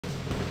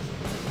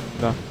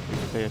Na,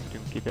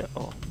 visszajöttünk ide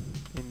a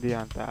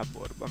indián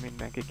táborba.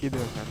 Mindenki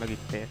kidőlt, mert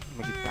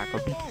megitták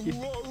a biszkit.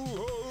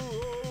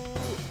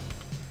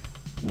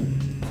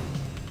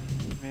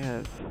 Mi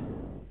ez?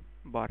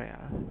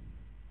 Barrel.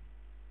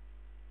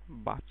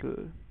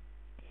 Battle.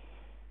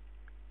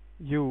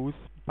 Use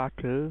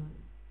battle.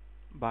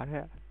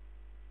 Barrel.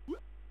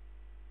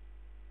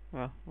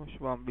 Ja, most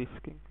van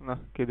biszkink. Na,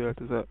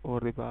 kidőlt ez a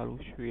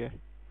ordibálós hülye.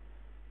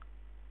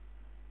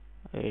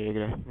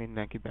 Végre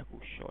mindenki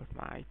bekussolt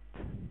már itt.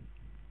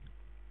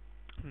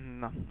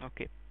 Na,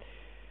 oké.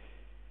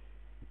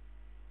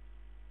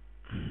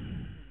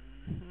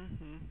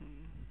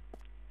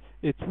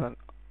 Itt van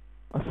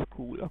a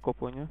school, a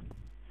koponya.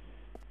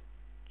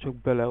 Csak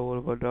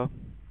beleolvad a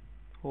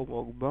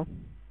homokba.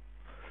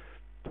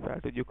 Fel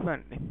tudjuk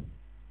venni.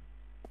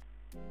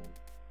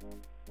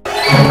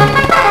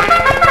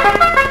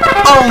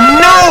 Oh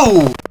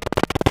no!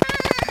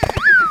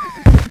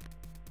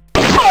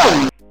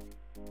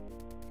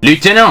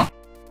 Lieutenant!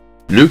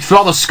 Look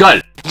for the skull!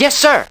 Yes,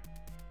 sir!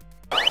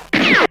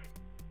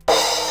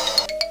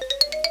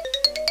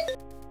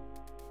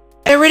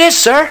 There it is,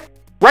 sir!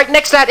 Right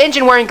next to that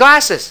engine wearing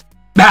glasses!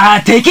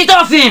 Take it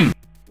off him!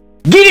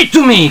 Give it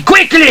to me,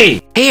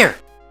 quickly! Here!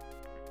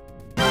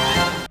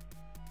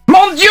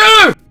 Mon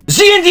Dieu!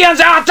 The Indians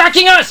are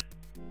attacking us!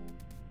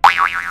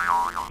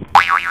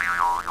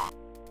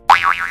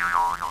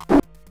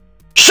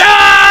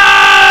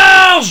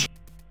 Charge!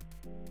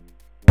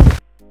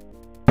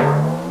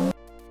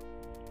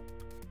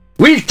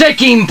 We'll take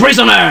him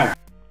prisoner!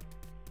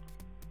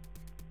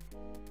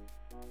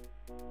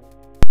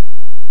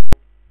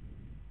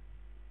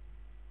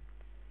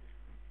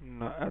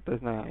 Na, hát ez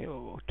nagyon jó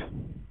volt.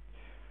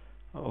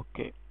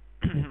 Oké.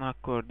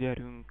 Akkor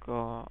gyerünk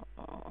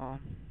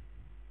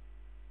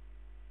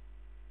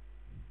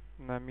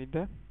nem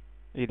ide.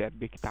 Ide,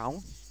 Big Town.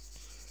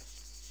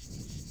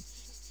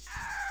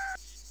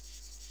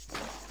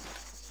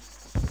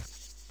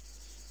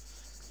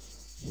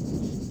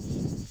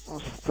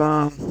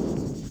 Aztán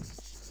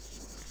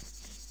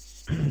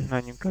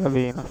menjünk el a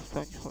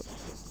vénasszonyhoz.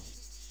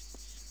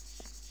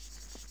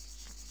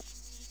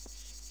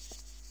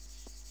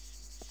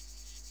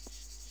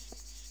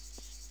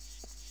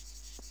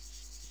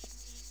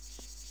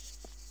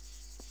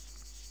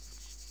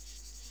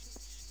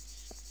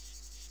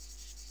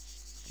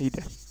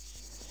 Ide.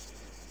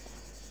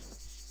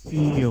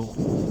 Jó.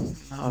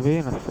 Na, a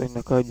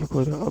vénasszonynak adjuk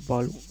oda a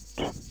balont.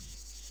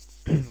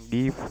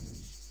 Give.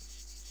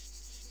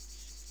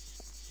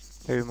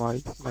 Ő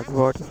majd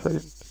megvarja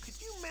szerint. Could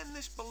you mend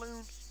this balloon?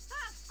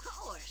 Of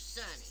course,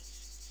 Sonny.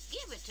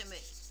 Give it to me.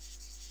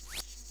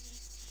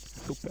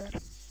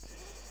 Szuper.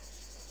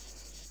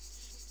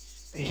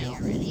 Jó.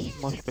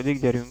 Most pedig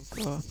gyerünk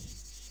a...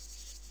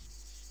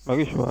 Meg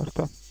is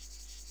varta.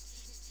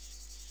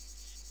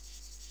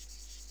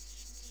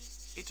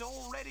 It's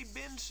already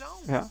been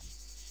sewn. Ja.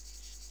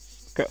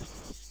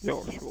 Kösz.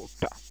 Gyors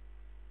voltál.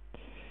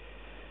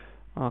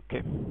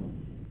 Oké.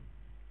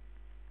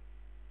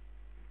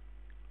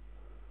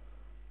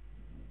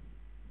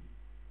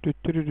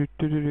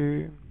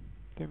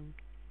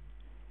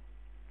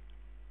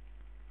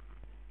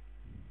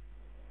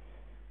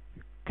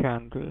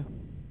 Candle.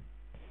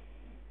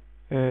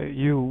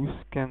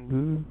 Use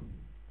candle.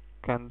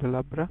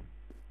 Candelabra.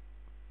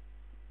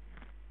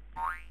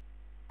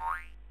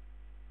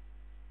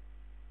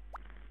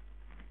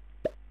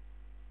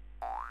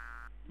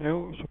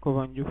 Jó, és akkor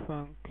van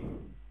gyufánk.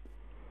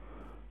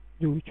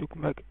 Gyújtsuk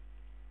meg.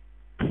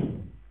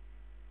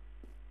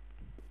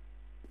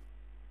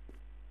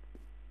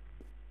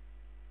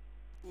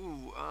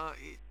 Ooh,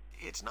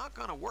 it's not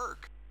gonna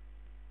work.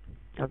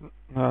 Hát,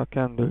 na a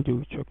candle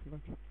gyújtsuk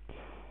meg.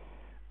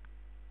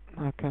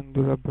 Na a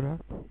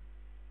candelabrát.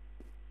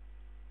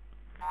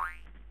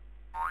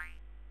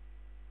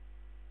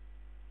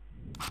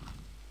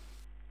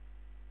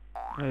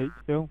 Egy,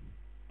 jó.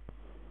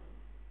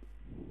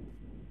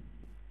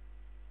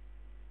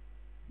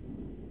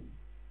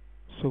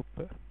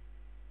 Szuper.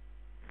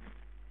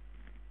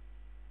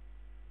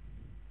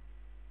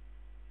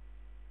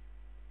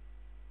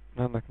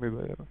 Ennek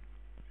mibe jön?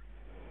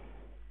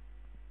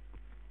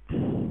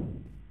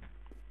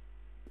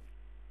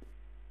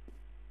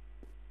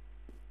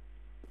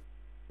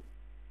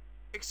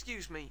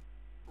 Excuse me,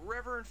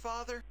 Reverend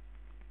Father?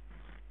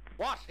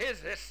 What is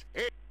this?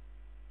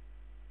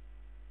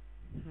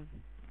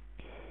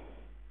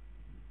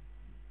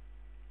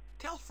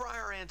 Tell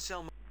Friar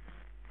Anselmo.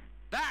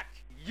 That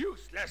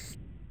useless!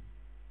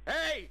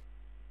 Hey,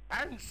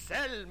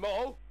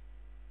 Anselmo!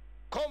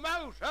 Come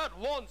out at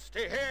once to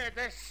hear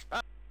this.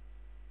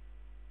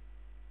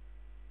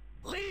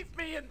 Leave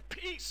me in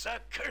peace,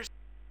 accursed.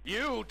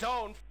 You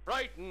don't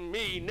frighten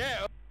me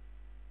now.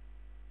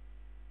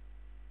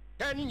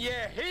 Can you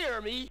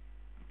hear me?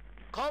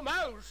 Come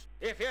out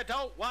if you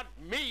don't want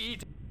me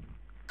to...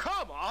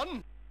 Come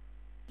on,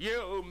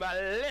 you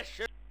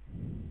malicious...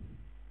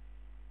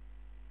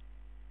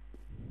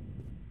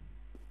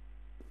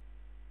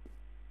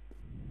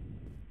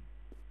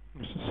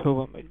 Most ez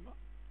hova megy ma?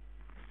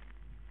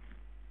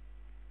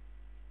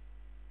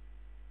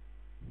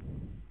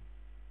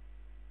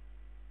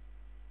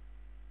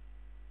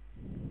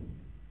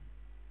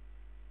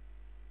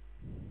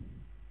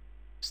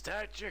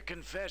 Start your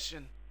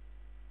confession.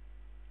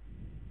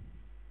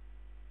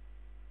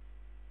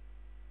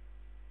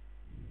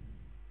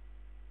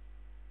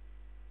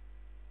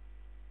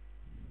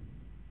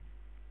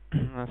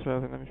 Ezt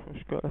lehet, hogy nem is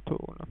most kellett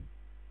volna.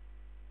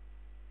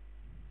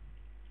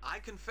 I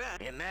confess.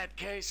 In that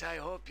case, I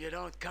hope you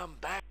don't come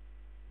back.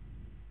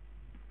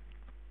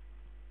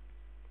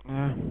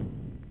 Ja.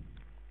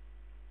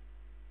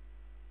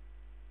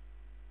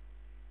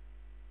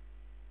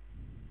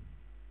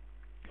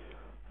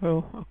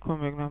 Jó, akkor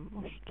még nem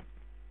most.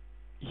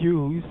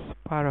 Use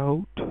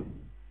Parahout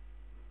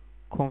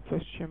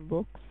Confession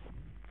Box.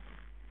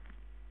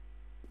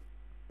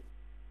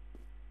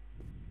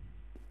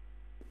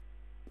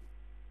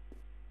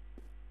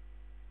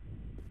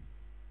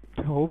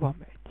 Hova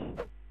megy?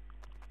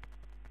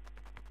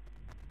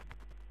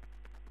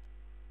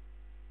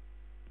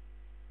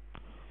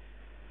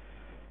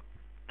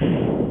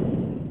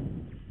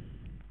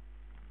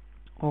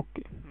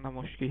 Oké, na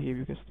most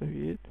kihívjuk ezt a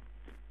hülyét.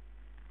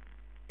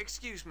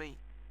 Excuse me,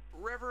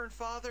 Reverend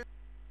Father?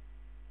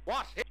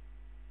 What?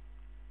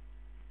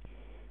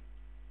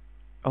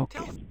 Oké.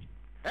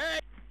 Hey!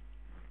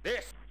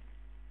 This!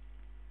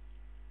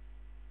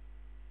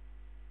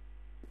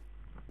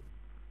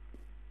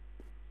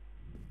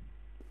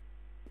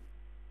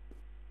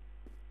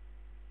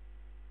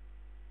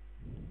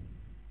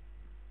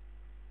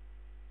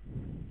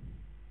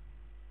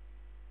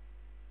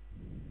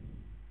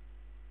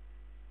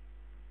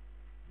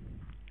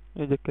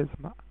 Igyekezz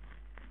már.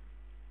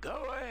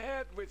 Go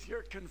ahead with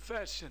your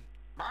confession.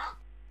 I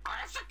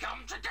have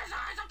succumbed to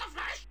desires of the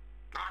flesh.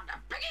 I'm the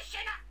biggest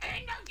sinner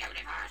in the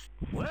universe.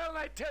 Well,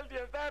 I tell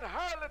you, that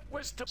harlot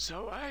was to...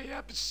 So I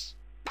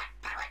That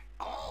parrot?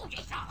 Oh,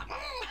 yes, Father.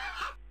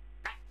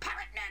 That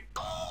parrot in a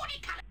gaudy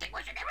coloured thing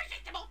was an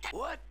irresistible...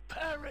 What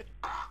parrot?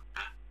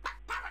 That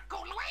parrot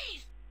called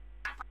Louise.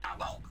 A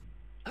walk.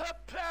 A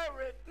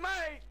parrot?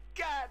 My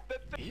God,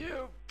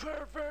 you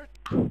pervert.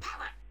 A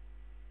parrot.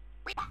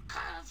 With what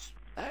curves?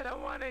 I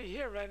don't want to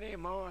hear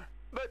anymore.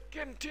 But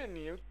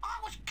continue. I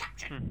was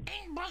captured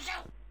in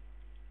Brazil.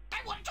 They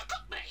wanted to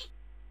cook me.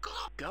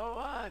 Go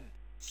on.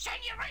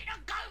 Senorita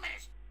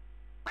Gomez.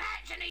 But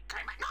Anthony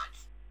came at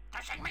nights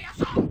to sing me a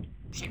song.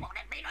 She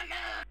wanted me to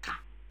learn. Come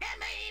to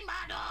me,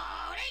 my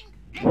darling.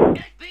 Let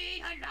us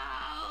be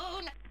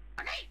alone.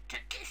 I need to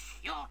kiss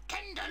your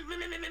tender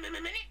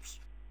lips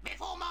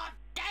before my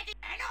daddy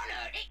and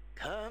I learned it.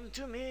 Come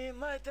to me,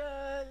 my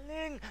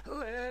darling,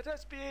 let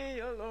us be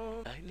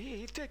alone. I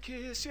need to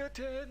kiss your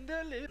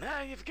tender lips.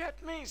 Now you've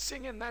got me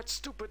singing that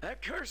stupid.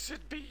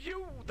 Accursed be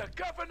you, the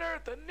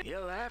governor,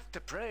 You'll have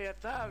to pray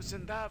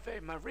 1,000 Ave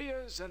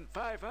Marias and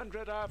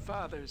 500 Our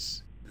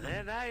Fathers.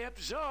 Then I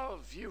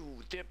absolve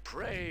you,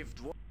 depraved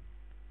one.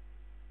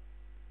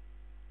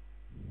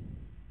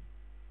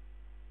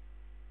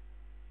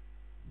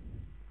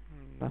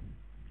 Na.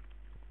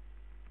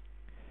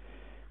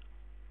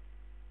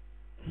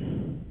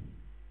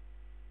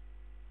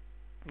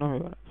 Na mi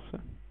van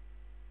ezzel?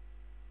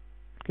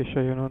 Ki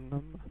se jön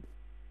onnan.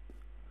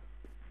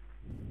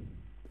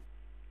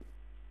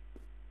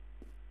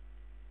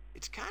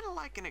 It's kind of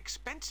like an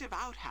expensive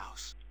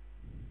outhouse.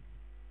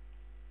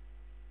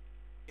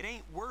 It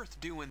ain't worth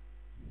doing.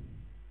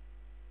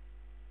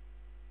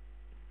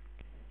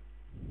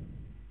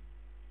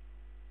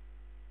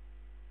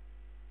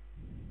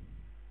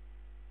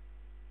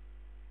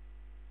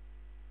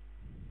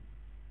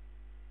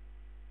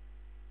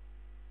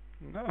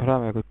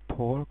 Rámegyek, hogy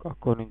talk,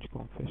 akkor nincs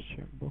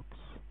confession box.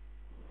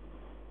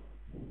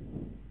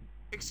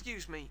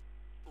 Excuse me.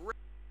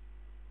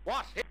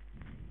 What?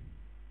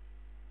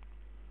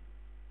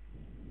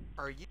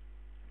 Are you...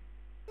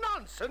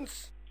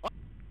 Nonsense!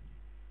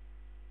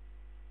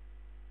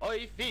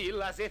 I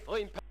feel as if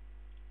I'm...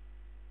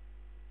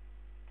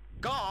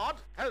 God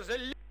has a...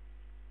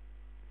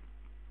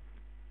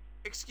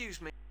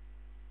 Excuse me.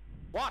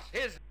 What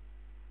is...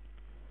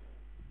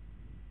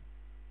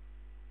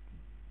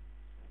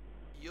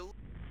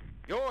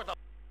 You're the...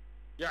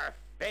 You're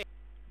fake.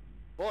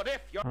 But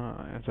if you're...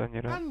 Ez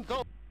annyira And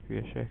though...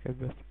 hülyeségeket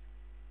beszél.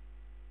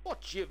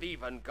 What you've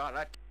even got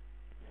at...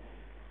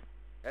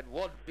 It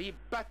would be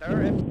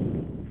better if...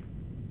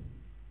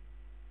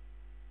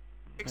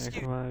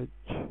 Excuse... Vagy...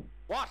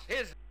 What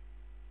is...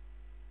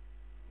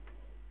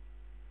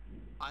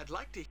 I'd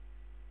like to...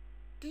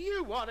 Do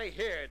you want to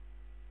hear...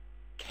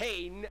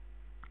 Cain...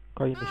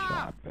 Cain és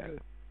Ábel.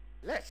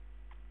 Let's...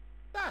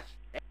 That...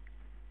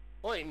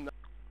 I'm not...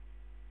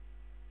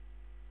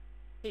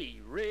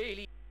 He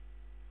really...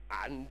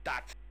 And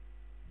that...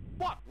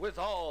 What with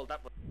all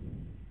that was...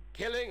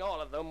 Killing all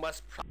of them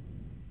was...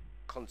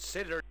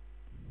 Considered...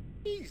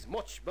 He's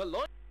much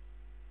below...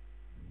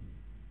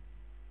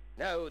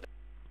 Now...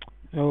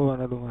 Jó van,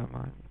 adom el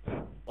már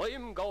annyit.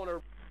 I'm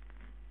gonna...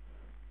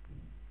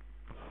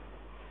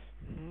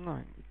 Na,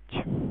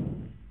 így.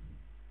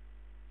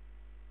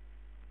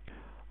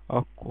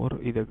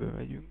 Akkor idebe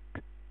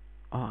megyünk.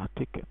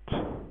 Ticket.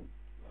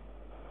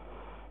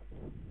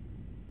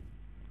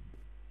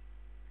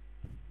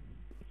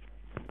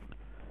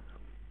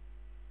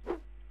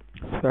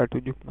 Ezt fel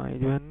tudjuk már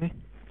így venni.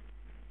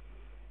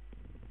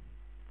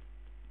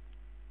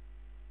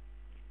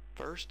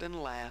 first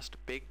and last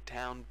big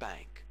town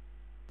bank.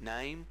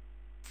 Name,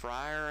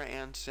 Friar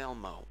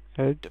Anselmo.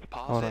 Egy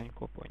Deposit,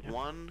 aranykoponya.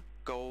 1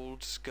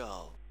 gold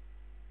skull.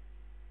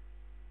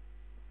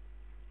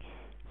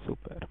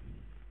 Szuper.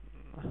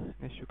 Na,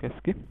 nézzük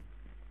ezt ki.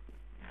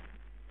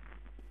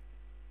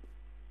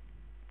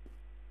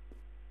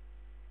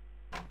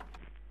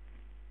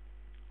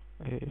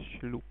 És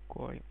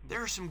lukkoljunk. There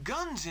are some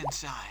guns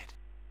inside.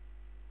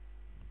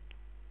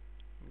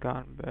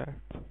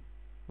 Gunbelt.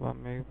 Van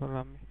még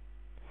valami?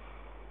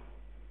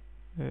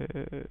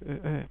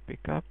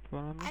 Pickup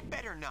valami? I'd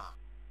better not.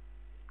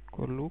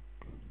 Akkor look.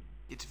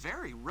 It's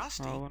very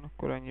rusty. Ha van,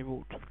 akkor ennyi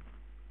volt.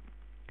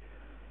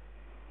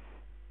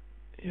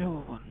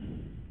 Jó van.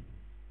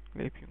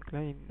 Lépjünk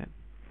le innen.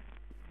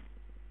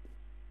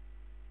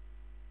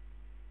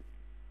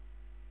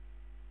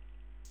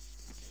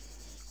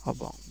 A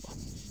bankba.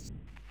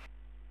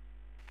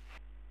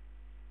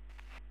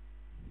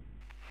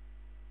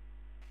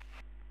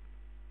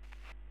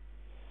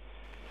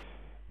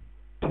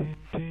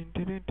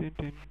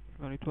 Tin.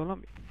 Van itt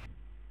valami?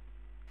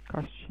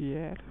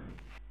 Cashier.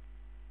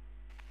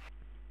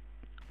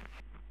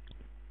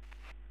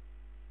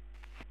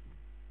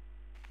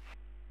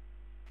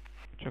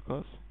 Csak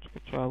a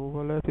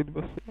csávóval lehet itt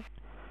beszélni.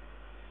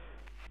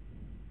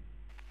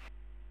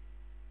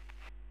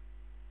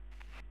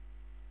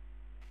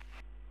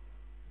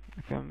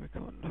 Nekem mik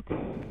vannak?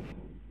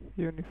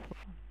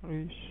 Uniform,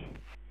 is.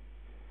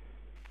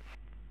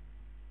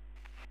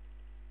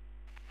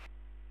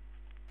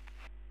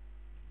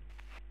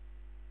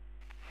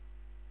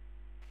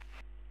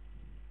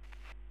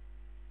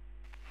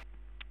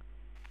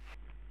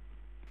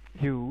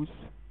 Use.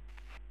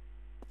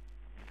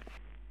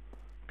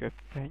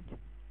 Köppeny.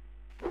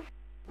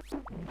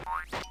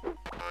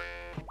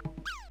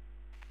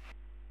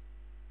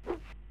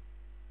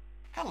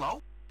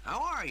 Hello.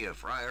 How are you,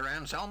 Friar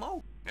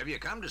Anselmo? Have you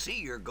come to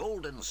see your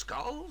golden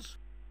skulls?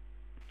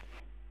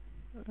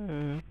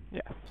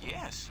 Yes.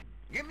 Yes.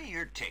 Give me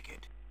your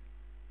ticket.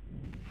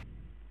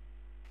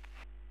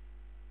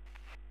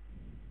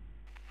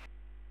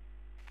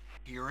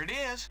 Here it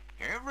is.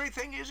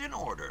 Everything is in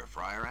order,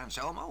 Friar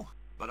Anselmo.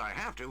 But I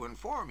have to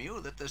inform you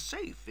that the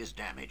safe is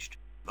damaged.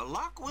 The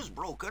lock was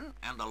broken,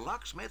 and the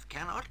locksmith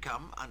cannot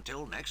come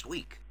until next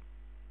week.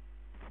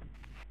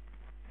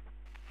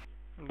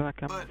 But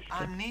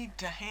I need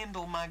to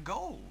handle my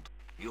gold.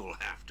 You'll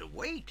have to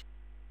wait.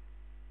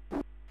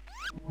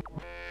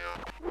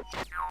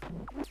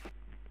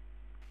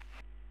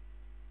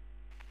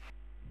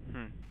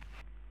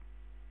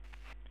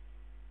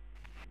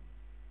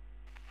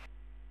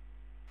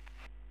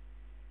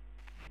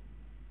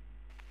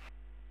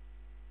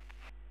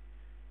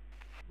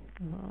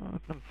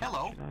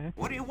 Hello.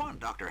 What do you want,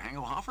 Dr.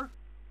 Hangelhofer?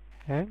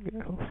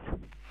 Hangelhofer?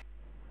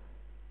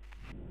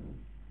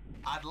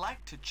 I'd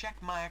like to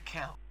check my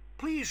account.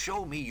 Please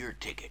show me your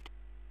ticket.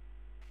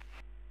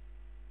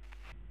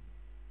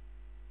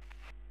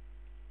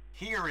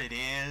 Here it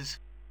is.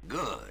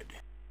 Good.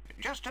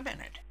 Just a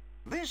minute.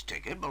 This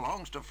ticket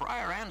belongs to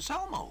Friar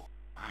Anselmo.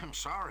 I'm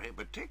sorry,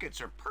 but tickets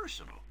are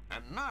personal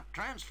and not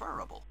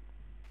transferable.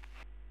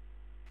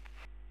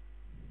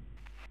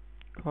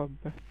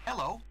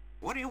 Hello.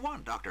 What do you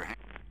want, Dr.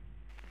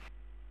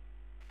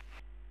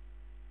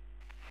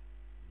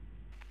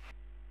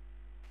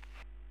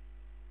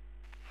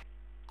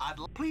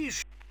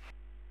 Please.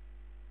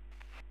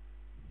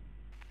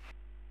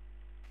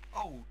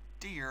 Oh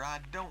dear, I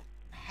don't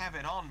have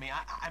it on me.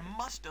 I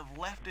must have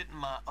left it in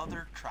my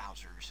other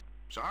trousers.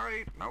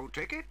 Sorry, no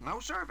ticket, no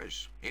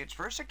service. It's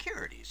for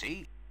security,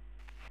 see?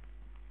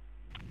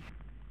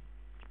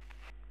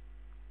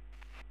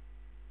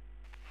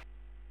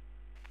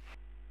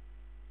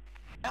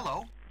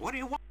 Hello, what do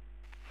you want?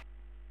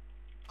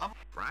 I'm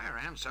Friar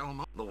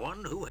Anselmo, the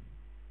one who...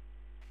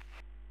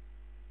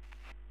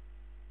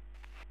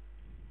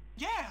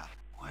 Yeah.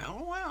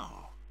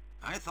 Well.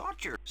 I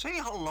thought you're... Say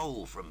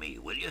hello from me,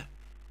 will you?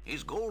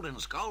 His golden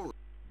skull...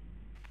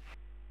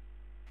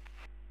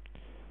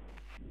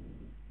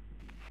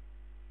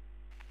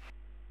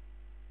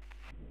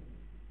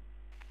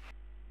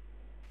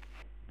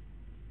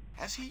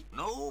 Has he?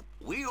 No,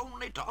 we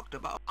only talked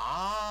about...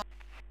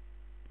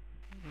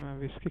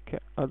 Whisky kell.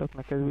 Adok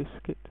neked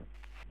whiskit.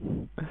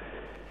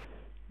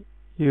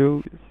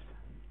 Use.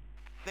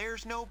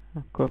 There's no...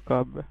 Akkor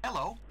kap be.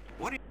 Hello,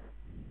 what do you...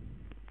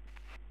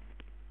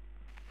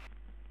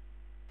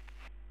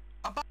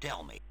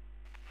 Tell me.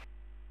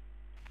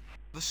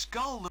 The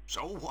skull...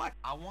 So what?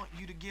 I want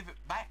you to give it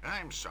back.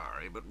 I'm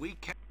sorry, but we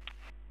can't...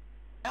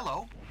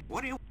 Hello,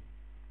 what do you...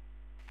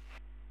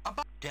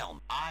 Tell me.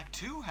 I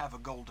too have a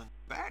golden...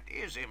 That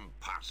is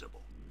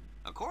impossible.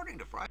 According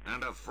to Friar...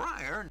 And a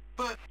friar...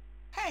 But,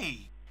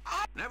 hey,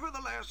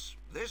 Nevertheless,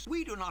 this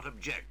we do not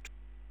object.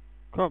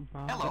 Kap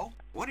már Hello, be.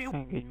 what do you...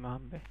 Engedj már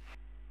be.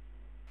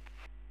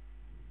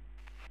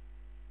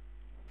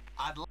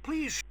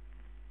 Please...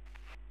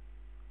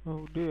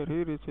 Oh dear,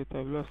 here is it.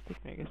 I've lost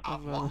it. Még ezt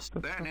nem I've lost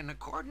then választottam. in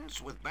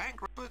accordance with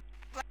bankrupt... But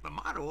the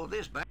motto of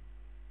this bank...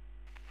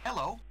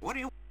 Hello, What do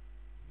you...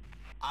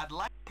 I'd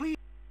like... Please...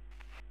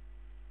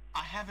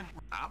 I haven't...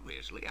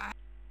 Obviously,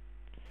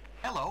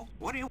 Hello,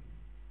 what do you...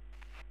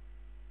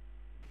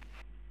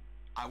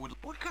 I would...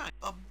 What kind?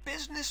 A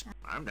business...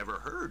 I've never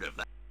heard of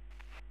that.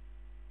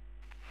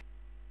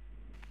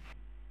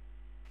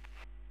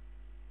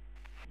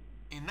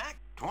 In that...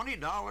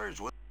 $20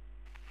 with...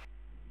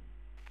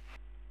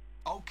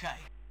 Okay.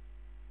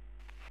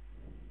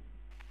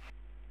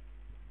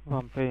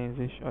 Van pénz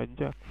is,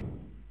 adjak.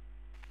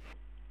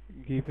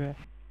 Give.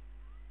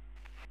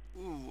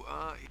 Ooh,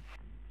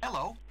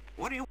 hello,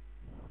 what do you...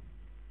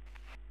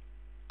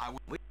 I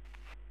would...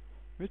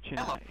 Mit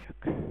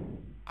csináljak?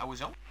 I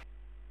was on...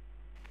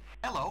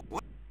 Hello,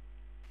 what...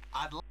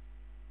 I'd...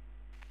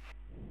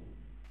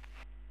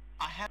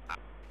 I had...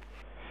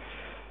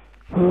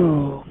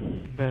 Hú,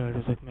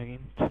 beöltözök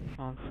megint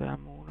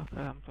Anselmónak,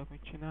 nem tudok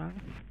mit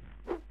csinálni.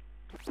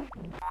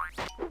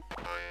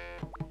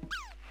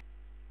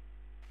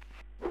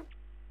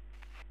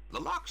 The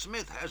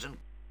locksmith hasn't...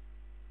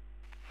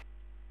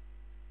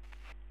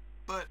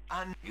 But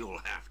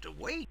you'll have to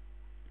wait.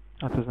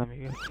 Hát ez nem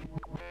igaz.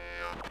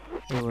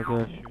 Jó, az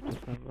elsőt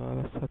azt nem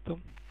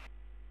választhatom.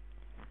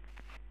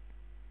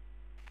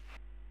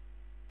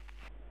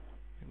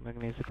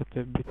 Megnézzük a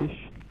többit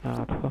is.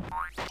 Hát ha.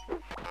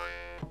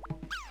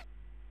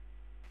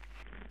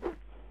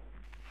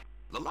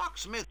 The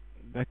locksmith...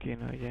 Be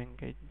kéne, hogy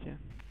engedjen.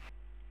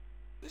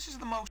 This is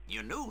the most...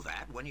 You knew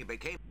that when you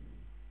became...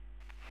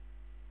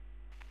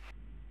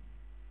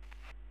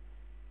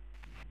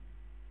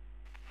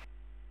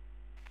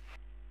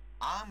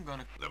 I'm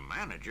gonna... The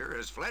manager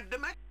has fled to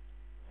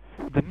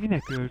Mexico. De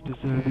minek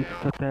öltözöl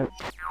vissza, te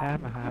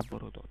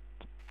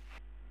elmeháborodott?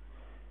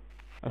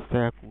 Azt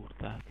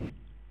elkúrták.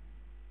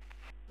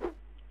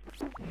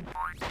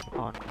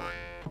 Anna.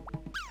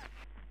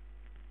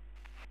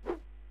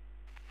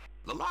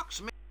 The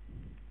locksmith...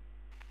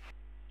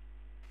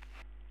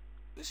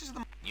 This is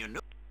the... You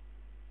know...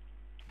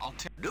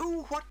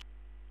 Do what...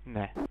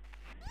 Ne.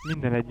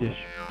 Minden egyes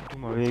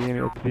duma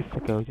végén ott vissza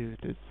kell, hogy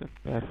öltözzön.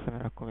 Persze,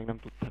 mert akkor még nem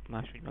tudták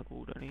máshogy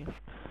megoldani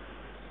ezt.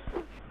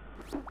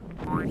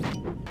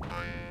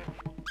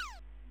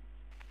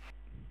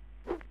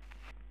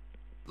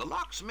 The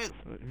locksmith...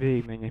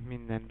 Végigmenjek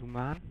minden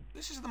dumán.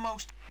 This is the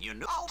most... You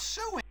know... I'll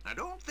sue him. I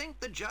don't think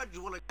the judge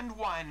will... And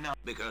why not?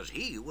 Because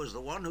he was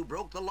the one who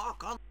broke the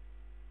lock on...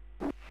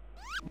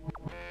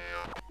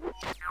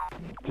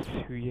 Ez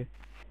hülye.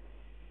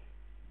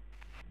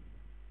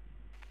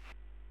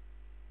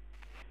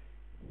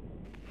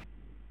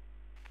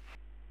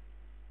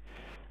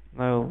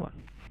 Na jó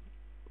van.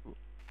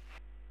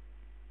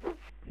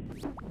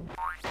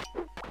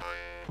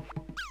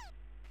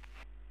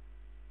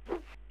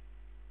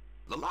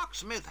 The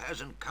locksmith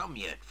hasn't come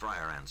yet,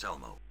 Friar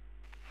Anselmo.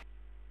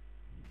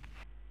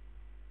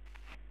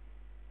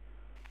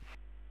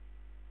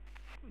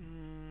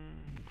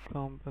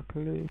 Come back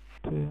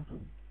later.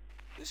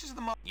 This is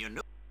the you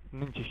know...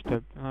 Nincs is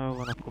több. Na jó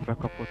van, akkor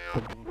bekapott a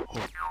bunkó.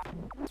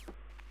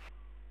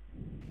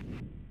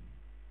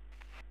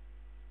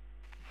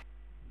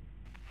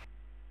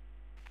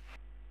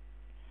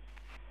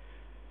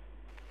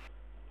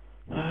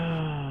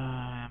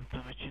 Nem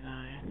tudom, mit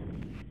csináljak.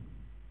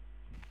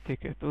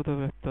 Ticket oda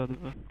vett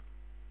adva.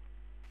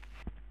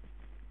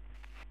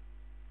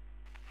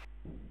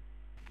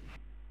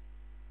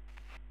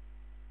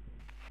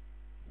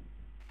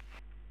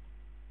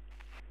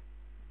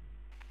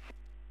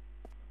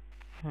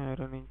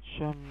 Erre nincs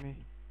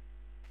semmi.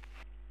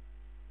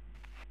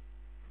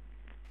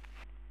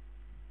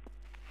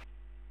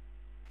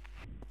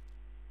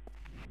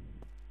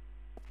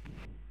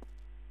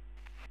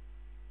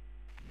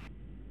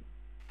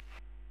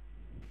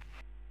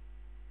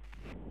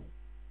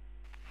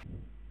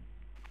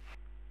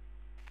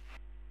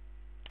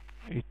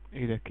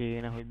 Ide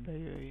kéne, hogy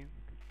bejöjjünk.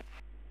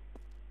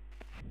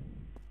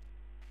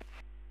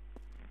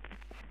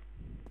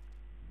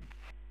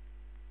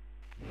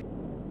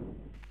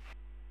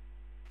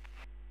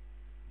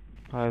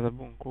 Ha ez a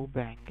bunkó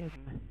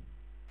beengedne.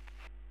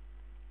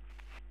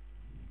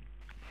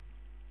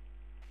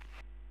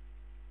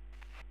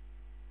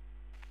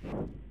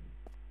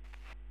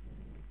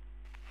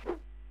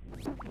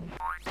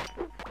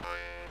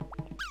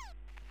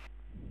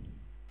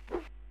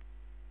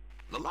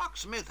 The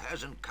locksmith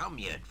hasn't come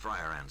yet,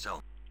 Friar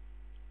Anselmo.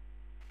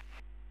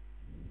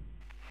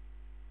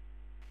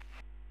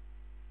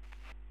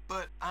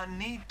 But I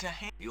need to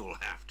You'll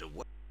have to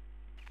wait.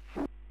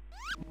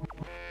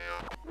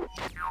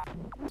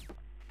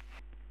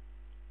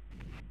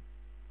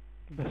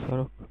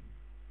 Beszarok.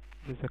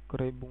 Ez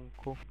ekkora egy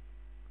bunkó.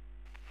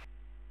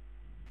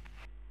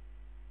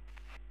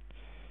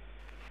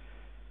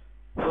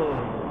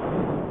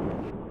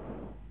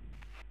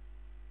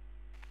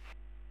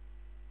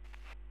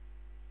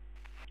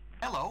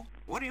 Hello,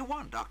 what do you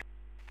want, Doctor?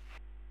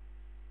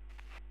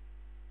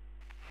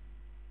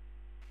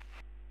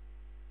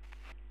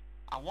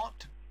 I want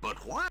to...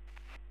 But what?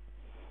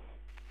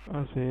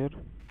 Azért.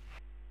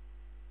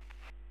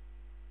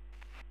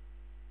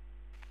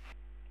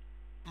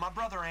 My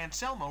brother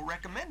Anselmo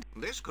recommended.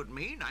 This could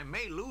mean I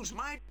may lose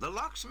my... The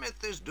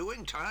locksmith is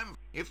doing time.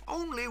 If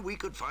only we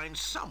could find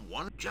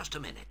someone... Just a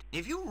minute.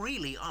 If you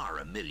really are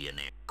a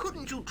millionaire,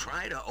 couldn't you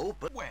try to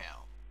open...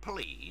 Well,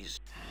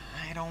 Please.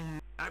 I don't...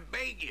 I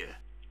beg you.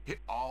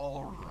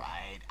 All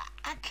right.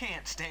 I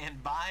can't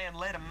stand by and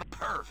let him...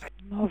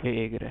 Perfect. Na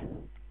végre.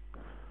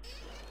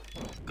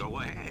 Go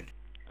ahead.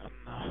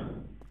 Na.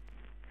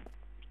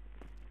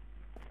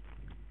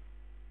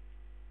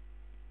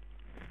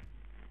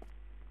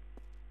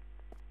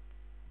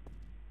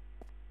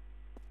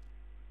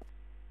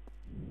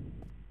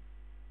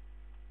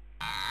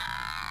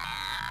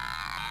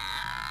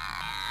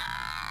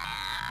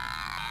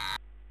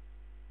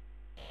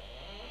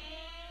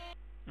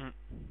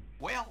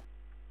 Well,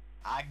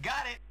 I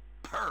got it.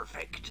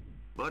 Perfect.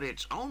 But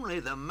it's only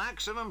the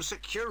maximum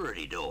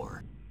security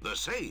door. The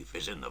safe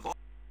is in the vault.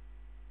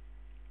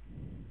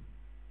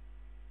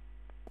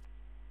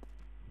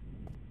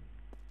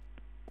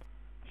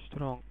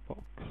 Strong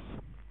box.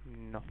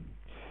 Na.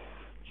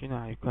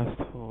 Csináljuk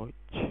azt, hogy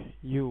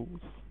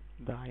use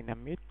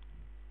dynamite.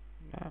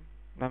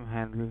 Nem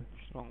handle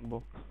strong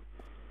box.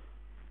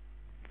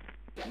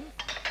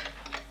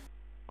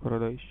 Akkor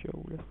oda is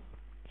jó lesz.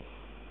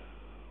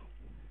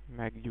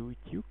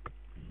 Meggyújtjuk.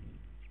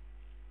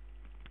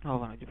 Hol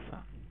van a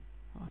gyufám?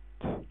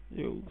 Ott.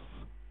 Use.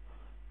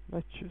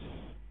 Matches.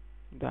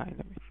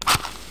 Dynamite.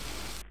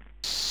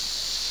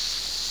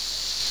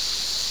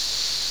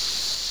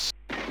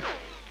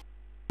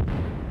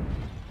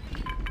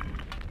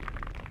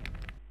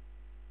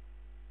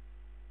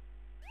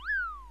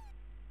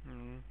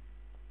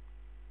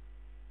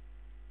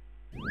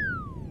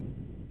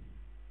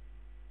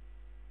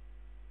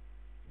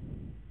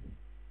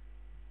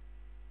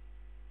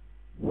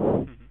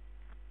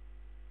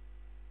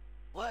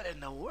 What in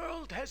the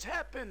world has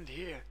happened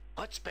here?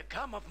 What's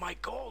become of my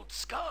gold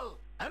skull?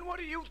 And what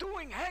are you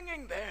doing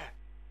hanging there?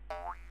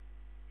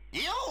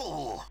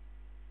 You!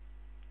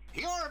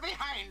 You're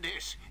behind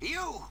this!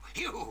 You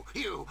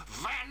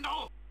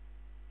vandal!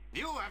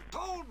 You have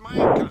told my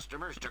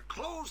customers to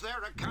close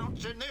their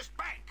accounts in this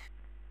bank.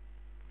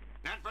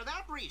 And for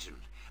that reason,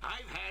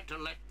 I've had to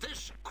let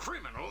this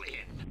criminal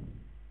in.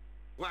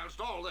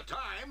 Whilst all the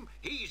time,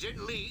 he's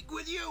in league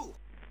with you.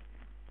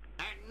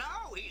 And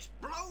now he's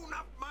blown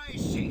up my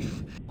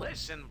safe.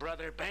 Listen,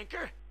 brother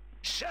banker.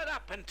 Shut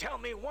up and tell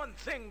me one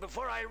thing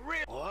before I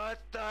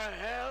What the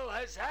hell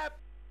has happened?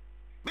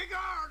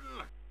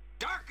 Begone!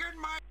 Darken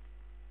my...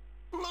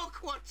 Look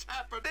what's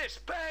happened. This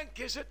bank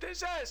is a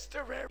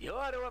disaster. You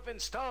ought to have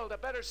installed a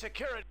better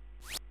security.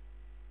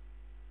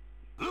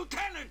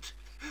 Lieutenant!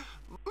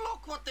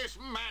 Look what this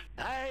man...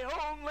 I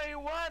only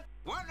want...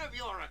 One of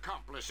your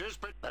accomplices,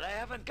 But I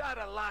haven't got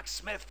a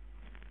locksmith.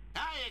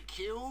 I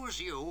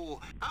accuse you.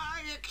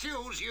 I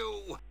accuse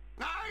you.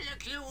 I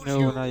accuse No,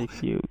 you. not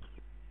accused.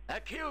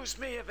 Accuse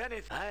me of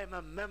anything. I'm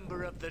a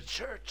member of the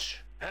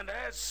church, and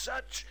as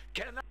such,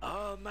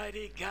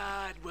 Almighty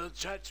God will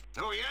judge.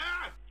 Oh,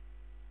 yeah?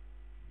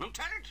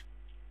 Lieutenant?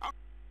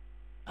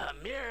 A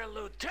mere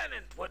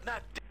lieutenant would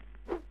not.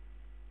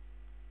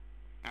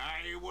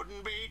 I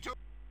wouldn't be too...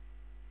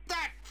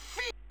 That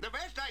feat! The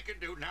best I can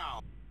do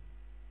now.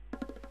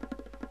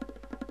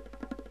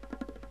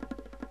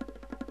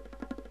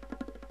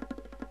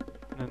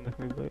 Ennek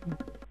mi baj?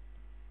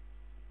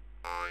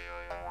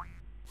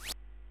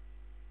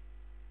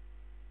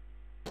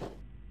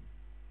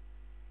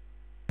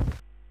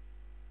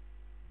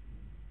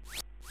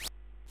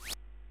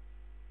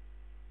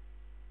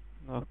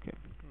 Oké,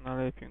 na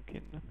lépjünk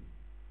innen.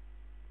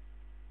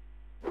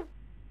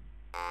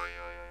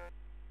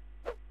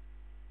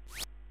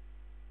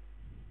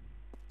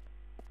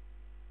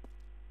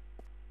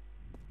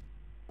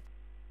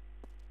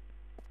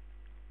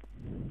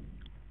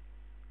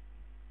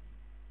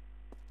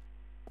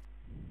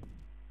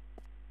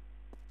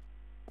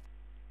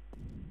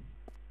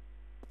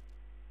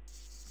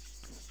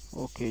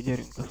 Oké,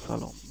 gyerünk a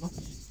szalomba.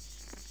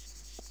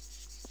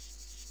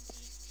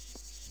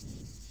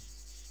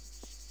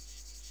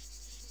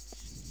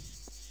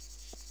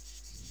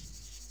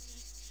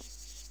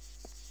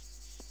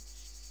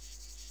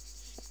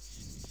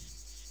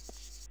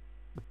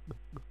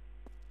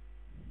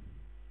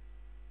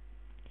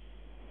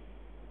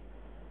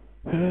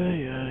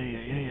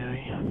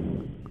 Ajajajajaj.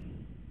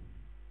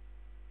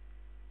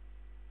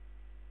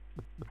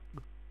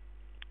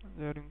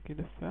 Gyerünk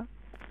ide fel.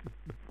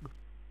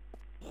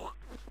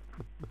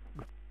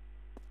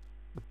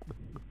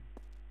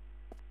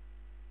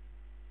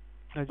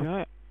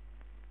 Ajaj.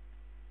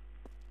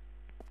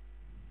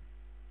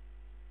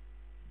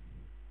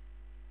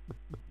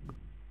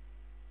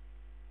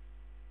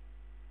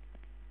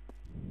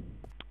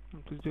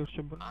 Nem tudsz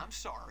gyorsabban. I'm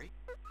sorry.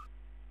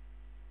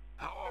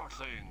 How are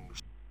things?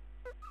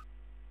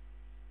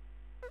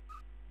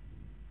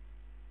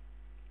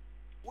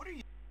 What are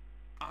you...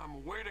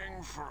 I'm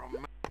waiting for a...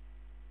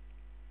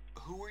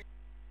 Who are you?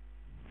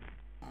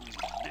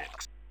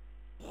 Dicks.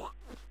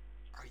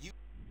 Are you...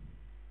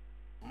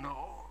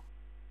 No.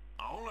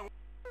 I only...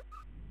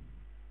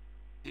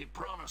 He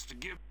promised to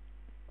give...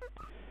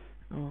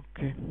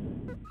 Oké.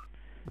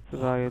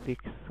 Friar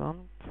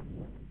Leconte.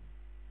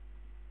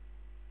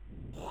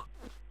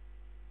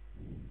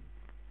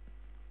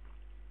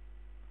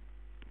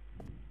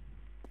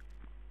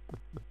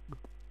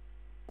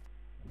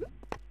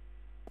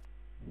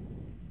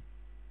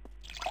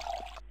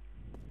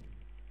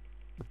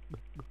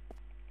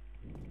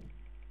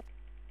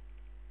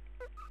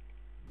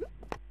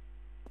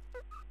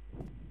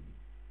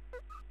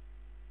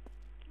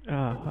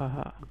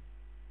 Ahaha.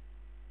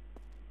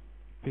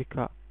 Pick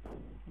up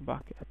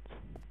bucket.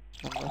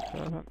 Number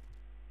 7.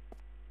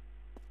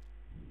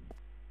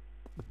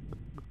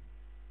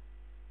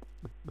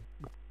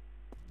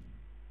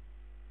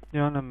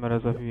 Ja, nem, mert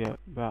ez a hülye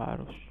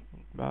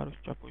város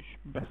csapó is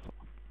beszól.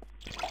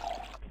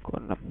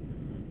 Akkor nem.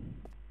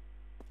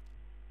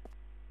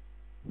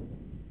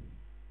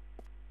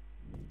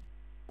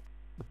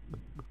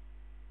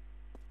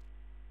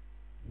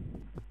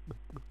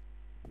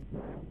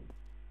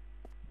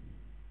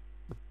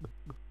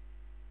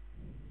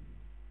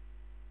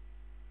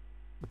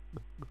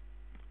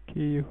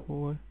 Ki,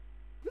 hol?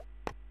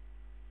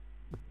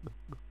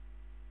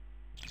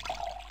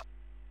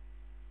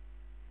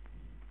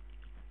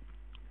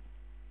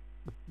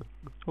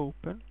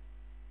 Open.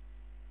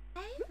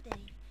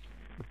 Howdy.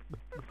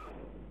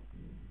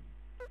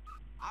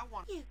 I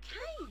want. You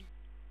came.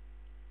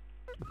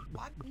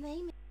 What?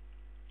 Name it.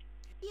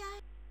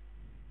 Yeah.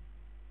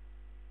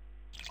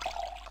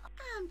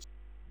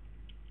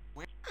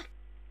 Where?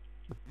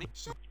 Me?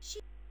 She.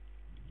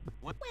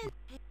 What? When.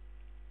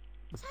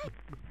 Take.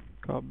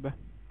 Kap be.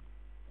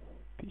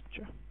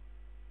 Picsa.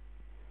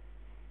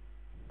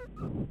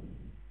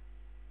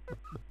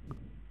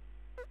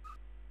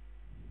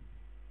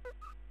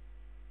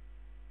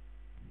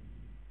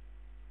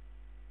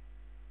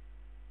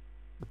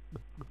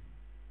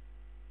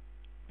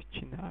 Mit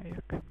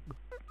csináljak?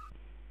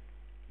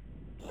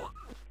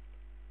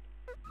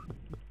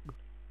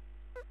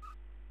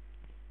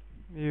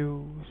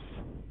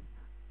 Use.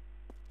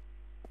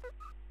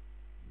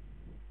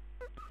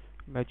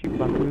 Magic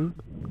buckle.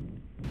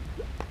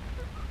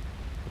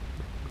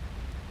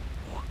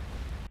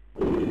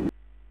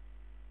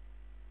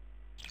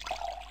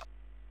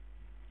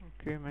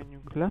 Oké,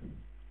 menjünk le.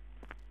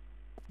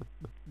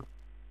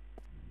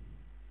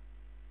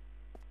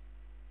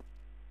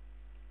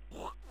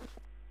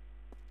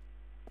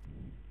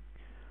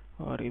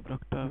 Arrébb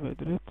raktál a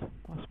vedrőt,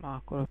 azt már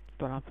akkor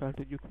talán fel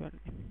tudjuk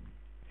venni.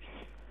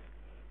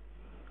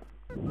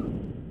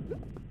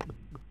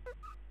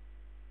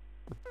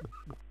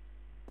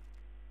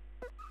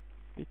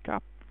 Pick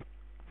up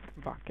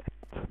bucket.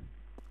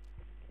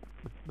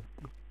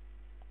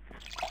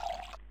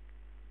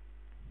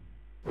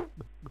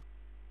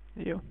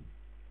 Jó,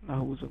 na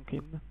húzunk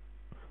innen.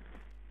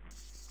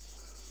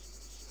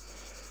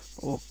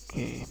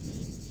 Oké.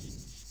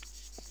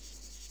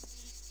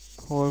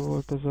 Hol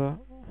volt az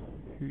a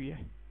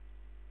hülye?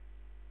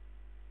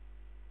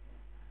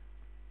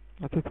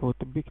 Hát itt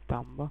volt a Big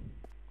Townba,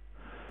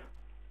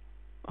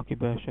 aki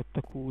beesett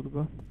a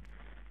kútba.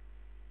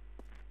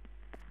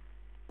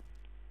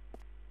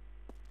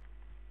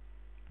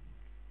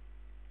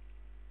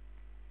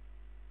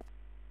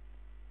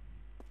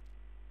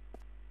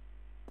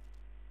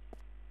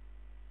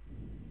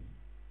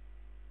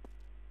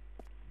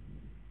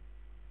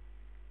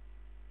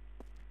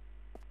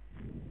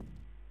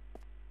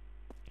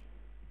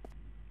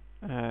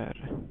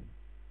 Erre.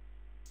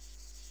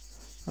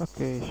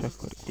 Oké, és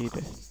akkor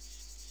ide.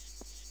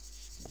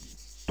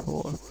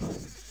 Talk.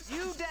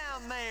 You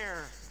down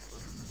there!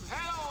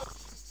 Hello!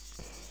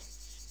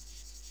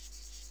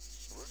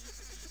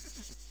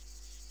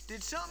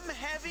 Did something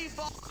heavy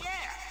fall?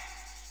 Yeah!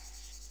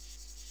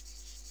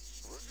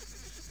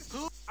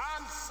 Who?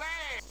 I'm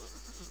Sam!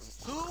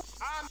 Who?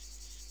 I'm...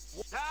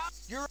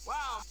 You're.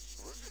 Wow!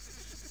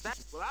 That.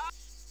 Well,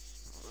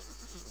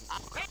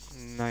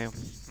 Na jó,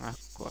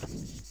 akkor.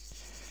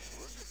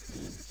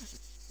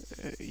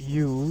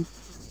 Use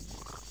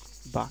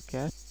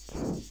bucket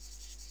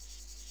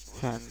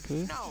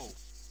handle. No!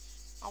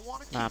 I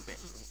want to Nem. keep it.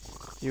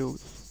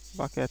 Use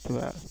bucket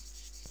well.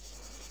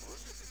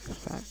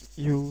 Aztán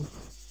use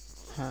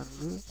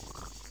handle.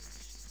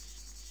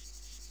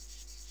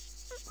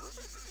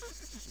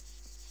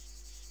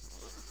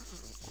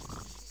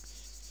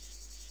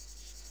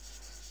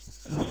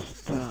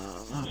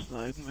 Aztán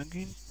használjuk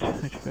megint,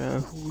 hogy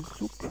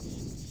felhúzzuk.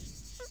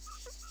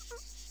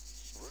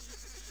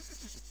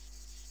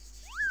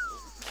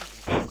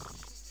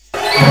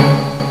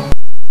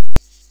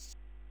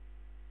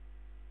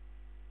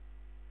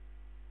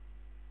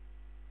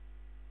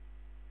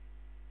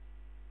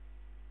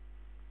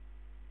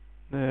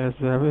 De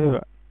ezzel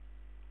mivel?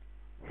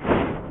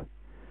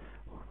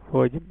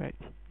 Hogy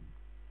megy?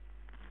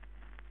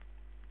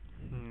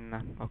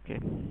 Na, oké.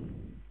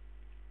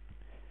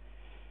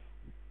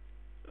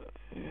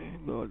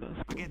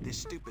 Golden I get this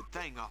stupid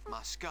thing off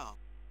my skull.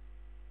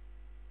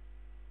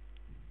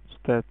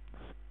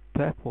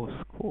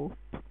 Stethoscope.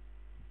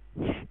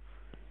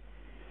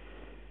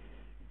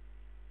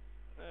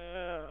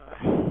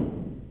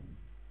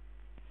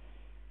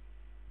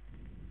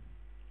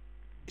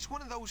 It's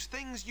one of those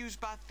things used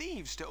by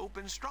thieves to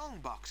open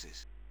strong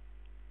boxes.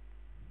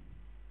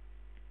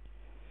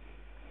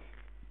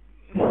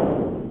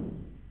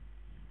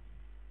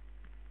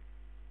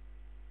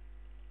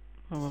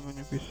 Hova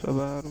menjünk vissza a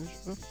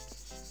városba.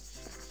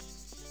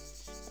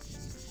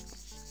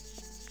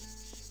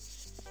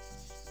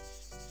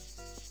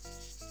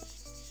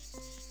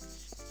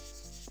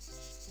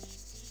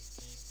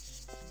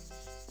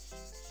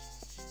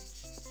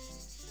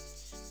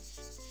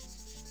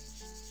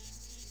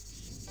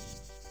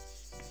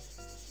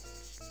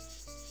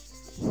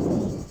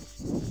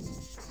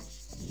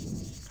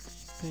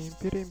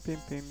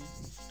 Pim.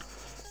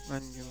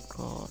 Menjünk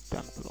a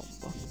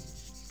templomba.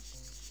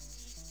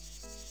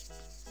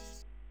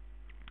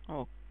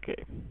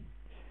 Oké.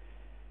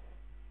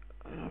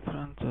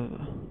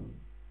 Francia.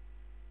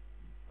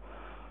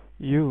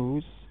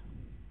 Use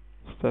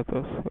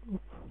stethoscope.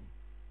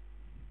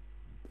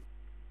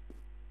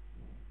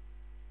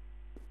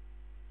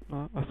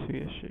 Na, az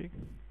hülyeség.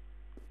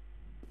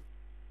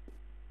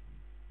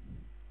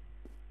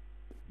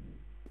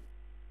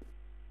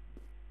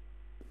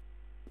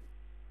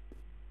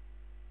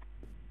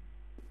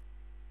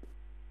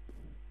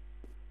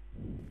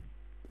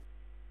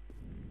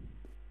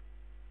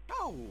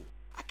 No,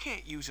 I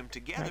can't use them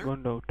together.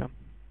 Gondoltam.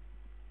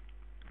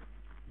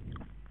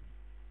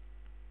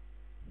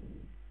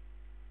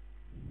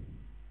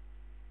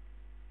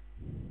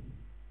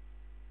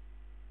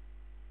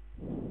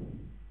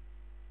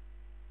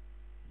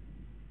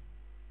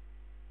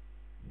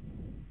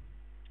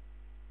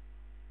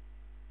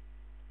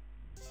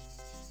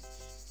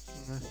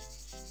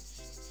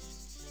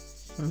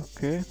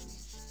 Oké.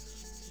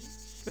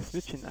 Ezt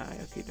mit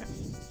csináljak ide?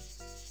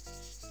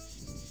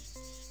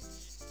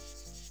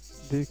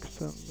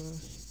 Dixonből.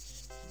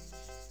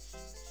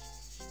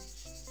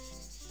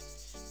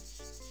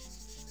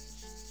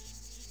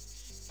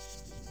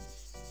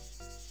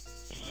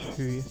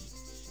 Hülye.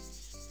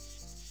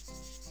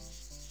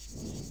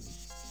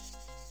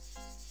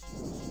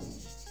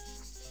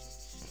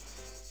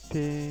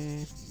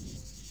 Té...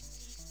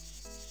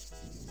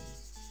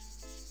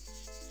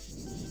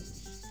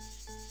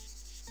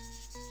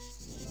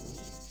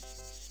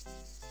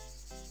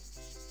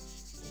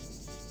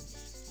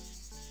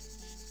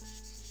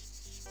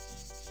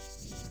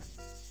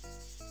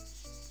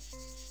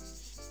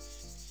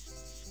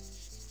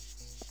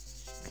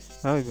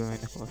 Ahogy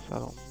bemegynek a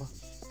szalomba.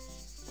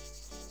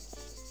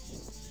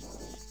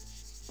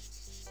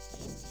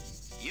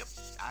 Yep,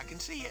 I can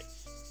see it.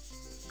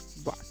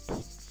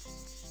 But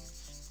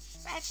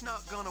That's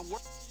not gonna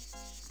work.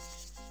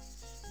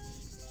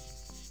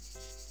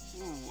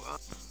 Ooh,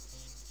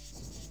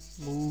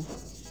 move.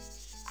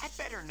 I'd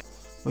better know.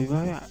 Vagy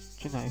várjál,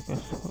 csináljuk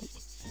ezt, hogy...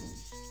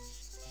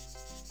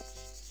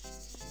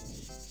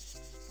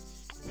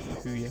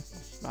 Ez hülye,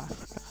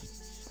 mászkál.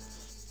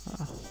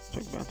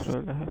 Csak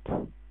bentről lehet.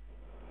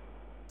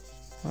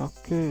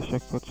 Oké, és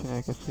akkor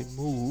csináljuk ezt, hogy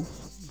move,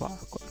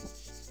 bárkod.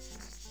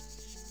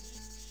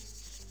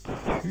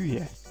 Ez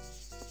hülye.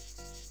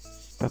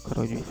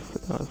 Takarodj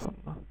vissza, de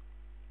azonnal.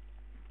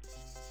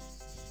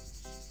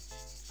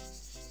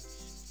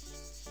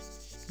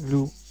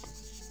 Look.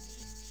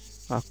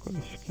 Akkor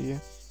is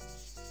kijön.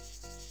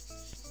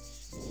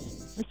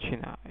 Mit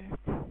csináljak?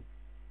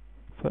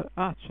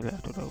 Át se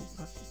lehet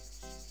odaugrani.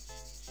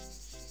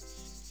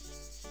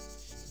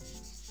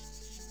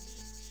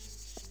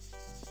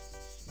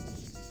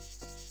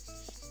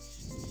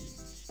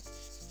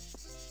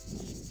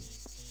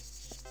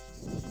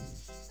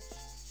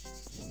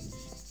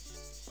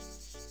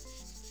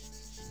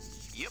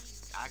 Yep,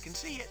 I can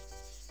see it.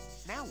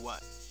 Now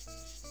what?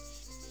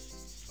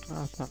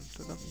 Hát nem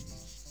tudom.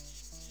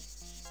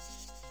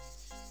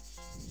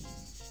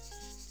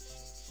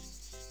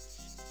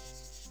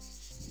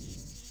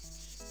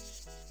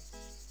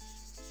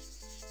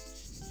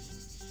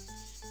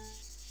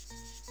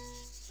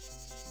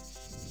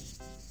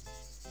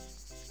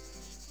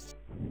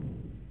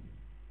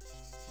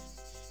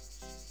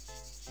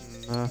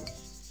 Na.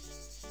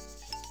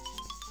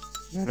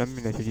 De nem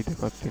mindegy, hogy ide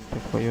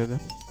kattintek vagy oda.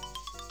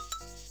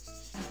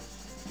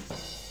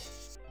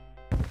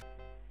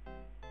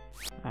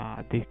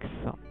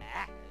 Dixon.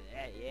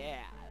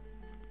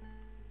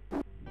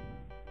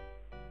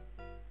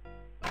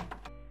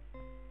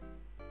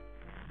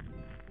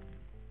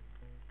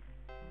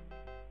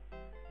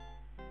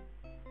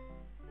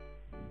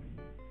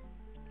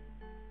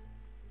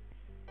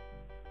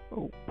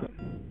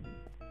 Open.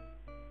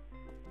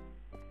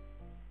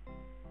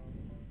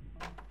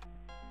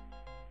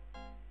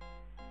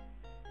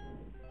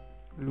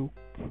 Look.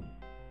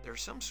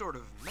 There's some sort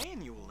of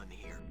manual in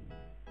here.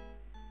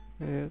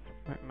 There's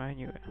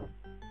manual.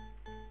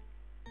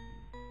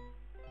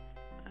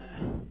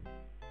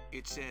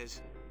 It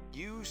says,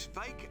 use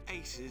fake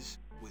aces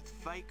with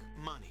fake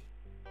money.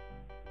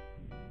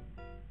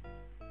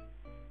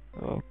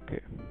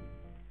 Okay.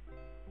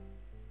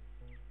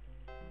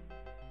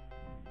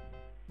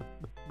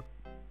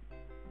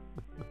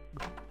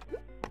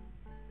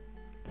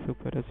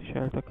 Szuper, ez is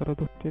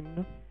eltakarodott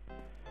innen.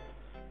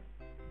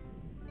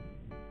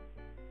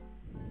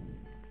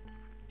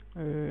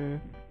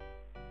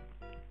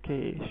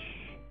 Kés.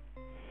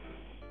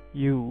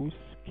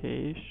 Use,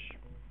 kés,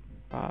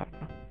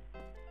 párna.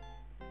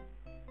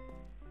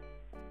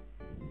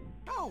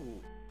 No,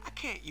 I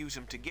can't use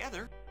them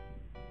together.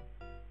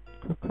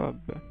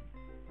 Kapd be.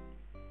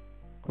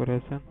 Akkor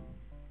ezen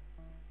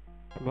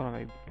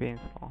valamelyik pénz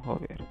van,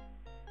 haver.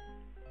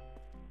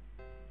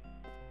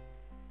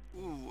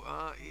 Ooh,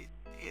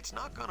 it's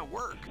not gonna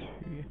work.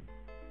 Hülye.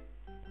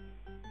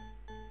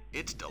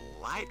 It's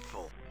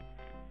delightful.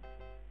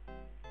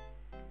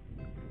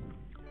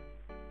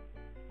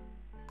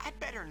 I'd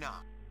better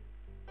not.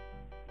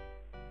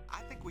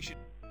 I think we should...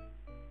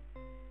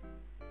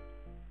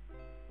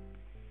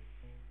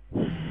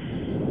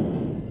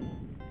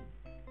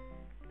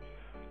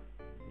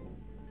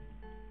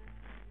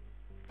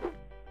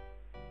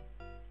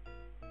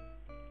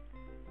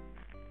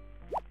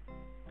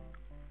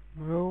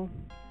 Jó.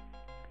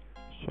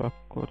 És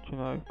akkor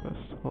csináljuk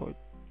ezt, hogy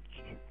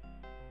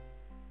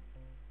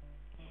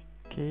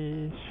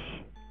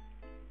kés,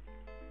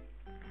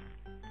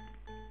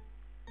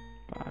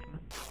 párna.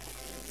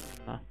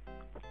 Na.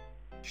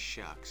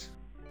 Shucks,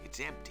 it's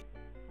empty.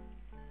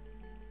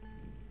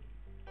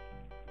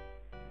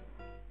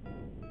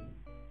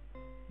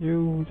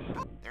 Use.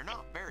 They're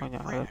not very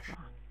Anyádat fresh.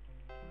 már.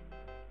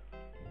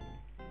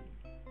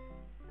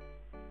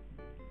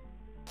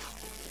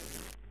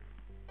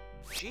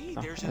 Gee,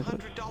 Na, there's a ez az.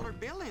 $100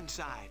 bill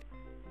inside.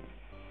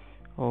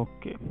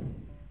 Oké.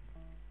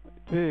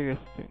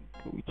 Végeztünk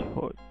úgy,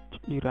 hogy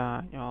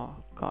irány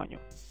a kanya.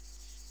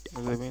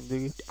 Ezért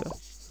mindig itt a...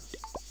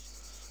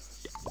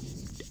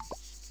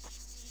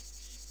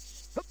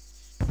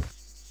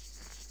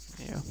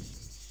 Jó.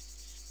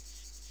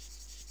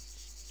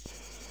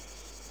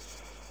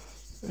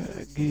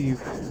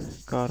 Give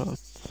carrots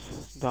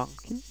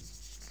donkey.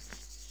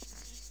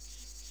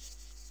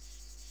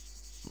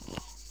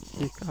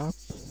 Pick up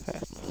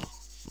hat.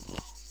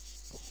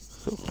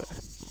 Szuper.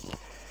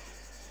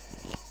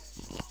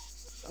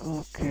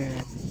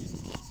 Oké.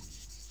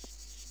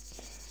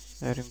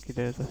 Gyerünk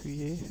ide ez a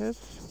hülyéhez.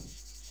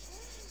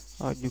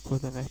 Adjuk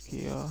oda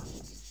neki a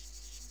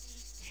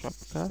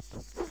sapkát.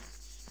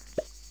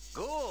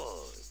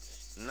 Good.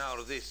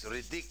 Now this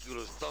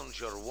ridiculous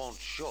tonsure won't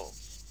show.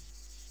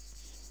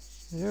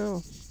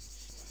 Jó.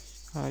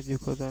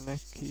 Adjuk oda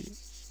neki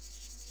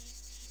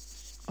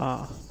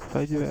a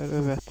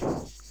fegyverövet.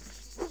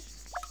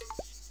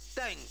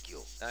 Thank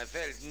you. I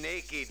felt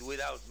naked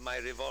without my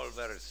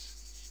revolvers.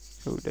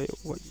 Jó, de jó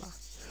vagy már.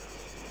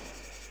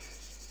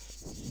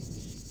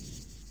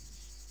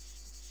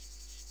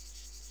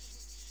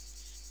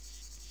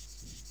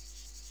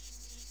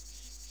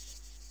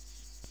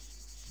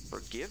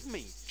 Forgive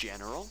me,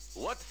 General.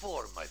 What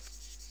for, my...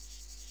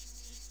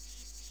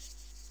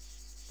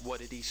 What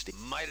did he steal?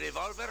 My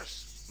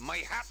revolvers?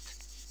 My hat?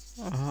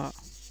 Aha.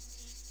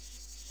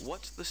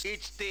 What's the...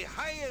 It's the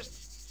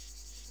highest...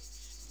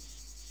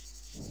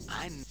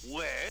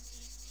 Where?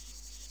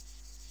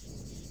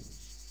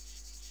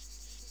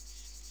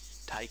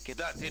 Take it.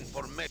 That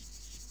information...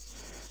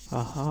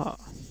 Aha.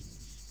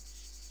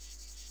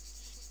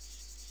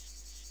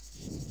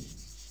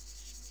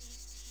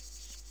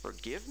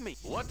 Forgive me.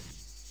 What?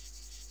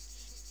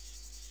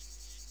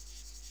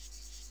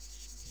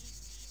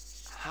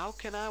 How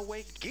can I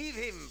wake... Give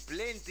him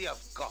plenty of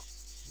coffee.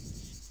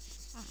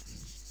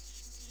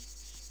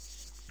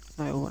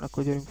 Na jó, van,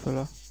 akkor gyerünk fel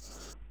a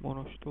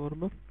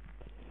monostorba.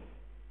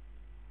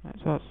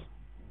 Ez az.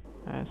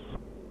 Ez.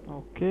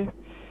 Oké.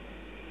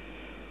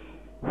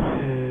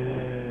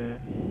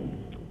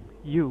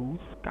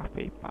 Use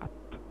café pot.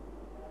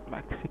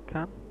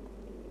 Mexican.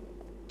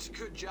 It's a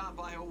good job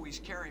I always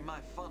carry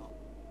my funnel.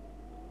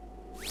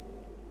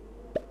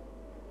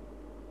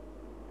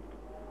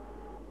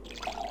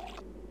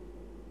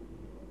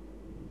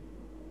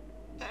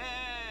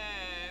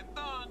 Hey,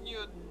 don't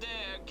you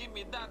dare give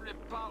me that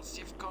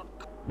repulsive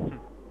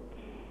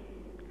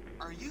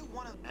Are you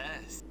one of...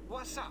 Yes.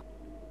 What's up?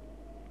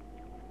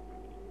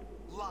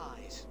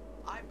 Lies.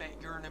 I bet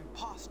you're an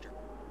imposter.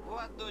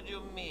 What do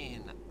you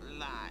mean,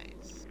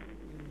 lies?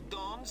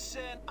 Don't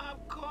say...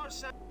 Of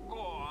course I... Go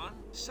on.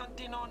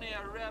 Something on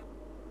a rep...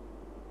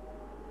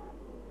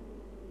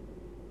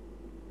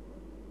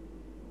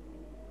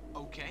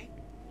 Okay.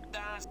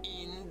 That's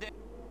in the...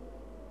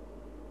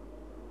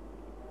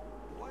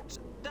 What?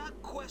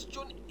 That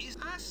question is...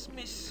 Ask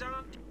me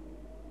something.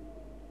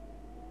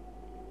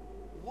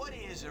 What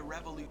is a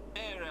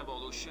A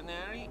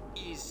revolutionary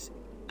is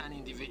an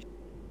individual.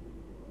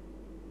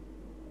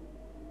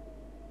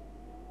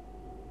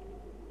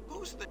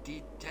 Who's the...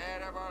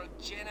 Terrible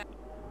general.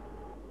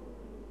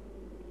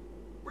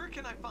 Where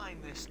can I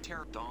find this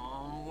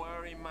Don't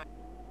worry, my...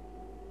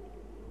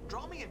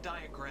 Draw me a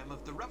diagram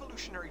of the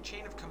revolutionary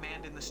chain of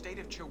command in the state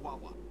of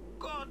Chihuahua.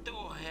 Go to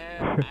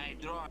hell, I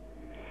draw...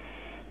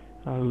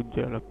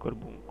 Aludjál akkor,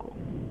 bunkó.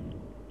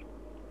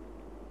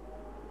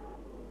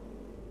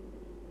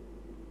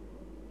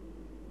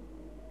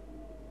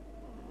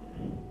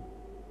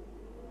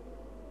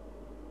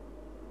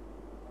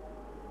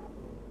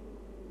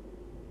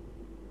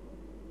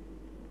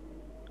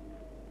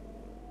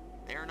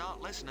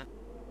 not listening.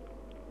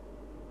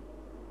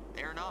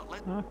 They're not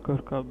listening.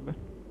 Akkor kap be.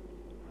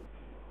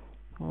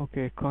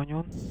 Oké,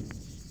 kanyon.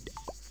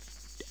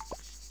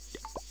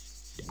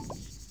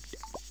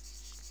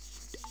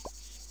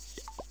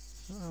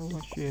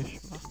 Most és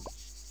már.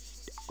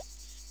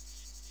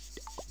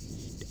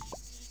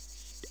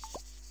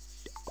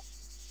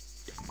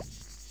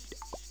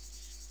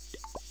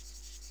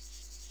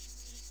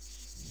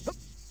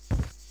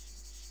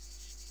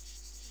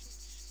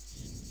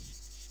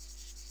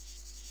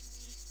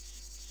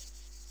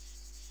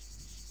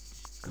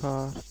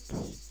 Kart.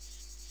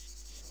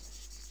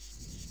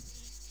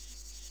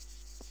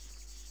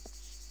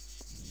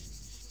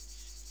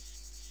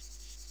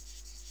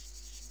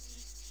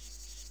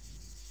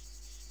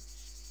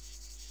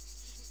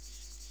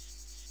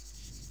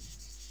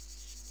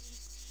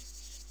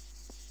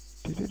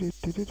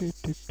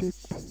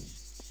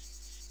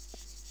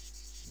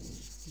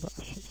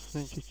 Bász,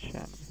 nincs itt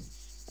semmi.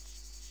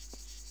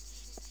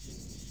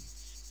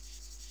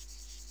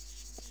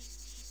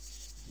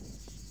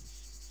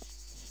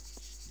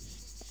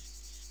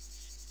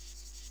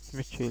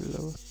 Mi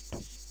csillogott?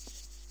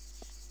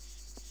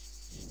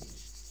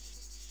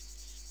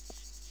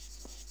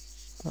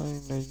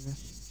 Mindegy,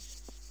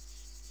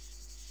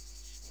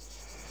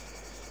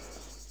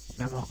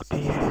 nem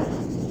aktív.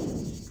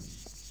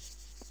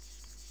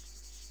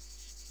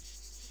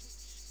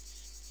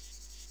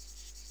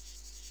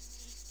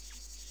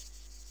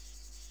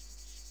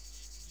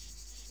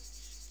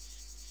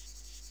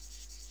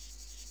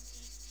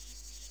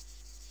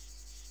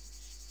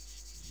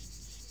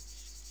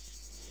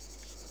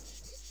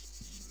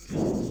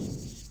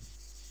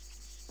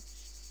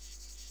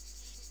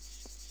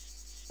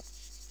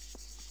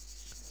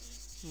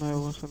 Na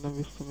jó, szerintem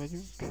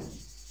visszamegyünk.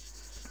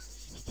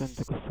 Azt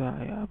öntek a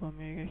szájába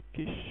még egy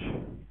kis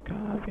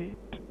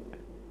kávét.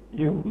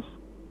 Use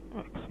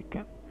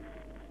Mexican.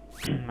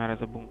 Már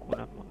ez a bunkó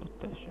nem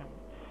mondott el semmi.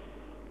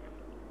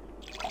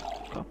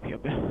 Kapja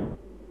be.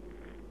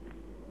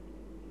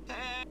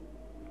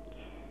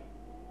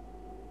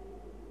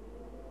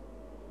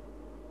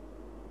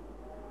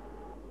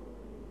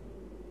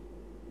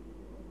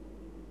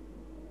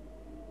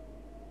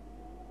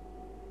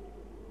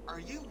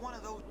 Are you one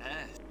of those?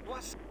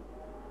 What's?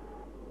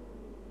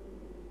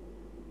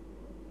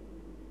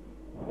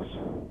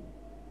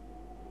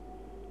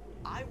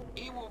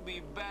 It will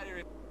be better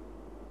if...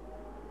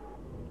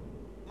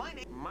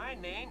 My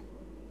name,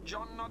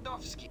 John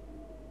Nodowski.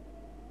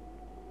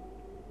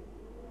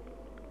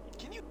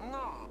 Can you?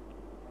 No.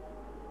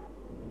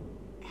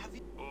 Have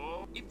you?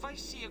 Oh, if I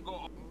see you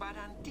go, but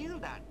until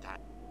that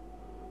time.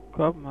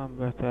 Kap már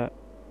be, te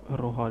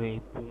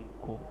rohadék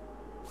bunkó.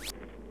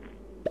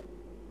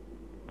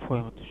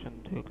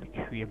 Folyamatosan döglik,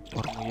 hülye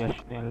barom, hogy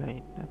esnél le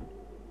innen.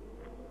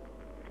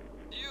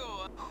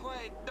 You,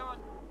 wait,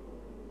 don't...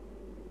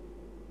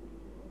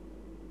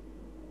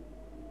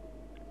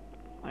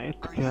 Na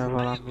itt kell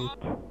valamit.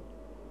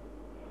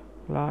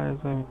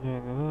 Lájzom,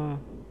 mindjárt.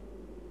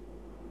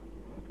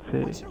 C.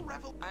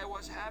 I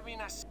was having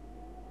a...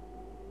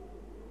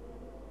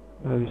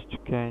 Ez is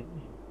csak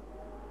ennyi.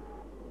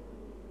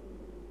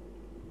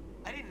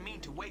 I didn't mean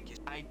to wake you.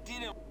 I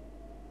didn't...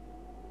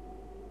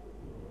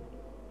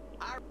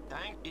 Our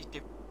tank is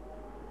the...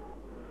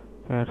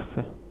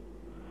 Persze.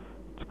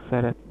 Csak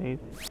szeretnéd.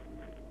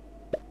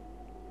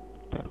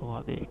 Te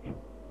rohadék.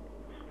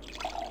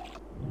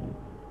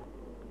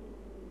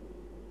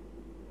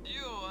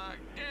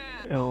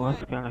 Jó,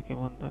 azt kell neki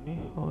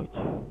mondani,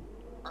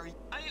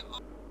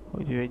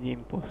 hogy ő egy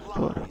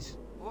impostor.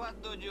 What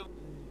do you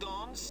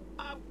don't?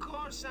 Of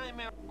course I'm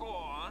a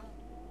gone.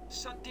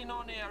 Something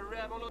on a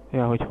revolution.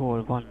 Ja, hogy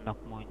hol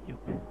vannak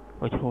mondjuk.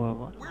 Hogy hol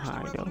van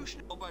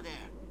hideout. Over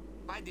there,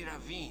 by the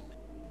ravine.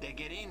 They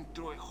get in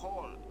through a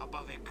hole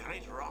above a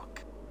great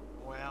rock.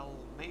 Well,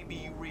 maybe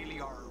you really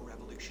are a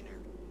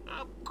revolutionary.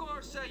 Of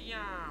course I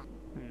am.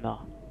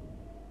 Na.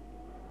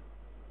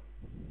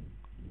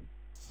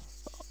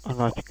 A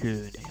nagy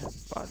kőnél,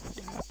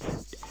 bazd meg.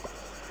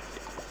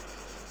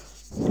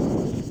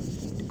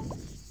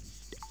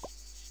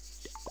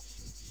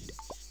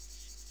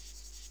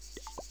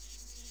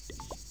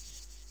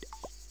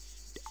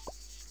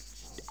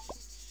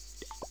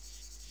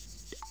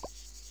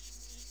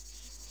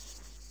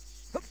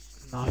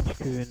 Nagy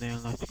kőnél,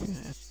 nagy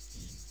kőnél.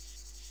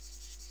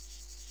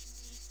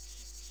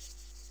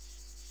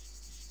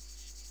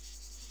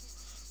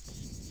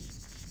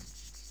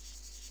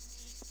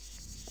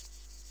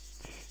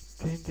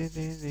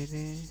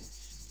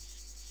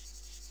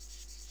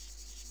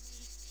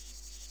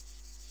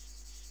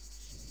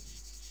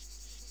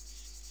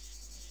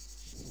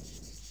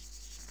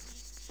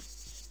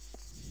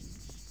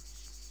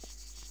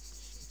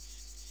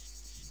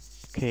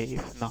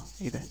 Cave, na,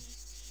 ide.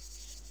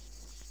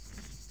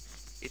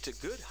 It's a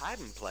good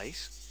hiding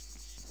place.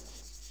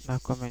 Na,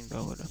 akkor menj be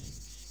oda.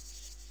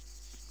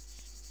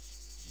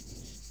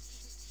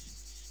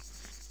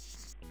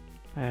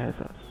 Ez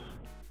az.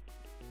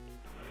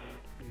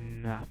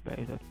 Na,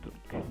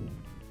 bejutottunk.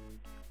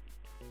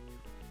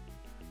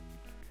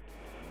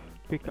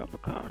 Pick up a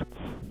cards.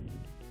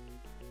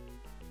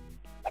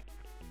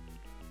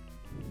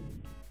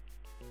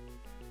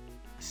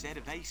 set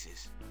of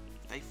aces.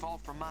 If they fall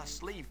from my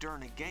sleeve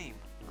during a game,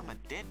 I'm a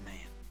dead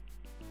man.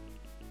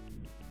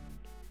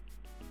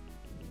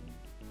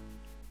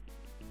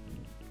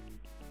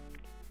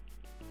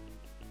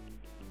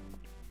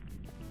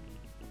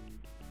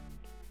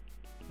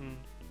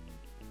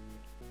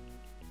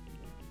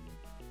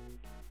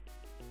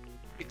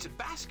 It's a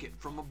basket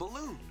from a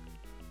balloon.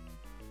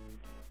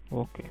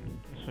 Oké,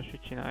 ezt most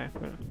így csinálják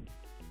vele.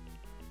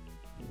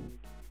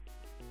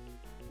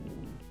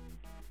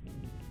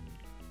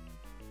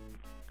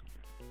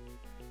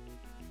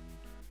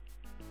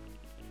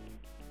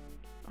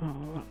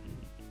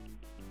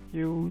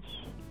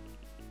 Use.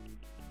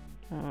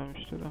 Nem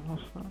is tudom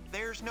használni.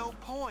 There's no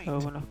point. Jó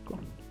van akkor.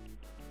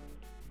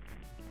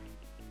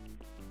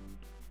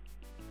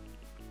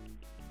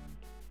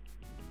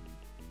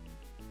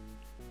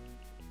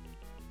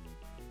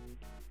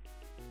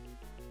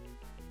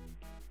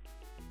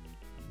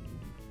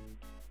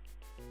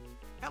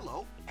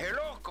 Hello.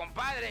 Hello,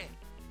 compadre.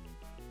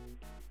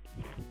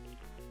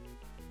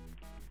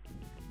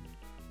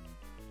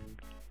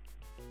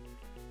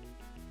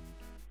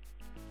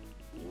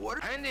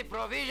 What? I'm the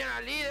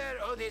provisional leader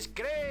of this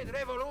great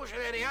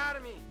revolutionary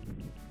army.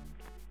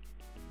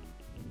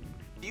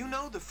 You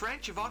know the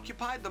French have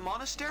occupied the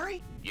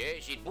monastery?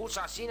 Yes, it puts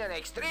us in an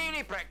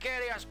extremely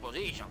precarious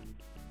position.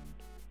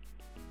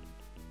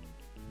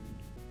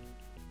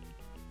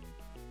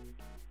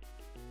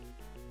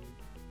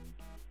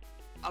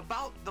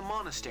 About the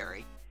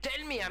monastery.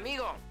 Tell me,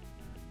 amigo.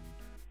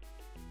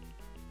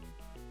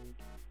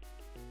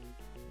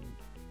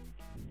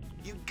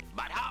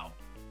 But how?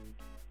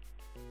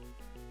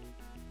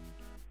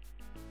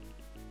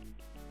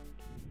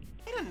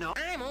 I don't know.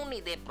 I'm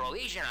only the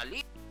provisional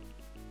leader.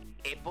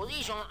 A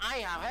position I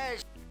have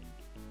held.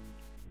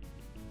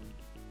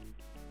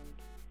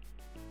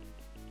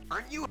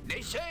 Aren't you?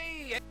 They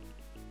say.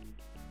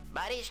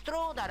 But it's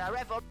true that a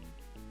revolution.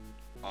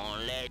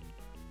 Unless.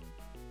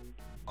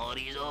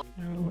 Horizon.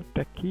 Oh,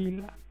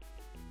 tequila.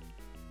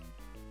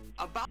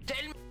 About.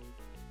 Tell me.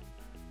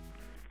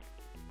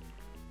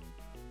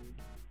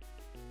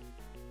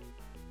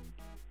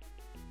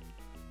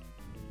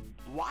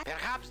 What?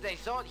 Perhaps they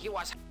thought he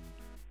was.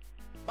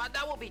 But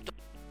that would be too.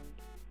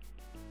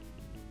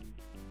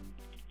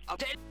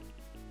 Tell.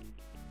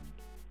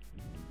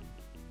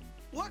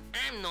 What?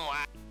 I'm no.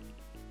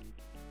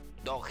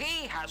 Though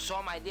he has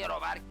some idea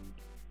of art.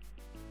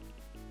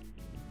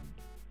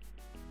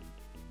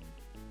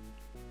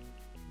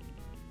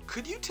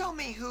 Could you tell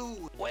me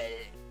who? Well,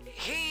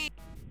 he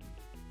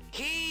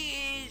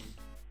is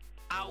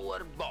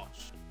our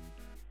boss.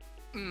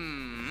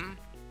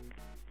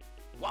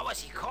 What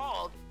was he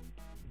called?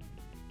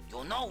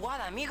 You know what,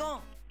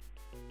 amigo?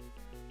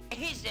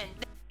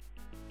 Isn't.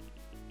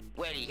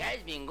 Well, he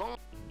has been gone.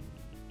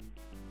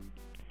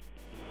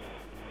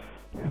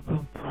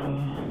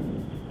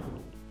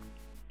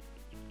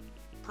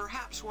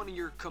 Perhaps one of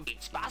your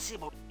It's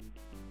possible.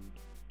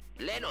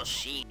 Let us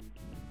see.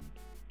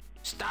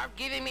 Start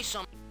giving me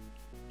some.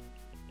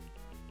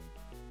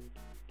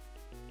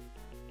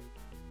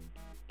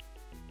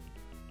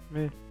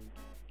 Mi?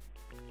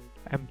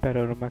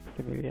 Emperor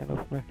Maximilian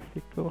of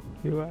México.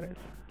 U.S.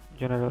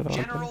 General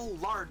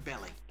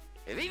Lardbelly.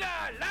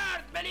 Viva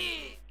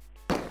Lardbelly!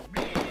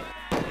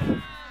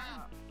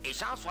 It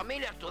sounds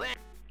familiar to them.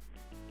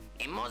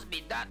 It must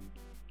be that.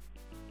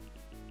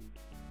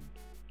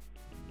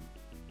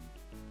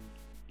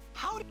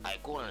 How did I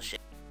couldn't say.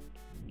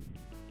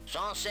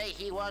 Some say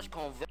he was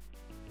converted.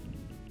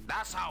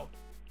 That's how.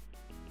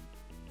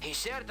 He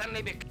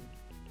certainly became.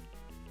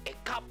 A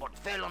cupboard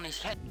fell on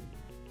his head.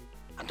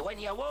 And when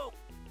he awoke.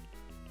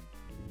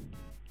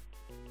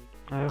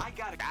 I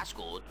got it. That's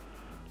good.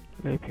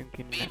 Lépjünk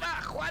innen. Viva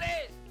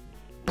Juárez!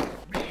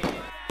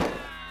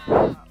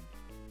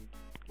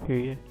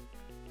 Hülye.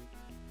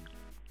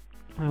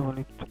 Van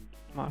itt,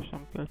 más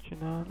nem kell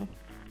csinálni.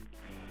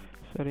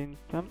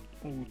 Szerintem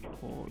úgy,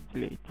 hogy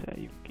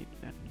létszerjünk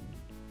innen.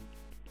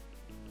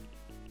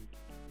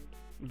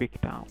 Big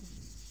Town.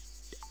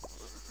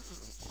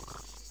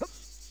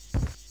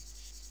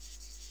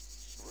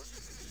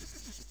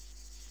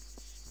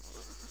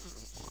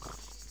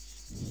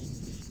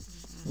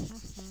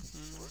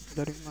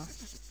 Gyerünk már.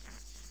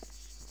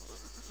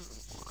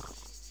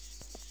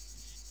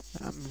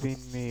 Nem,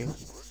 Windmill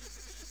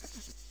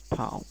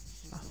Town.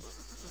 Na.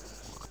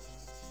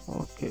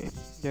 Oké,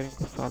 gyerünk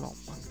a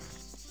szalomba.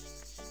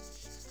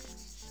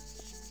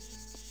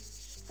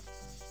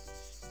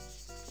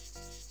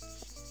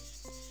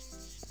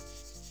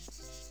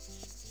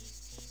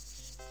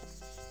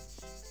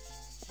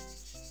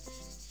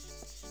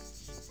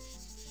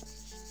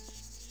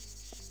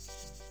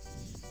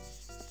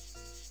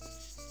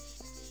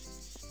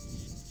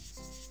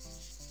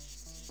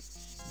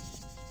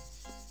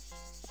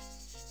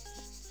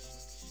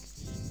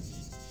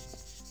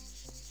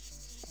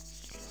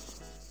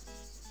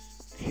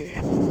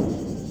 Okay.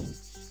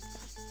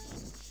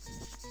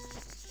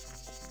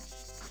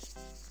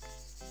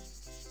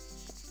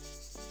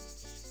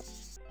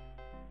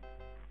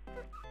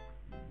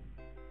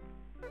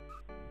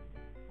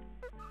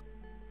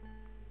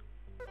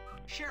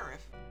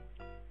 Sheriff.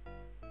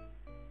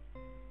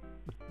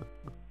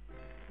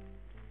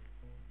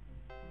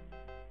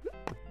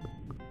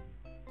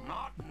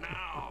 Not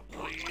now,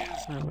 please.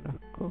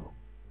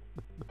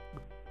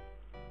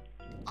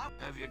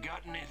 Have you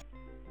got any?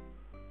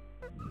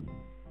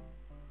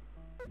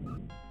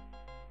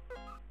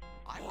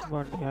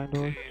 Van néhány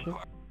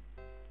dolcsa.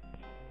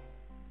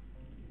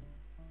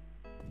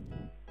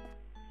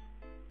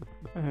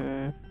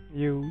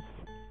 Use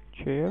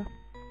chair.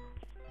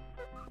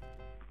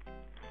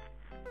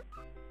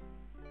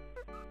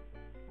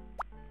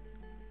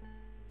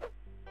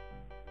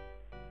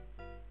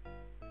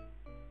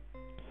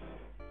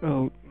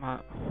 Ó,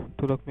 már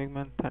tudok még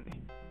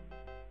menteni.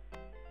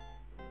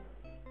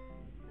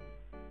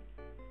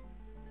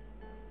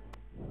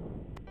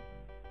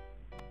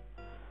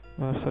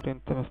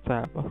 Szerintem ezt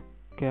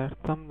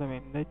elbakertem, de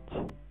mindegy.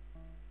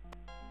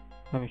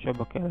 Nem is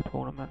abba kellett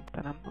volna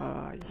mentenem.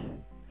 Áj.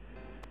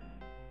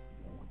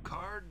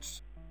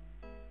 Cards.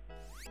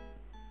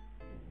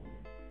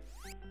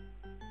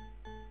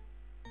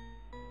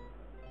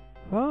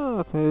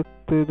 Hát,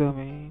 tudom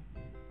én.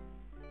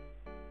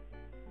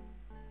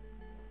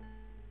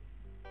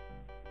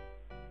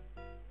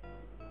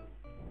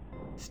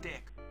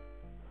 Stick.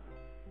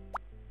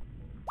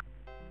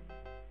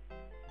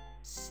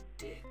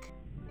 Stick.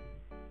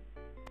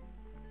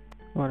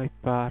 Van egy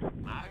pár.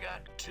 I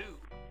got two.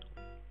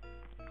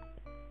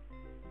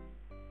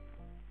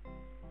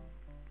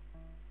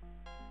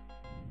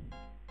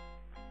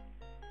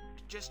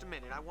 Just a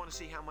minute, I want to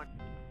see how much...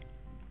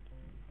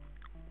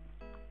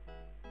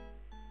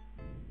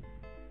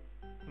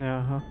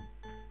 Jaha.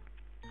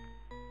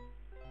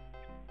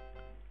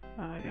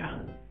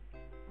 Ja.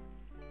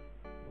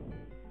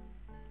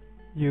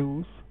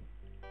 Use.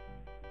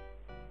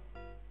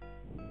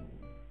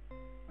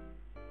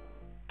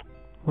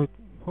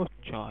 Hogy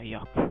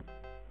csaljak?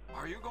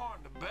 Are you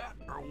going to bet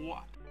or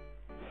what?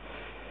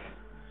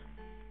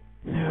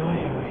 Jaj.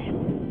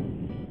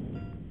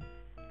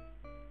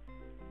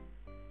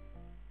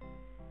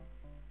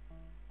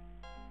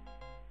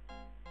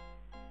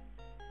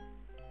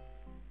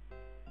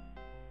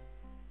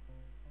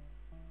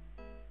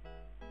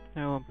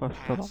 Jó,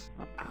 passzolom.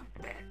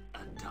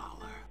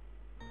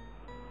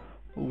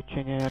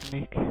 Úgyse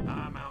nyernék.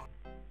 I'm out.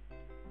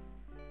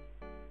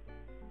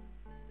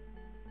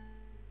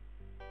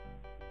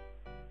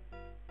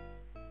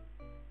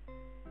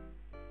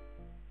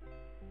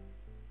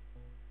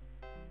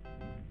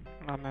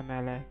 Nem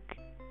emelek.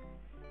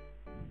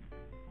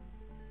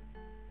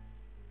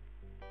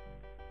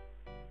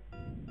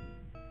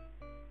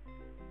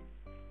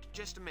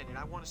 Just a minute,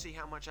 I want to see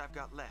how much I've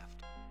got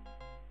left.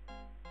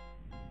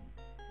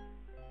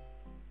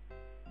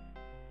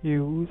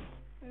 Use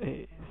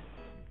is...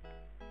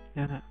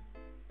 Yeah,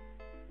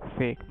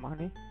 fake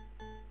money.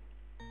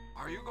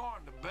 Are you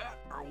going to bet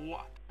or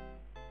what?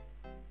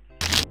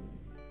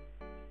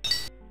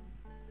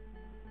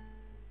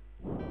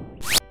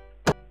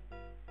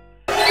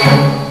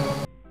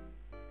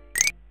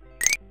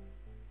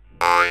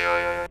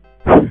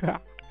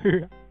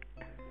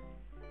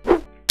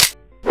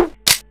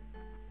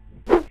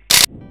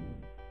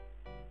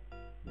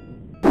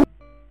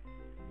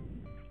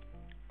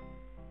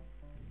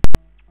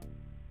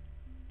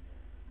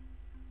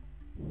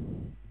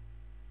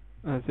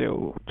 Ez jó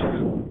volt.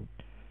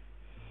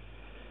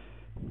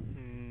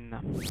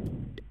 Na.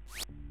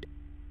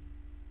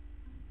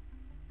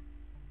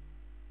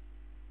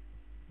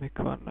 Mik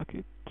vannak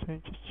itt?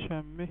 Nincs itt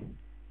semmi.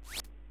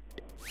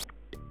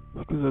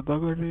 Meg ez a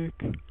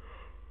dagarék.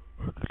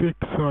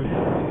 Krikszal.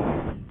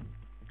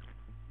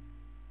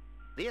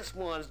 This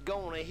one's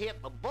gonna hit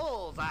the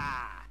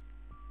bullseye.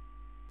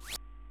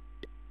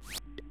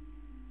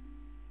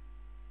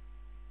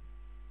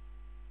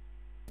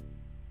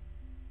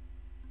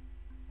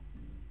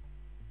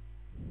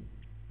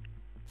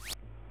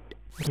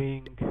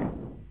 Ring.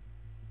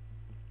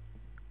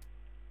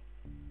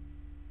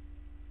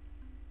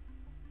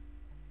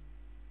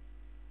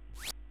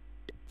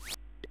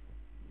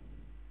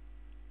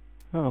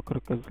 Nem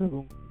akarok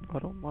ezzel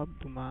barommal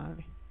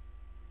dumálni.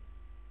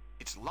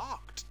 It's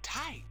locked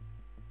tight.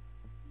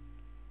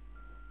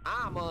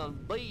 I'm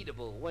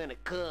unbeatable when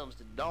it comes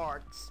to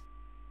darts.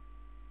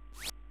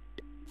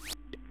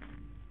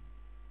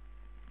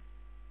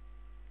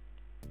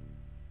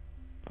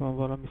 Van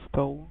valami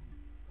stone.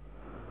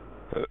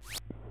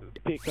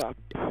 Pick up.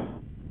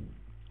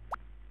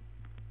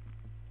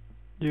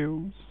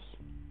 Use.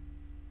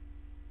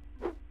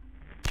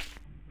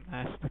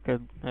 Ezt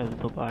neked, ez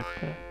dobált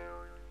el.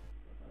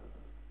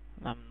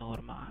 Nem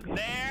normális.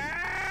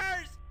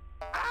 There's...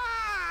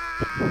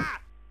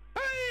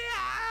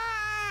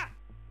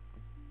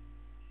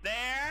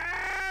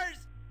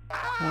 There's...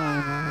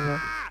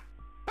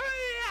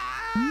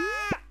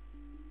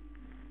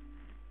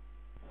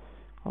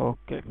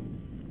 Okay.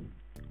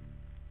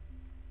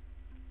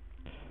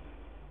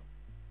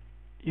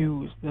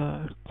 Use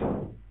that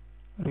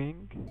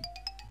ring.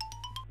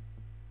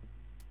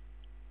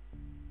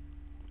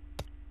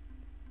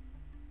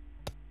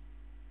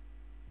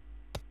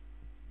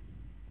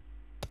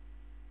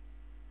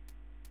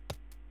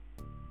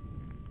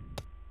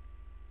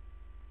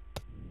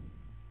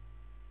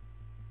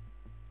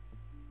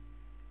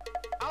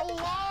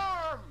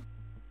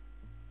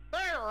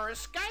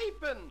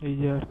 escaping. Így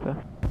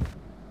érte.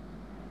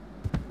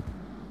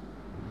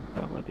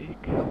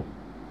 Tagadék.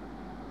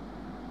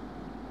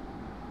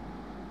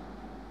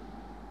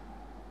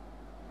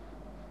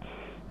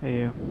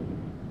 Jó.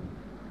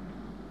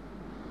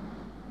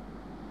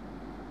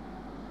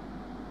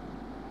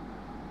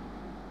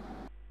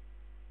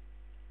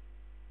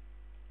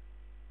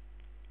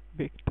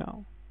 Big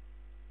Town.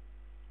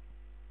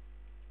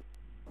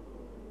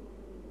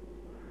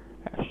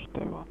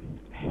 Este van.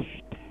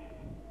 Este.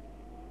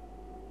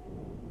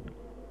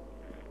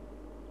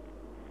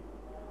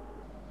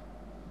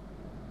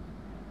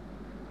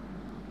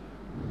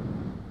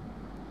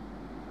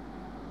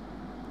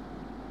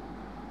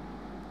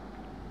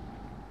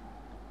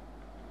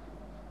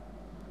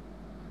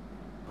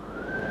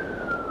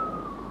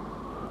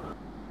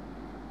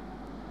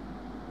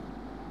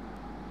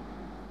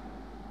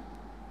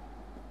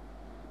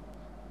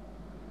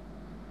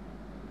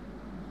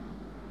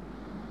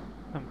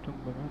 Nem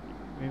tudom bemenni.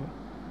 Mi van?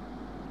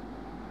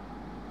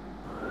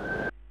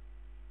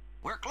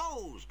 We're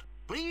closed.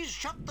 Please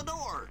shut the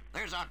door.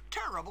 There's a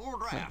terrible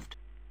draft.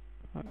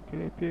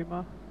 Kilépjél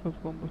már, az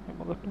gombot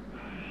nyomogatok.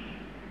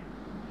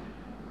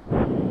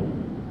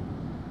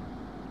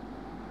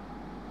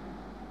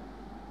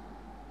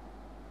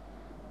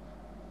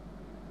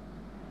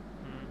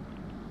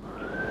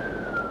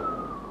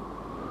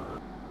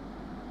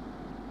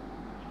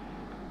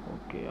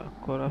 Oké,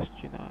 akkor azt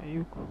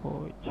csináljuk,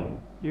 hogy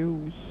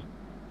use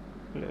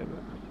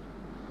levels.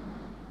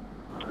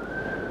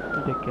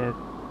 Igyekez.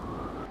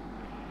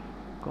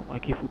 Akkor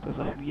majd kifut az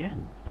a hülye,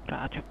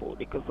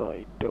 rácsapódik az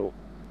ajtó.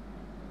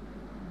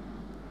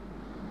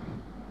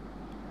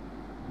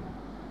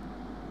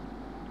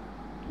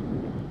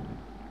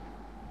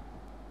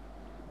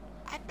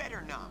 I'd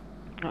better not.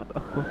 Hát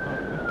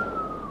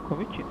akkor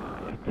mit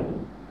csináljak?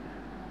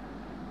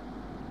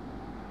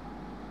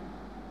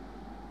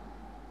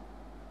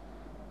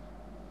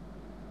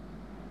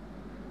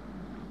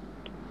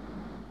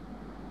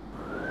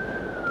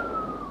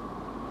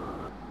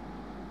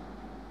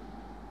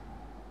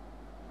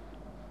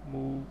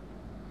 Move.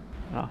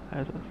 Na,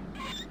 ez az.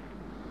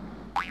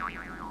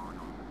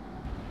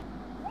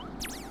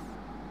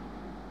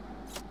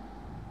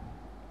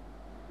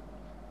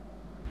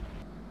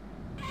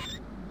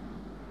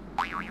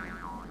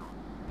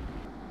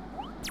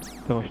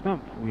 De most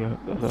nem fújja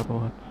az a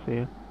rohadt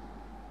szél.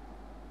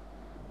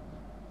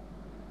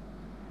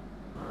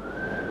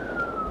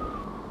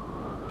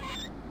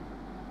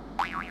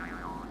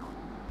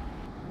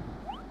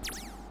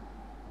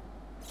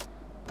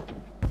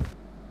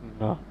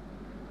 Na.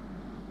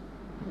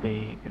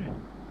 Végre.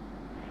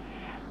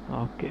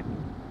 Oké.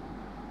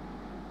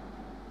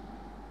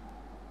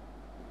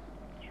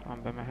 És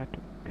van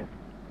bemehetünk.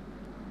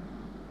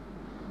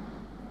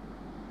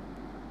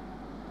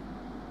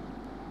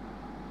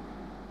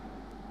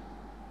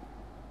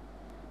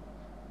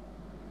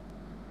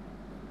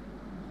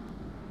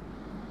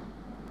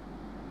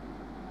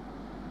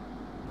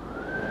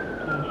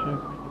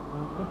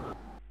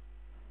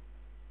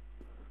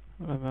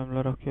 Remélem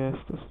lerakja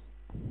ezt azt.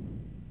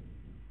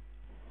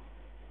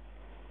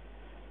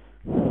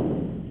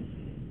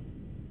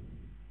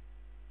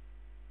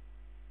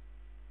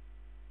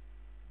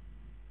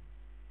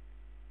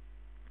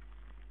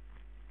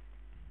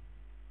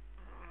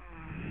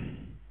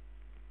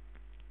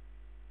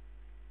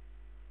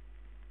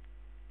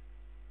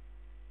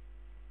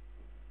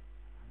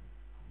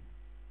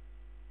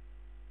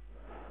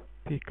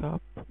 Pick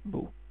up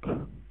book.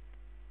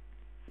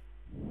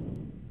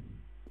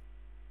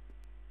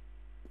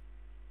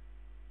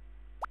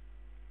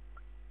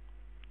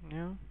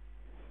 Yeah.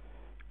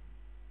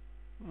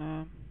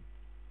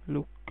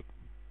 Look.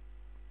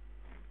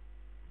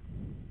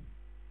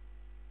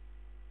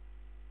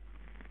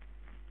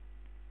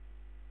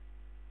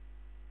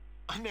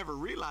 I never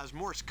realized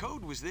Morse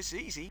code was this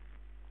easy.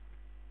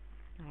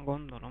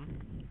 Gondolom.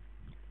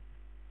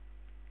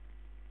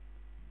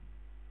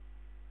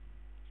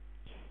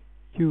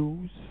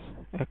 Use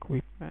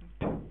equipment.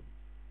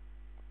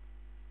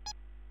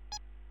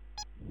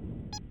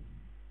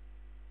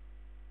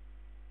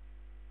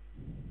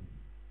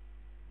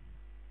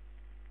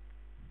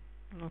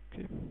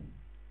 Okay.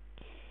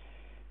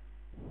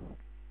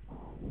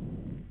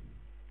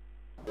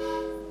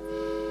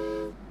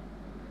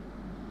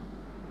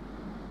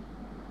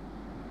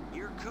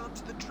 Here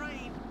comes the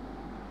train.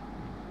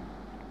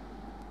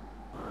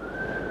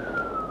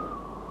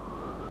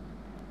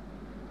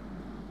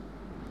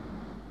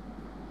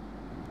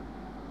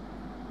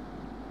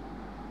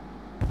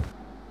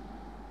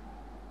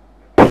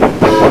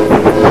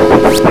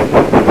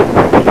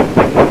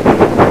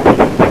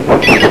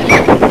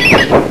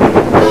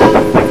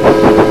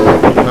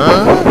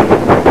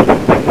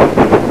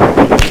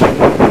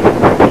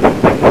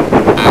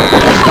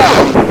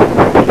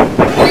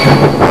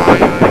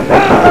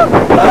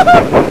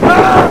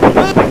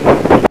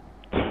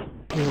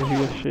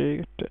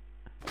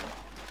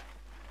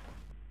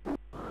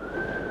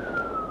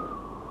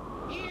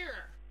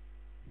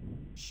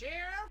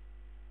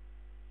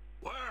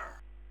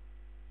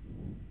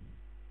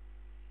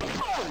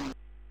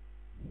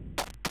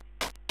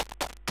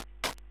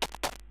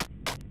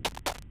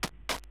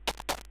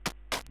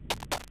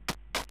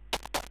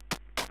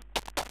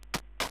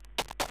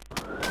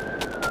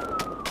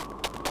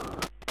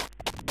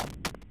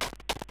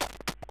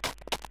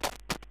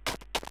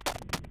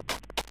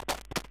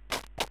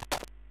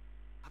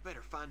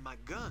 find my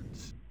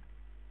guns.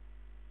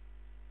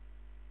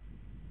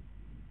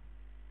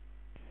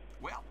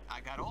 Well, I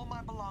got all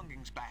my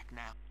belongings back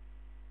now.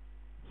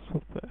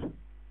 Super.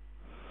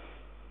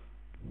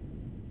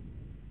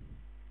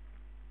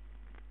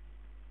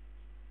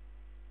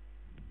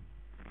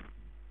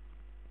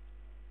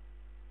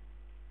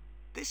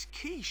 This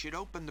key should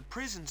open the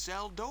prison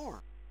cell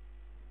door.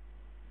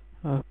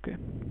 Oké.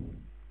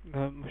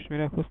 De most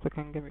mire hoztak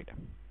engem ide?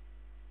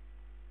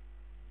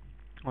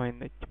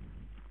 Mindegy.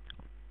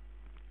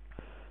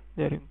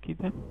 Gyerünk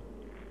ide.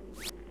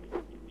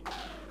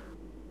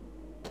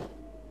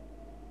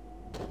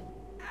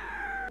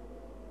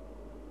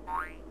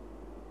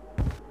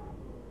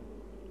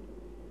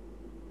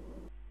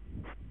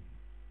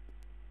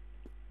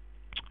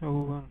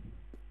 Jó van.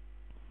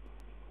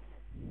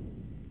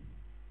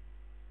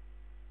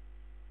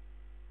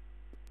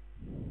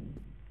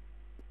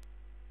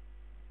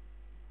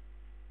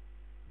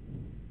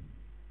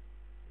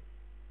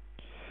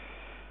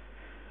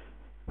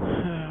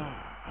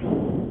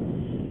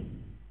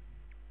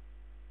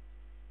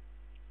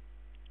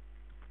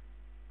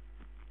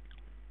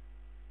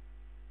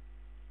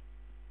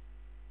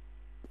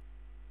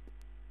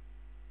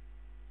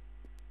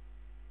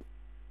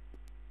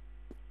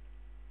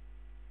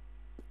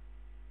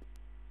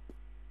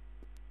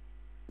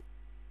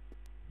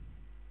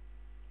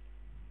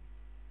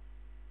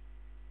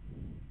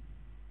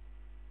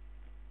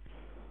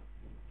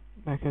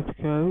 Neked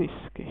kell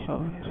whisky,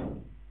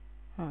 haver.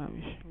 Nem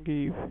is.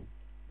 Give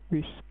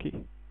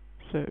whisky.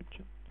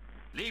 Surgeon.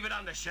 Leave it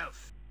on the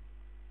shelf.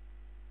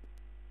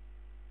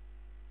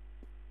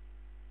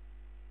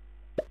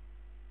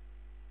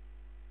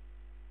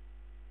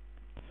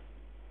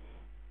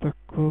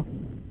 Akkor...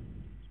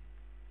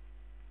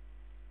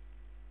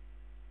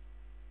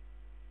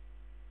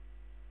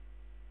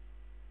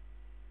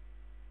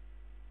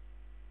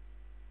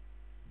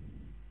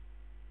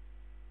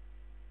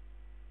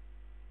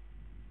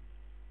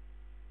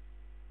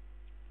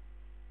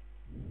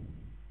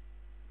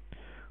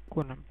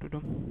 Akkor nem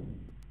tudom.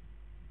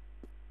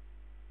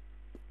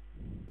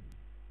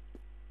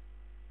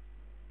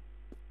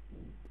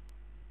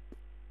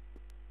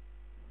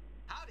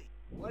 Howdy.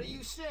 What are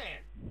you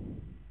saying?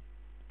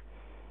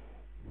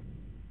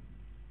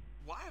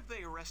 Why have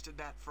they arrested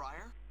that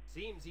friar?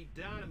 Seems he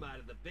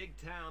dynamited the big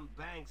town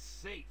bank's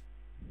safe.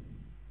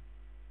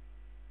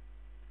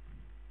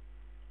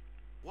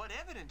 What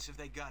evidence have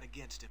they got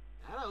against him?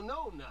 I don't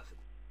know nothing.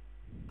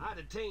 I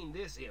detained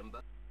this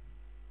imba.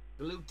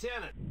 The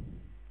lieutenant.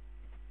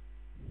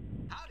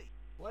 Howdy.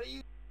 What are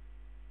you?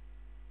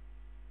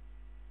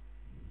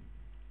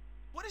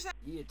 What is that?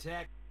 He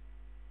attacked.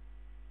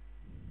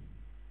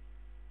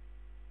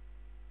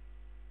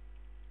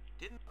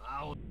 Didn't...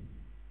 I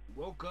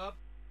woke up.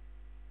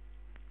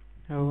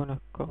 Jó van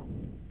akkor.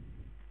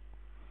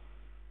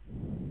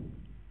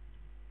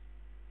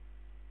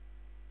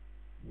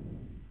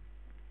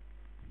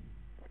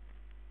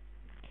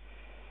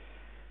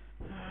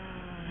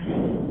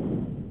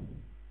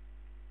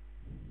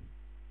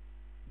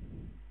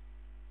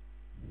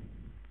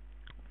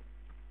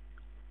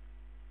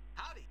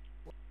 Howdy.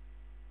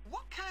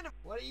 What kind of...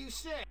 What are you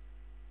saying?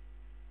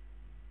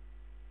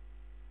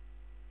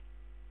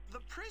 The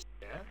prison...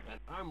 Yeah, and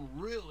I'm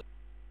really...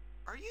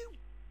 Are you...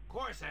 Of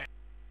course I am.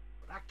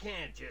 But I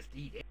can't just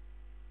eat it.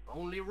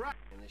 Only right.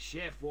 And the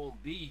chef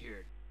won't be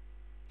here.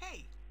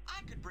 Hey,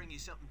 I could bring you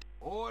something.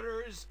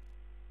 Orders?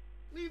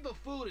 Leave the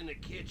food in the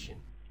kitchen.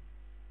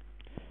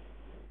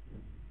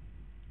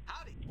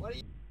 Howdy. What are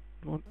you...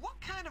 What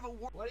kind of a...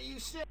 What are you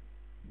saying?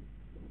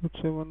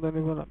 Tudsz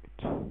mondani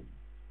valamit?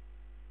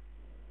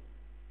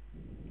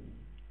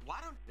 Why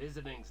don't...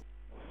 Visitings.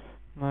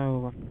 Na jó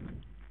van.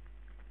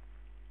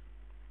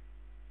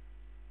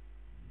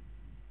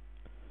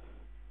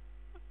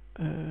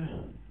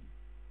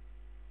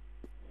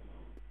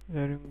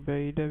 Gyerünk be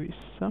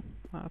ide-vissza.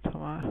 Hát ha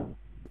már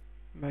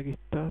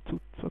megitta a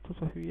cuccot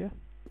az a hülye.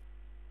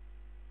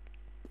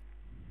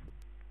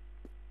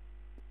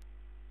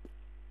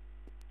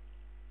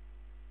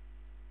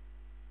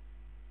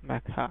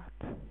 Meg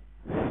hát.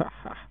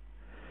 Haha.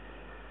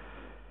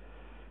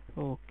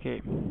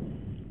 Oké.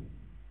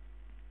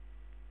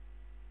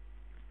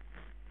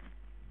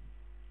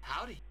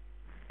 Howdy.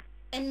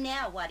 And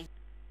now what do you...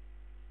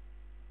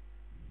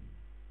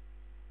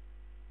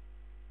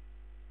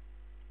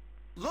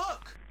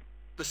 Look!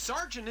 The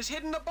sergeant has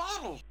hidden a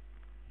bottle!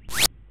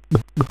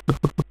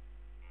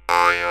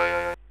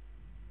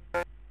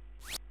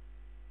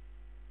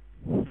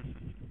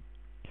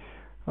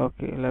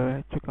 Oké,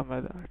 levehetjük a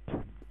medált.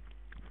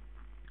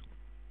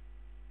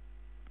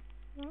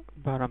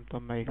 Bár nem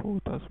tudom melyik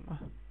volt az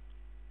már.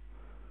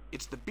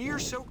 It's the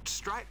beer-soaked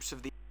stripes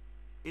of the...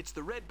 It's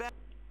the red back...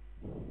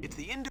 It's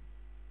the Indo...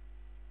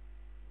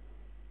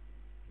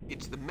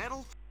 It's the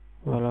metal...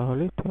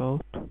 Valahol itt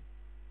volt.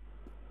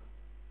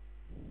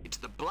 It's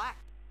the black...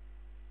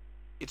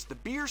 It's the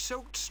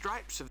beer-soaked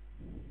stripes of...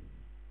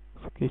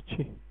 Ez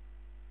kicsi.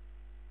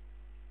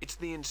 It's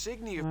the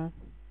insignia... Nem.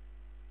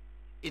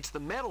 It's the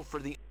metal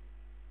for the...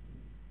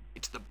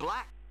 It's the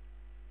black...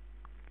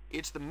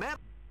 It's the metal...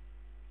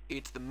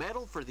 It's the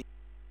medal for the...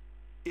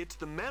 It's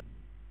the medal...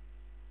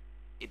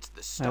 It's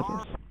the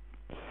star...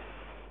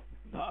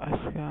 Na,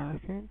 ez kell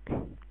nekünk.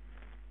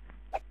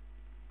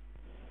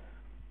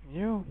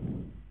 Jó.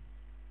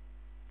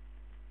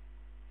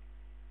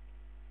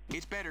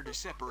 It's better to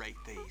separate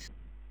these.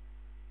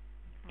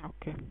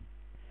 Okay.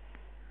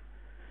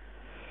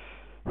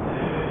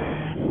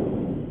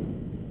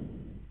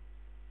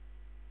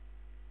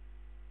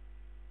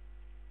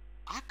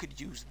 I could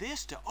use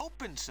this to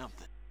open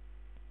something.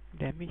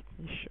 De mit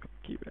nyissak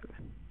ki vele?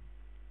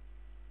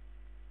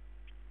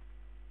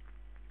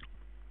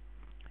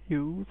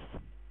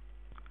 Use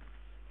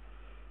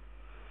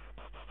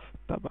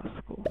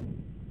Tabasco.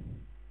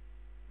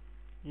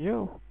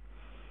 Jó.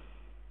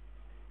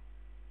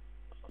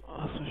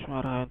 Azt most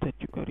már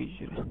ráöntetjük a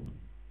rizsre,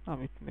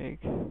 amit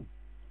még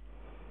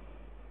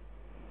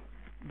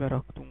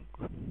beraktunk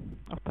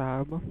a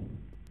tálba.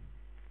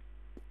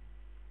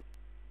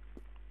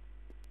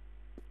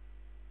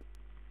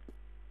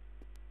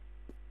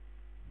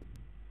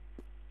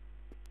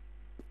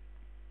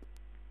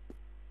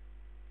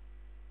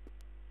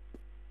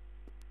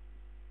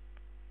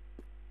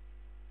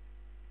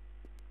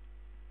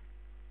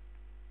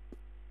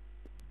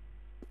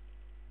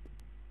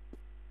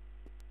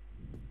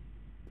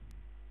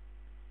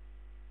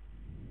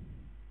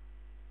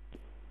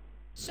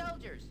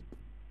 Soldiers,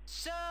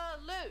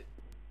 salute!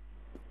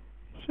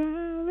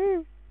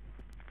 Salute!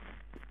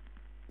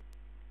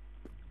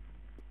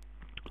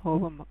 Hol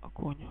van a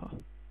konyha?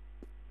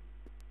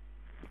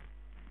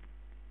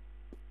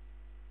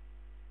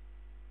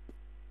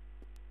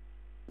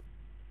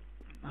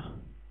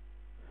 Na.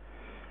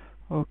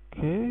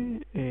 Oké,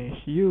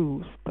 és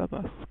use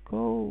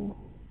Tabasco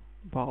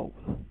bowl.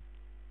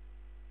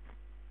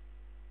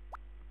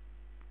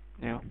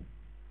 Jó.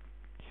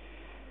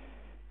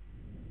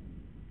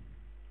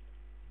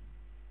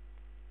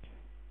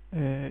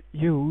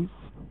 Use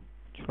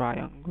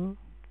triangle.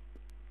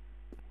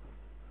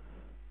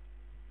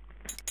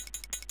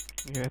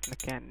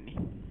 Jöhetnek enni.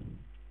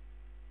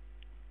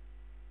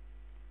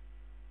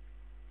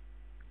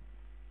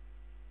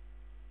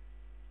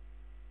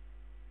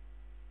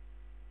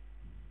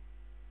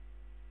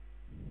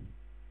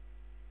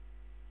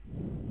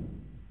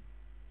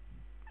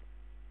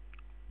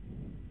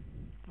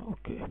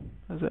 Oké,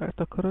 ez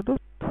eltakarodott.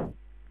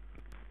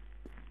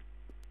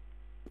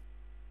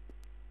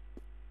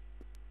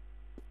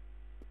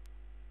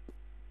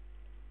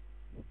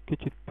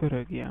 Kicsit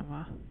pörögjél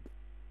már.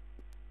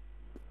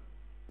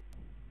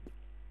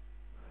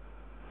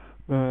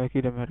 Beveljek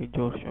ide, mert így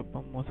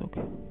gyorsabban mozog.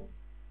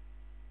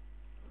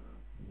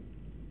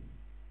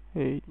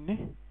 Így.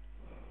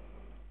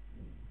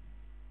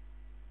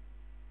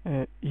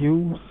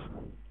 Use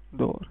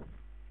door.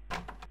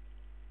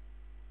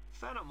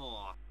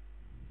 Fenimore.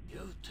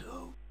 You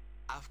too?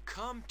 I've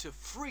come to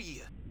free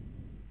you.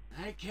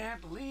 I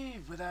can't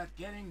leave without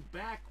getting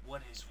back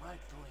what is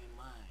rightfully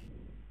mine.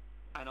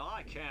 And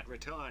I can't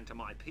return to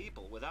my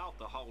people without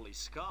the Holy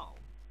Skull.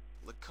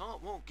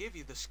 Leconte won't give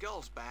you the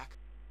skulls back.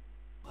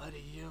 What do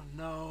you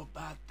know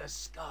about the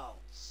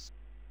skulls?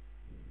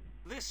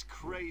 This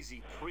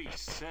crazy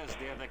priest says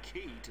they're the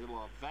key to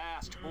a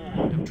vast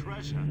hoard of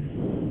treasure.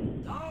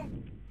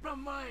 Don't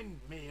remind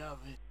me of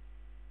it.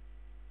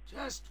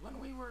 Just when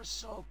we were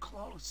so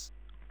close.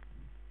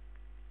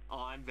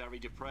 I'm very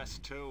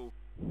depressed too.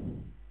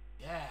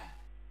 Yeah.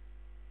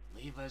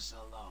 Leave us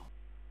alone.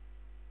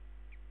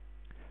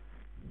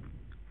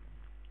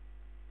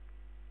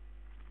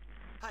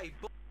 Hey,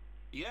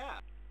 Yeah.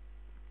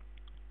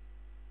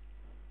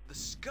 the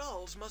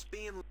skulls must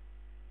be in...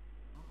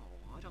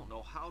 Oh, I don't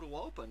know how to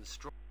open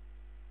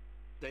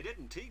They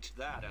didn't teach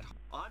that at home.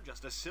 I'm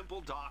just a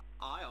simple doc.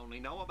 I only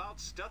know about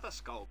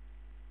stethoscope.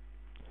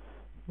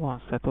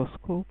 One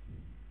stethoscope.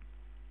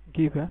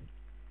 Give it.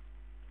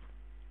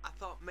 I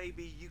thought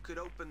maybe you could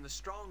open the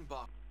strong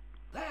box.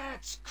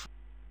 Let's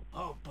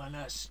open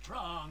a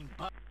strong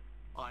box.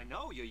 I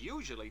know you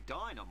usually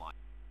dynamite,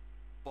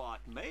 but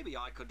maybe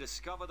I could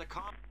discover the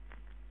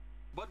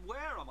But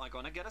where am I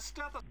going to get a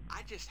stethoscope?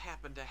 I just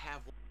happen to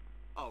have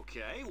one.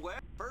 Okay, where?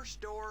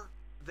 First door,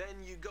 then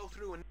you go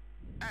through an...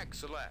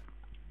 Excellent.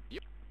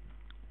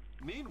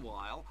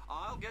 Meanwhile,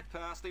 I'll get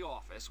past the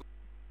office.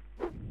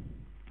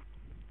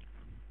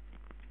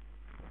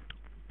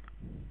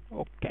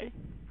 Oké.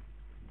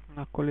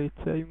 Akkor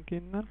létszerjünk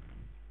innen.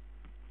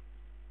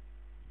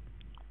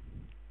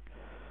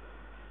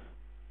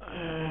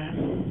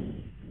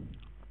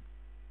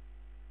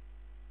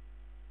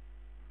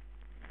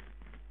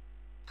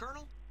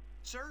 Colonel?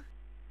 Sir?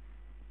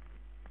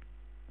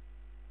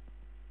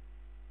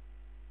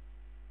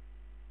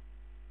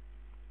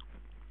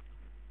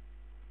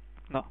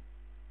 Na.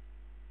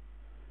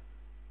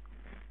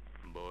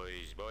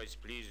 Boys,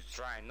 please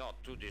try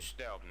not to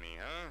disturb me,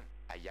 huh?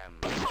 I am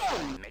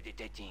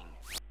meditating.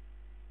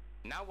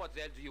 Now what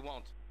the hell do you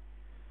want?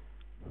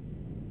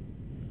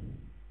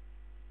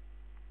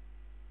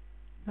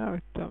 Now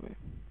tell me.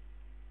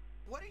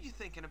 What are you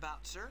thinking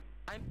about, sir?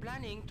 I'm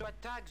planning to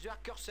attack the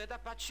accursed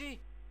Apache.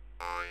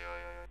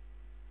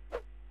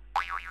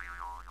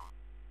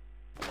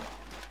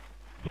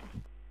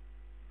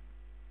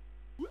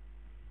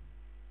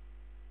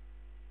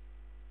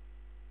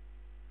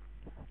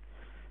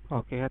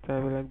 Oké, hát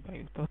elvileg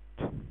bejutott.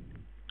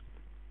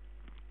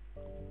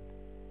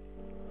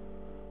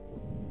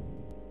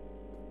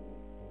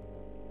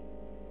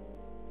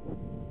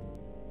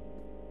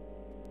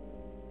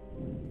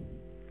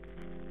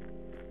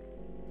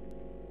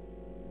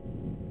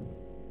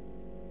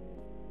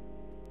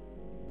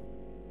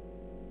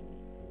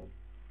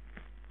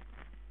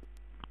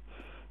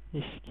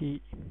 És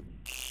ki...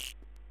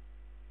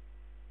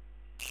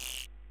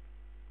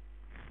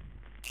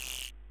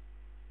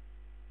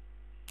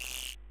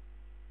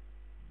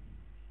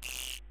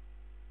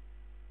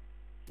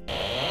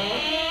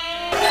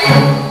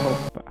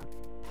 Hoppá.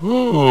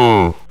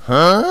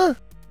 Huh?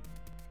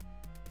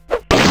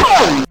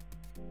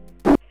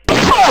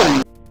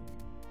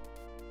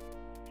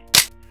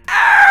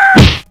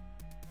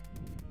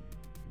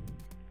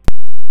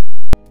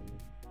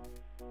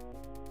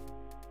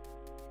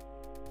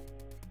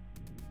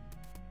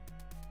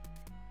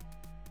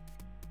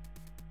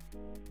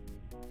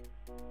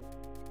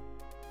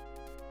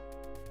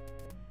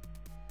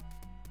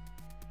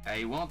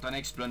 I want an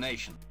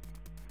explanation.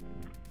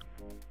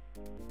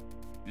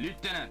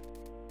 Lieutenant,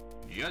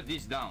 jot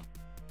this down.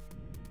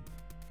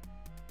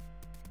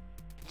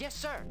 Yes,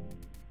 sir.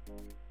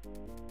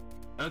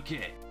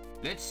 Okay,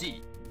 let's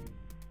see.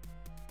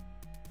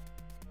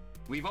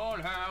 We've all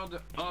heard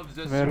of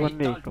the Where three one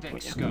day,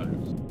 Toltec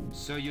skulls,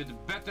 so you'd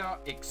better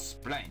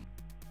explain.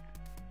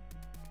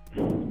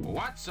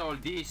 What's all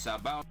this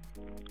about?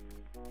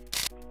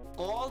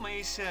 All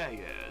may say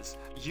is,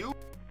 you...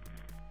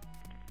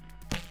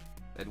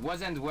 That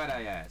wasn't what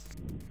I asked.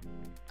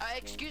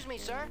 Excuse me,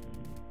 sir.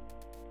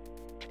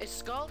 Is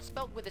skull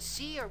spelled with a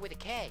C or with a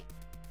K?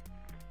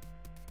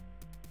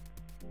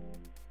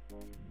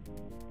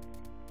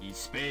 It's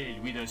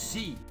spelled with a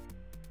C.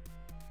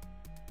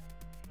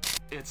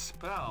 It's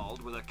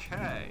spelled with a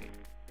K.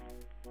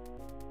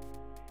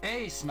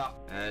 Hey, smart.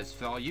 As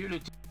for you,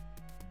 Lieutenant.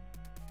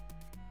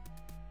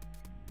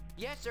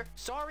 Yes, sir.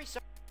 Sorry,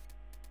 sir.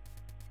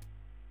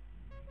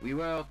 We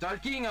were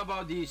talking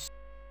about this.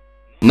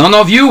 None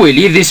of you will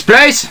leave this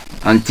place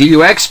until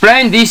you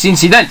explain this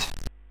incident.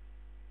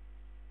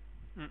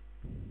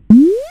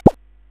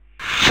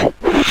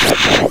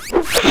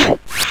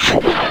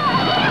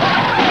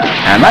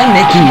 Am I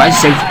making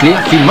myself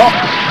clear, Fillmore?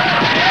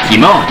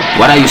 Fillmore,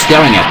 what are you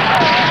staring at?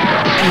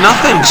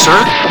 Nothing, sir.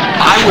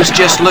 I was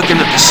just looking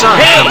at the sun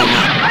coming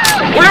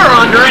up. We're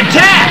under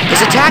attack!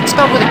 Is attack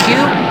spelled with a Q?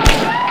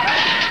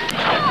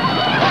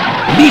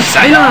 Be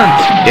silent!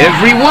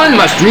 Everyone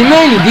must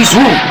remain in this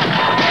room.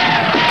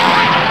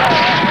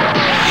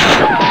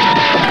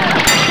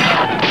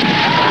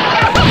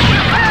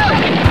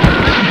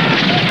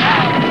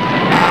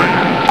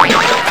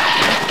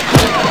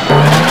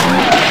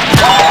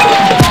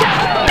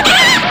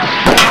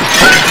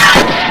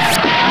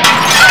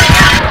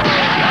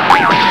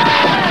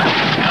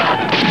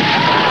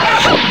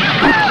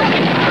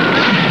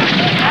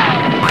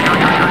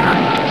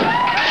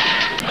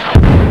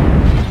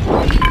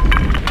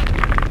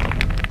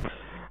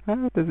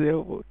 Hát ez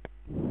jó volt.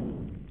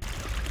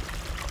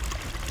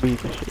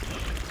 Bízesés.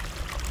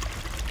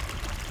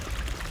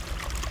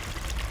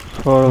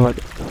 Hol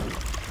vagyok?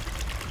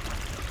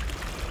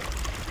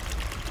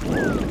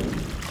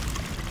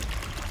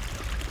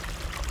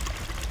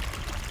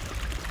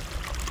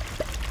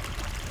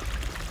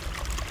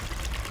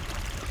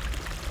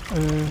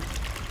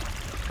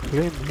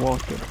 Clean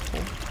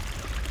waterfall.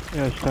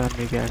 Ja, és talán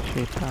még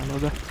elsétál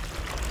oda.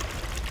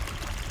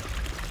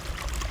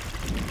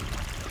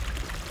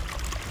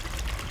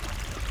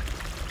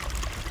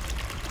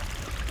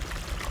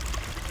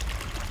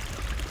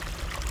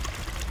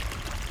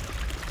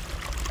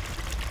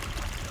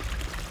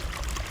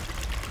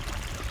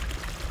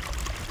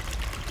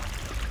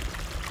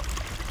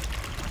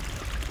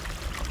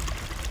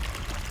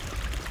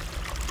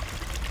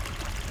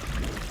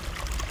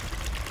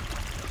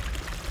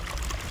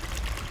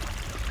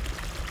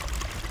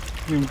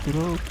 Use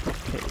rope,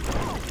 okay.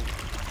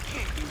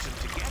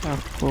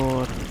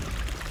 Akkor...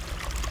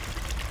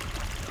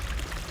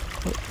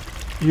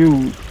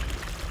 Use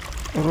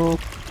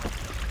rope,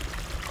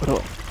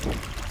 rope.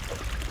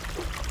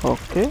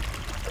 Okay.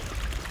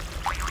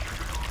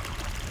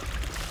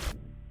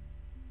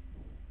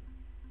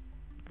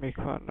 Még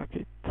vannak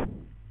itt.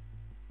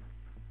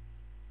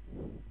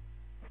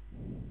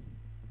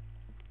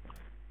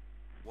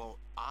 Well,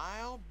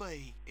 I'll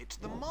be. It's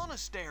the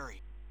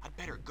monastery. I'd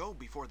better go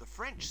before the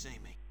French see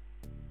me.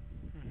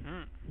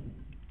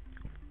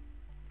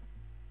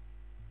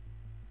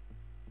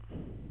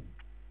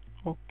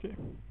 Okay.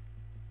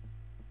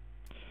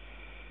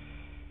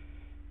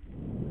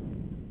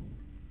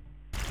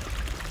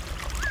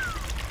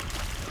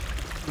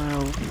 Na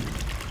jó.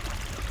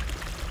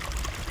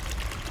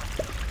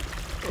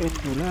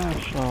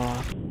 Indulás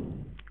a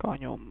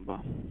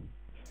kanyomba.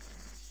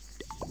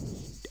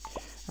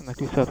 Ennek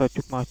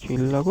visszaadhatjuk már a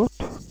csillagot.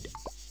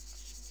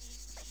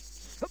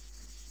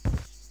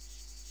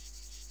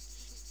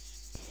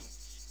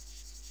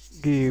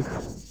 Give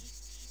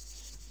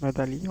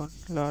medallion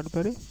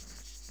Lardberry.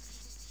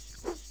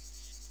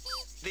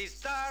 These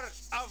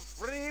star of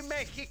free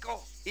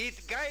Mexico.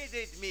 It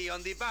guided me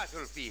on the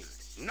battlefield.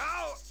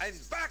 Now I'm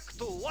back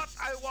to what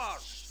I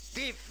was.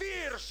 The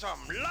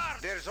fearsome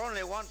lord. There's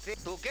only one thing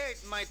to gain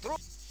my throne.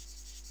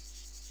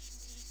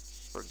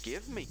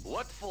 Forgive me.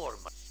 What for?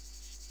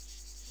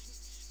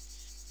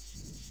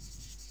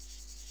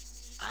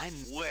 I'm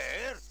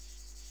Where?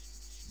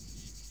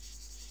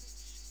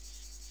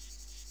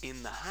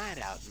 in the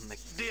hideout in the...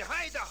 The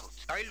hideout.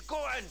 I'll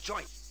go and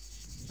join.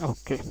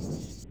 Okay.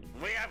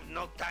 We have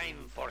no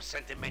time for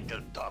sentimental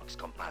talks,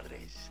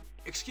 compadres.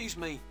 Excuse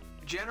me,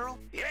 General?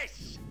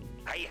 Yes,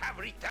 I have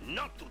returned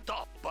not to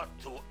talk, but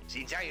to...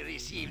 Since I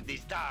received the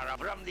star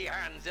from the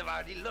hands of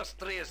our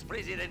illustrious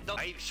president,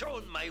 I've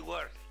shown my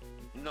worth.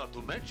 Not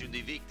to mention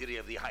the victory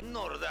of the high,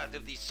 nor that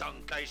of the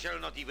sunk. I shall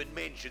not even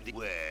mention the...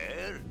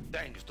 Where?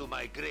 Thanks to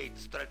my great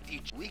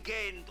strategy, we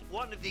gained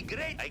one of the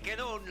great... I can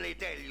only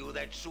tell you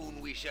that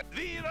soon we shall...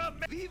 Viva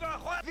me! Viva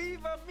Juan!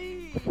 Viva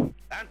me!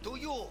 And to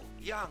you,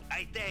 young,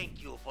 I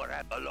thank you for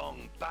a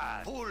long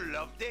path, full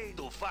of day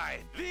to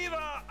fight.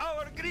 Viva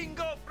our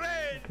gringo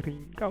friend!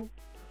 Gringo.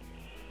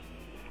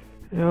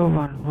 Jó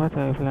van, what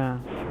are your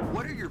plans?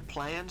 What are your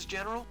plans,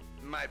 General?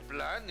 My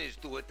plan is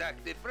to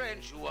attack the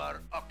French who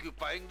are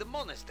occupying the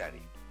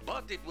monastery,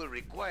 but it will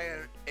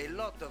require a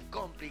lot of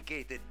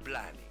complicated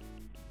planning.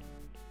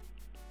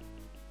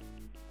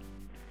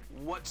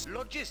 What's...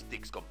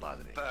 Logistics,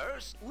 compadre.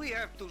 First, we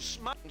have to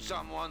smack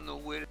someone who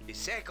will...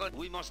 Second,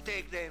 we must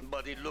take them,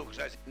 but it looks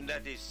as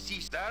that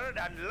is third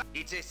and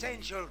it's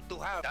essential to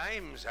have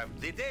times have...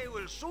 The day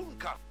will soon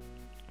come.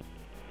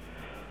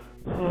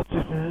 What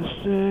did I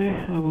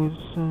say? I was...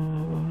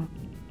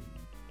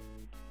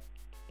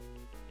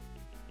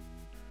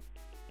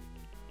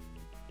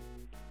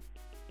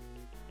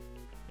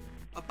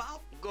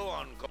 About... Go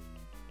on, go...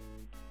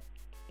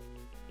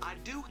 I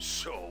do...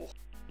 So...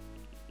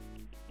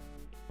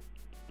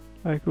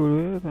 I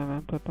could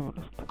nem tettem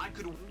ezt. I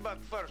could... But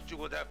first you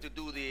would have to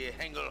do the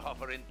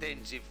Hengelhofer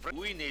intensive...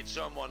 We need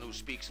someone who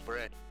speaks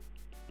French.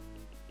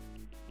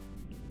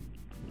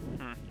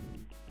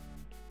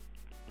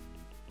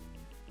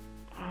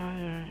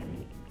 Ajaj.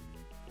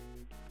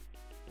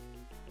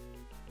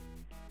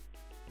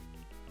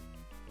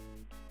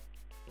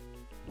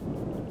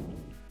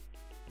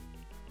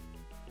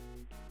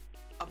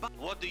 About...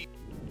 What do you...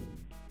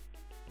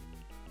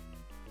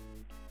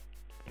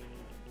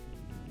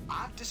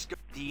 I've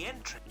discovered the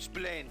entrance.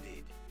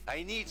 Splendid.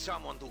 I need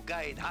someone to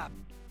guide up.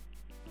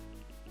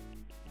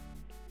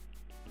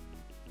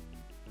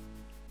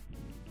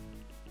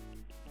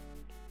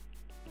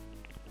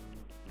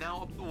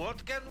 Now,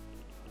 What can...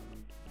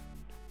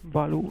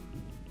 Balloon.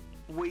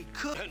 we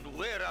could... And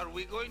where are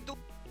we going to...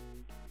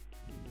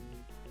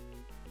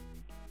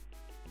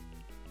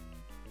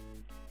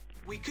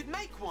 We could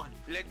make one.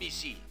 Let me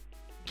see.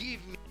 Give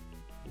me...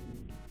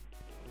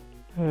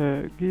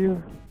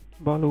 Give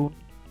balloon.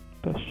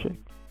 Tessék.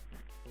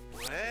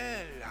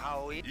 Well,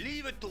 how...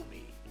 Leave it to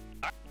me.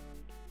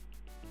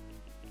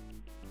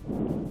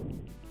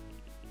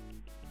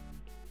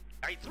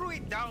 I threw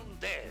it down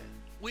there.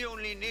 We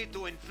only need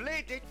to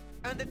inflate it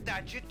and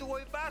attach it to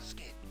a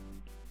basket.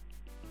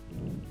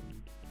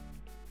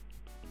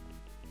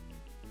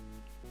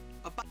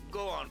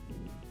 Go on.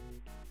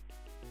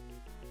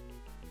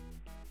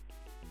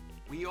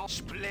 We all...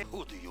 Split.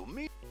 Who do you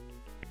mean?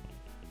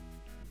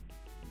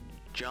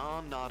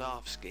 John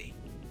Nodovsky.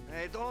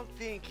 I don't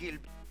think he'll...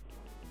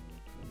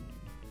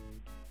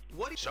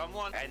 What is...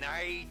 Someone... An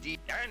ID...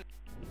 And...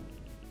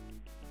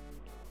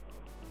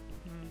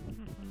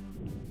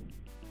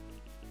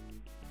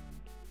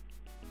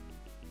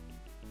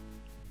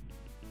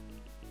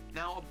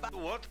 Now, about...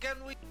 What can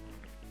we...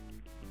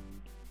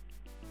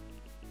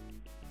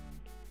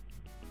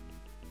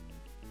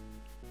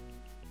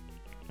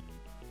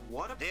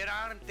 What... There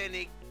aren't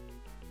any...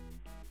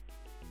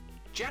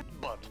 Jet...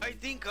 But I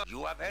think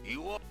you have...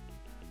 You...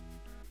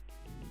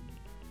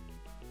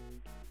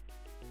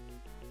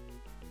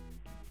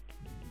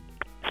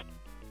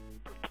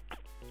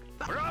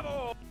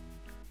 Bravo!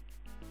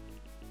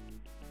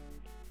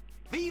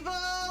 Viva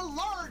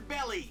Lord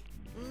Belly!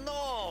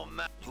 No,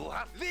 man. You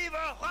have...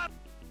 Viva what?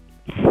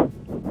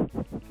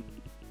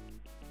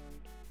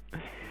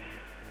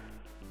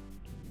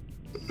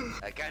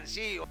 I can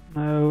see you.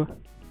 No.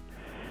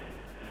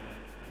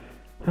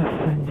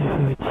 Azt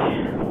mondja, hogy...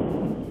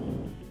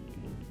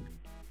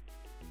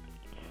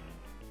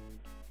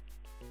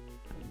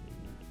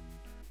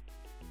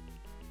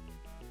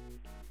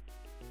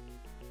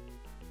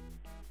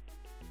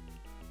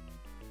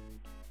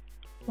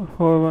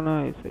 Hol van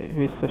a izé?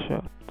 Vissza se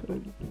adta.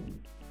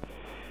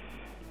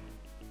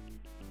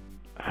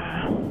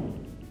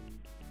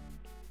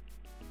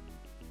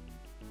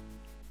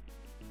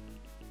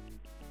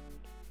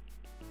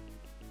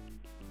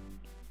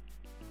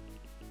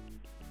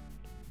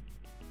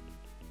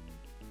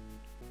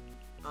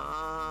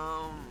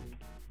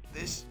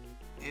 This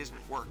isn't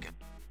working.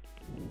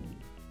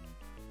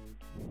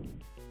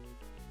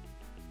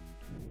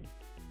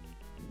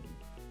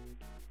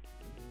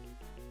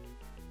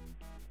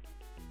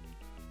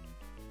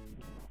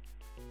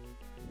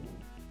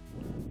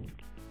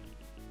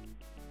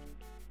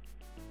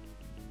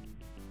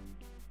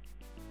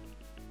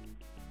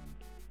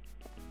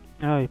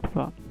 Ja, itt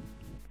van.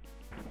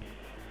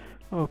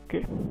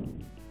 Oké.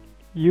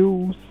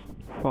 Use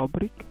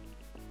fabric.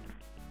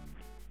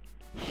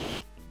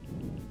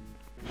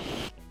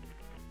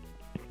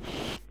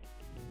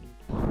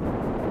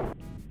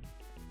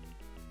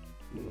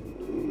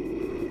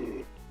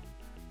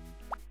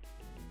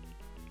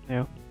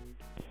 Jó.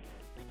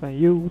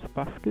 Aztán use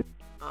basket.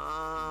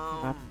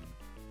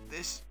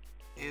 This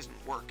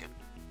isn't working.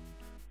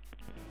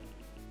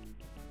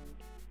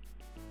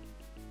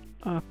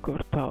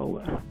 Akkor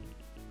tower.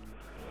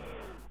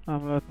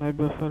 Nem lehetne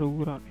ebből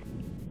felugrani.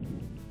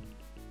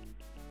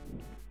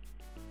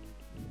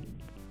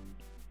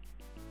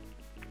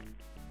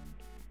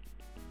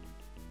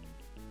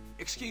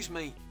 Excuse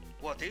me.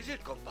 What is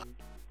it, compa?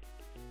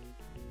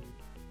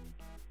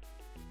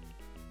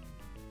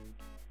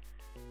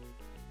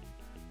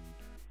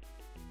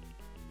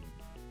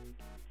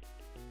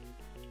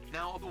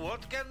 Now,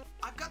 What can...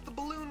 I've got the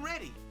balloon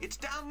ready. It's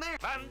down there.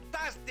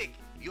 Fantastic!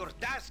 Your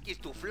task is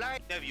to fly.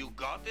 Have you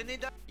got any...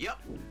 Yep,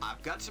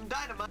 I've got some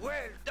dynamite.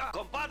 Well done,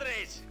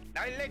 compadres!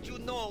 I'll let you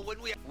know when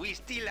we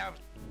still have...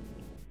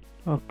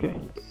 Oké.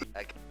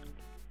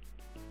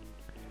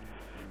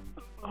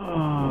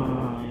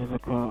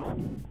 Ezek a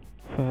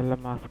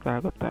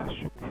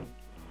fellemászkálgatások.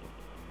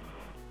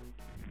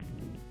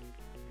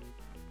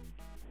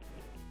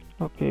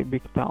 Oké,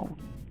 Big Town.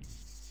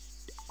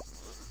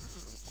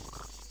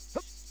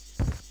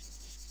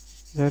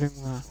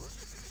 Gyerünk már.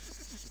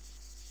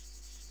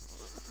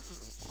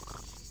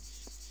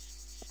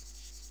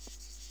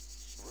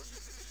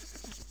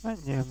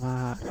 Menjél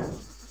már.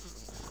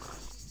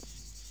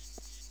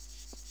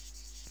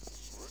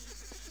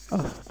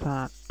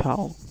 Aztán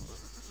Town.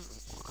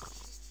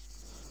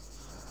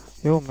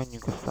 Jó,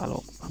 menjünk a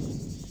szalomba.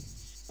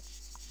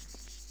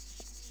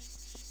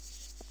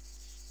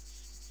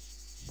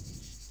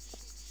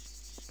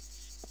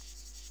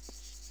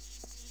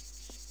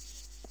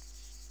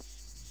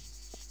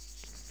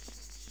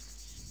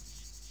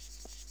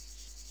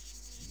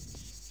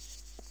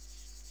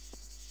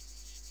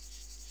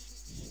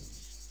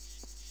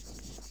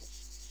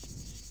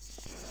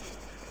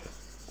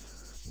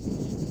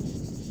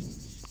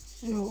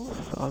 Jó,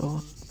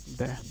 szalon,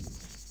 de...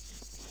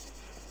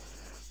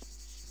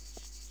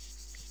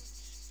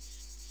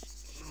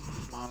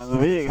 Már ez a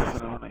vége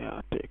fele van a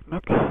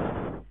játéknak.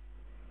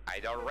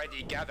 I'd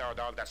already gathered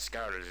all the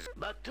skulls.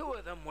 But two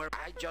of them were...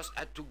 I just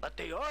had to... But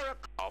the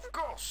oracle... Of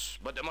course,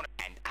 but the money...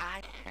 And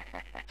I...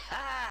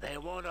 They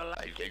won't allow...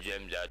 I'll tell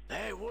them that.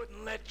 They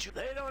wouldn't let you...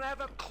 They don't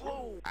have a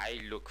clue.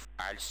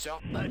 I'll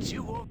sort... But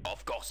you won't...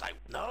 Of course I...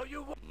 No,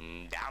 you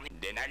won't. Damn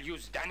it. Then I'll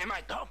use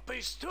dynamite. Don't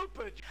be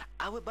stupid.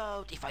 How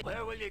about if I...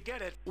 Where will you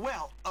get it?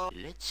 Well,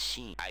 Let's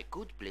see. I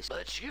could place...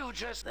 But you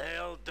just...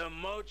 They'll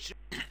demote you.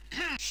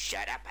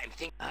 Shut up, I'm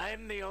thinking...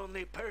 I'm the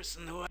only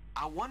person who...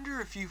 I wonder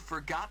if you've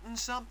forgotten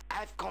something.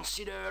 I've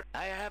considered...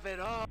 I have it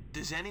all.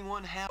 Does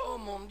anyone have... Oh,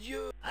 mon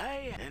Dieu.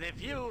 And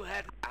if you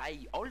had...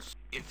 I also...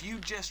 If you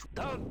just...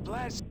 Don't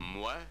blast...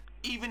 Moi?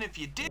 Even if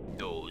you did...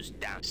 Those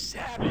damn...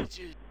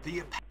 Savages.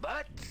 The...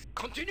 But...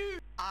 Continue.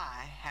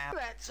 I have...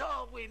 That's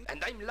all we...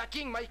 And I'm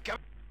lacking my...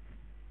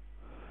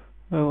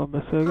 Jó,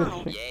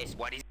 beszélgessünk. Yes,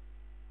 what is...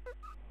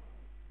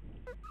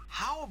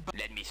 How about...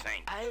 Let me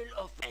think.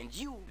 I'll offend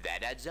you.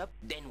 That adds up.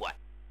 Then what?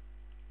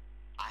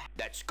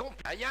 That's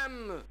I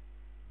am...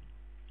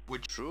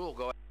 Would... Sure,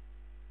 go...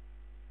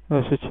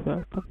 Ezt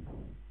csináltam.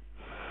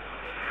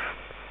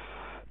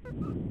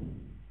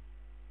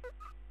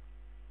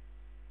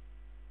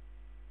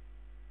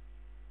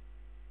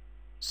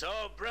 So,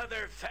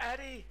 Brother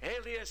Fatty,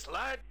 alias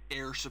Lard...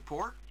 Air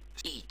support?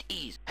 Eat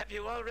ease. Have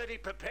you already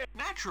prepared?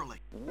 Naturally.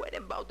 What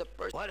about the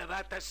person? What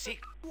about the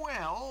secret?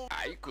 Well...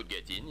 I could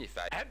get in if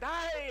I... And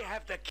I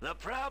have the... The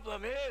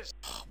problem is...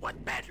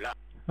 What bad luck.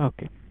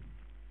 Oké.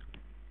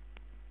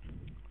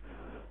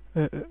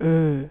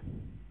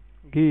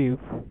 Give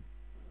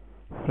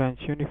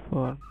French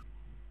uniform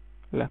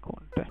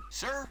Leconte.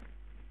 Sir,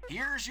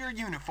 here's your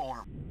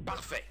uniform.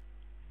 Parfait.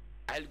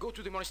 I'll go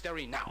to the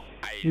monastery now.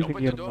 I'll Using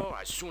open your the door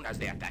as soon as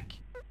they attack.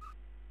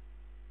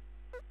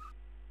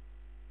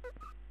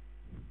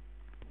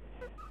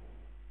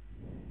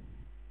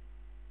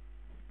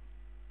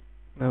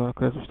 De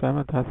akkor ez most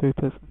elment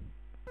hátfőtözni?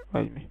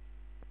 Vagy mi?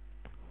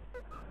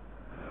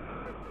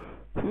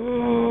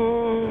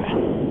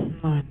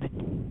 Na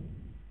mindegy.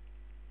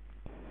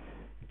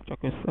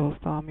 Csak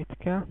összehoztam, amit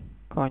kell.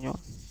 Kanyon.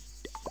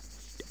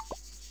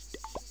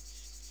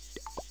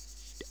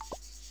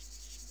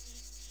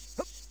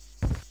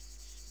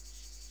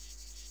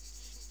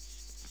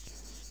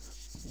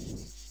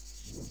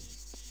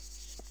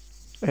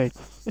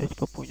 Egy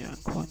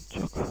koponyánk van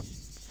csak.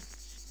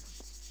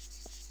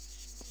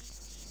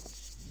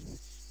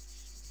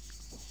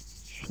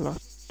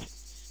 Slat.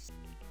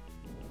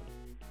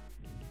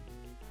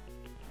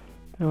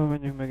 Jó,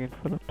 menjünk megint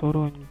fel a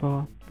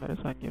toronyba, mert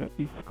ez annyira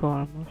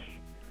izgalmas.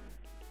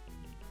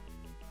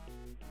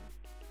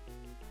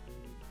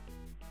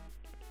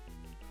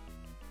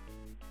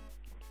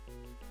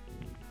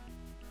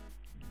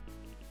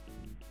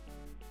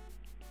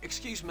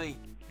 Excuse me,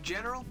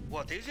 General?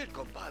 What is it,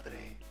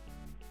 compadre?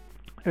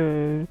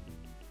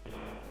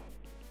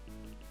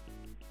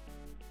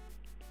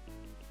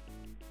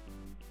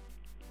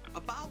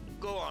 About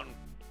Go on.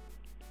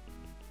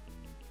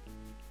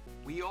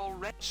 we all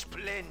read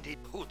Splendid.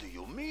 Who do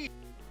you mean?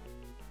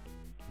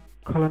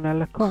 Colonel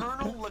Leconte.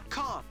 Colonel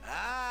Leconte.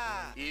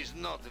 Ah, he's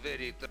not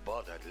very...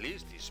 But at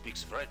least he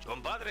speaks French.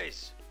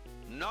 Compadres,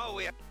 now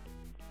we...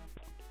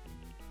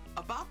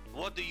 About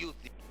What do you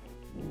think?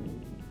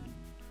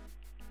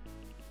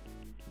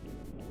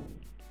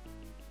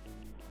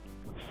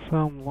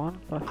 Someone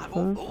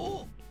passes.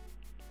 Oh,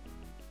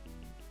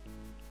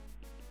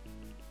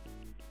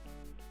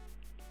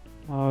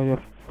 Aj,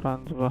 a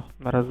francba,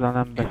 mert ezzel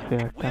nem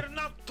beszéltem. we're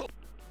not to...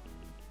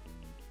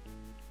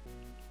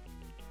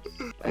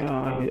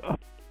 Jaj, a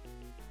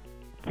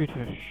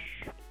büdös,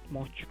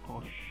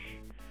 mocskos.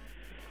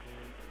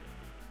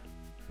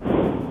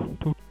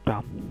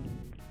 Tudtam,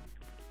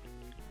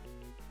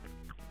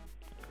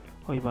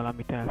 hogy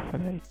valamit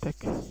elfelejtek.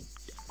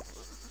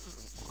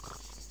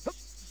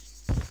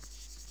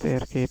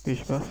 Térkép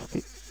is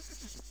baszki.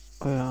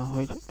 Olyan,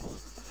 hogy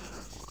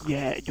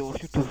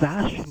gyors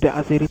utazás, de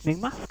azért itt még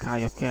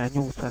mászkálja kell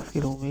 800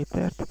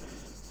 kilométert.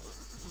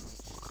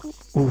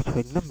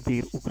 Úgyhogy nem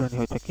bír ugrani,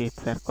 hogyha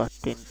kétszer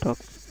kattintok,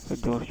 hogy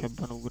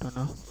gyorsabban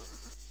ugrana.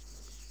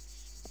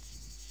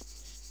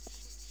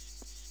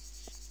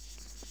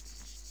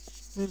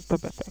 Mint a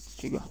beteg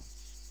csiga.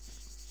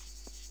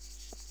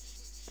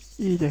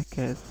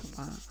 Igyekezz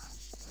már.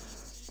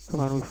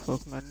 Már úgy fog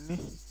menni.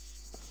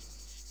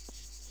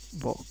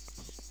 Bok.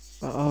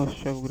 Az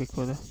se ugrik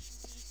oda.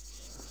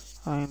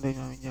 Mindegy,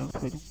 már mindjárt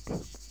ott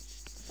vagyunk.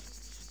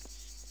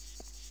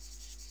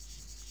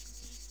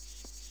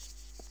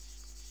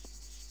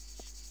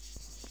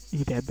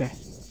 Ide be.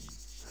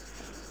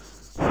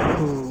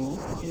 Hú,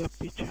 hogy a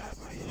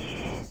picsába is.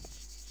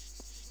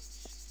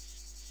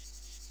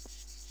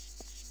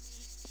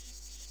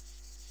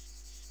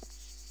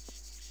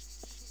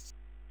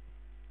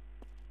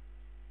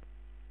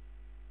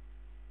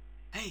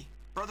 Hey,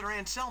 Brother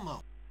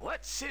Anselmo.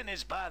 What sin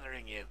is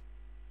bothering you?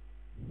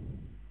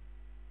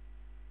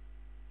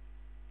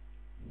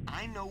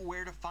 I know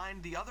where to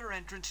find the other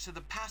entrance to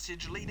the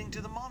passage leading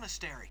to the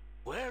monastery.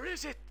 Where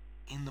is it?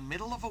 In the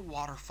middle of a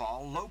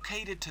waterfall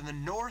located to the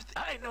north.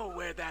 I know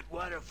where that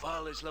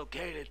waterfall is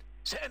located.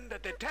 Send a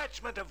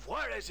detachment of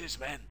Juarez's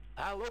men.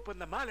 I'll open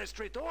the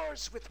monastery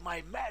doors with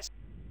my mask.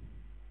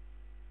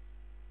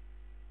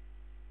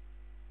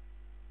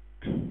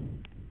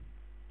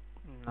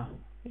 Na,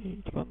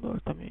 így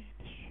gondoltam én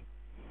is.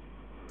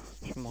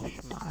 És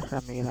most már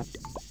remélem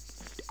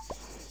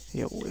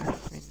jó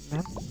lesz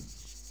minden.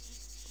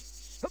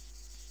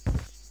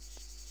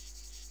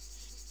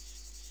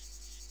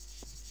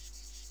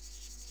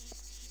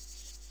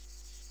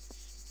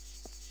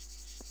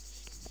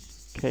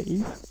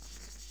 Cave.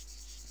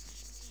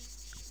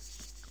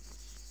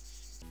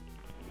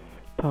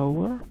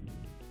 Tower.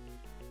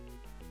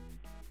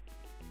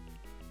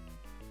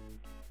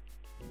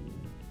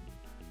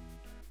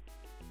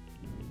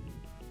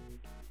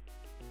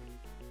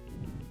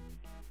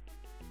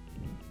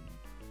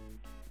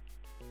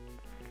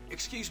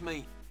 Excuse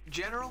me,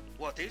 General?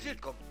 What is it,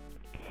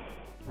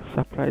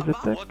 Surprise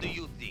attack. What do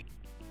you think?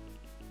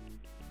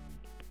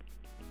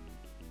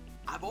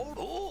 I've ordered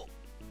Oh,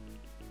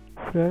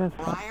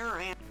 Friar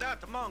and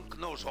that monk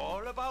knows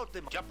all about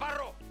them.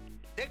 Chaparro,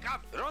 take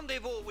up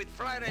rendezvous with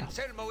Friar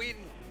Anselmo in...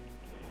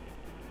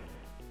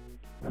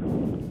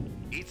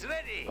 It's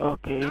ready.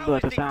 Okay, now but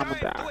is the the time time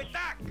to down.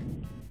 attack.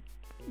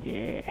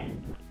 Yeah.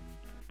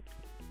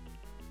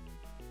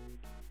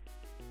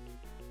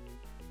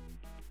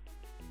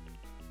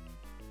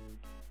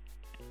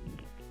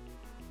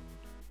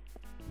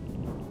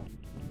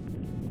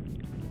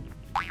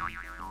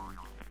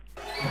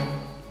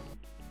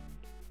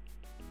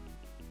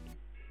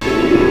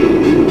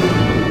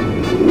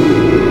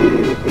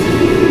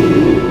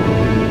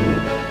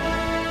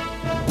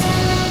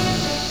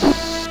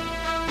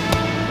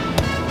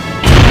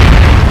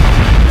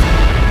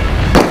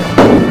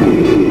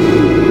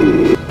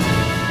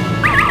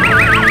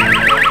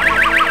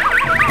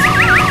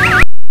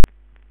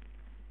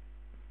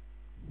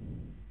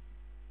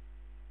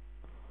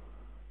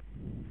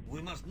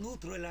 We must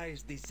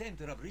neutralize the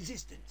center of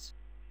resistance.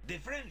 The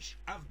French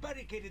have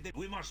barricaded it.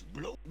 We must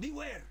blow.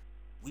 Beware!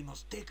 We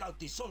must take out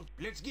the salt.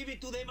 Let's give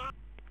it to them.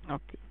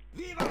 Okay.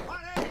 Viva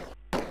Juarez!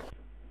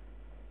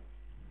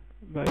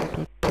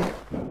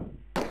 Bejutottuk.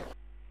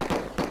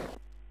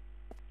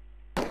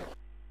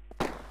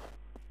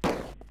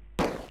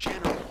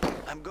 General,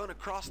 I'm gonna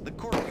cross the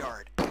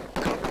courtyard.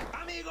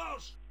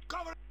 Amigos!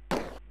 Cover!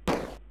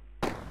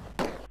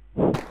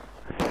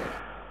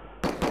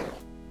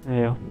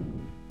 Jó.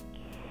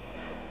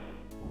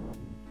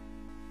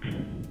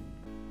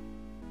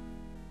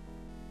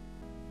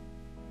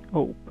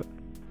 Open.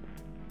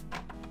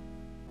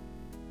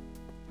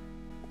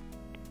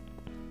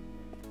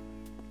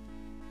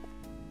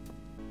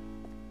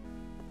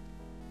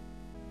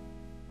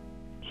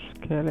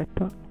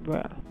 Skeleton,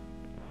 well.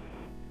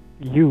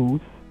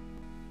 Use,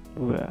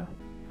 well.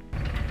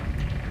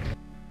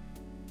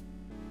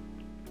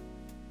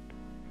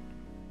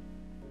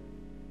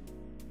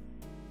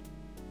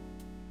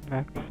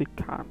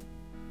 Mexikán.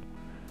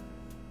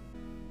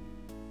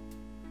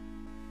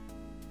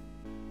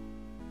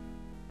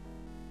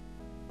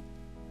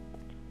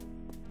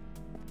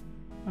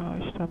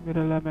 Isten,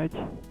 mire lemegy.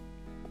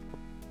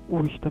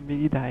 Úristen,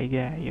 még idáig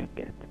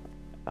eljönget.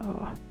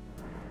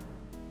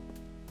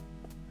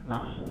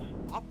 Na.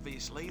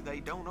 Obviously,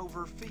 they don't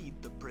overfeed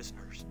the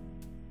prisoners.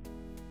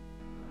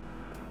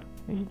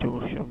 Így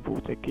gyorsabb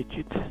volt egy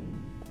kicsit.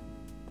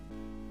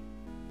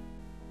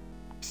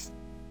 Psst.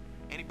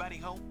 Anybody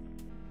home?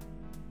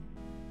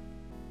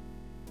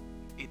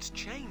 It's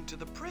chained to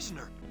the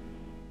prisoner.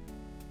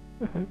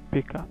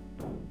 Pick up.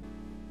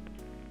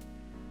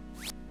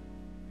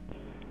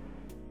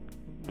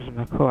 Ez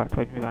meghalt,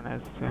 vagy mi van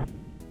ezzel?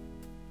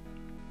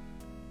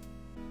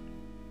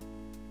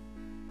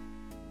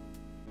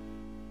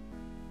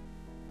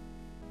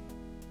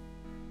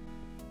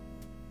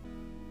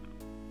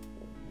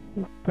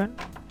 Open.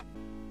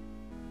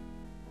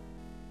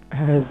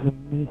 Ez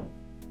mi?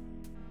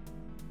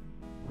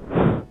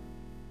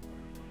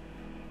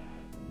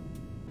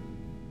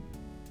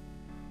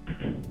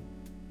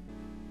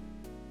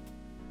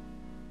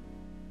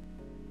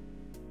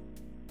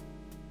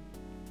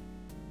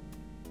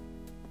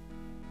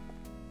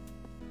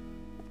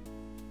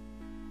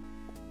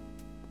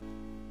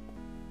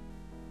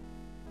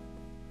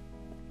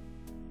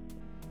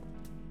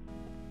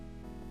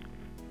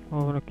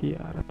 Hol van a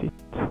kijárat itt?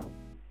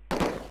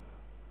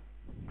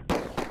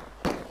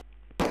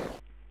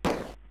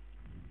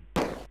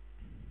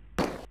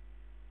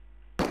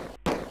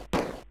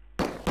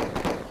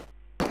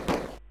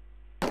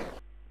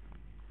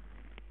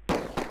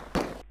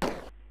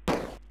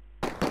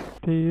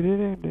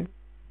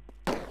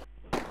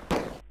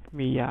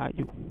 Mi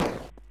járjuk?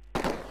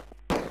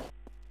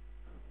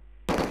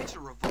 It's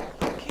a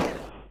revolver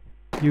cannon.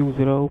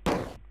 Use rope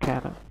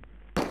cannon.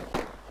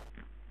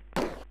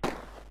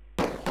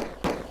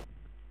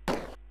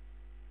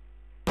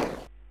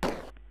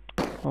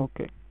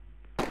 Oké.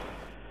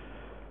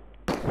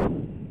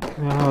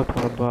 Ott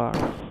van a bars.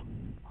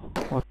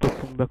 Ott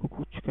tudtunk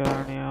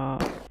bekukucskálni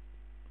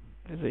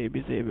az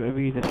ébizéből,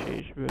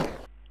 vízesésből.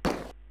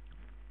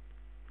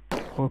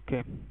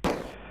 Oké.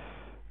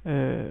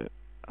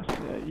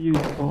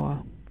 Use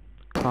ball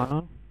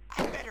cannon.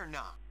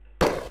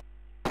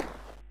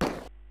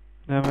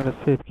 Nem, mert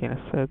ezt szét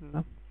kéne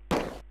szednem.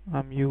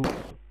 Nem use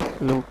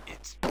loop.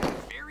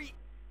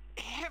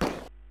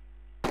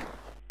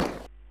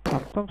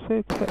 Nem tudom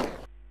szétszedni.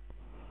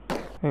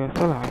 Ezt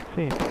talán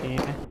szét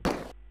kéne.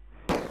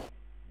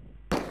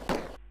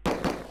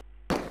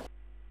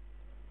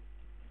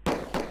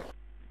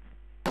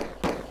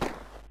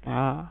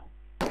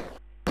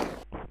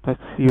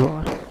 That's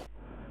your.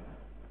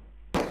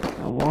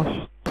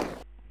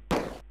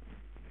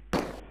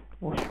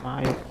 Wash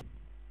már jó.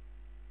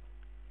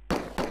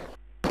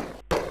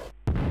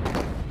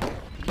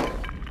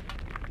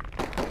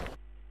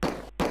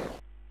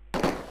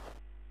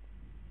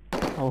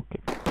 Oké.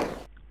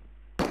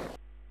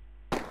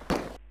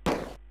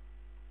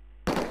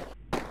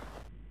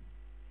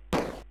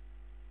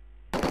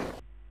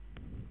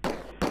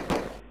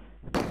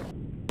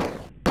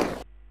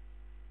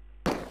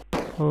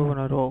 Hol van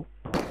a rope?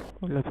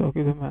 Hogy le tudok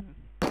ide menni?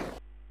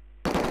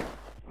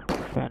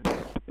 Fent.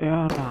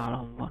 Ja,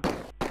 nálam van.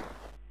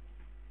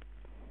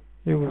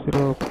 Use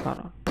rope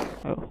cannon.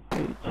 Jó,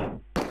 így.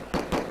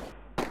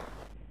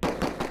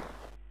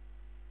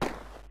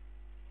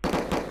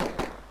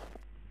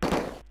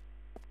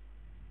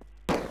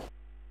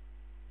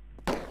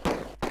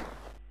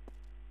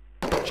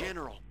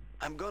 General,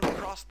 I'm gonna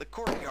cross the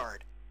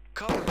courtyard.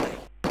 Cover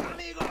me.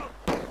 Amigo!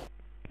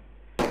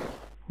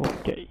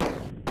 Okay.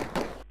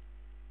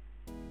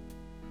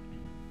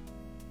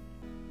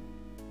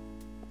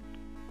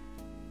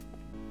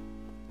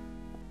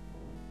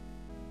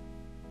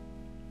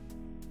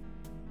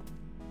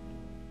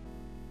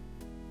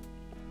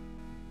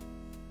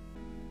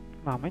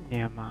 Már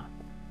menjél már.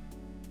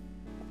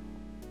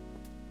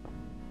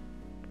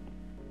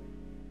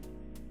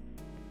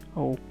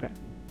 Open.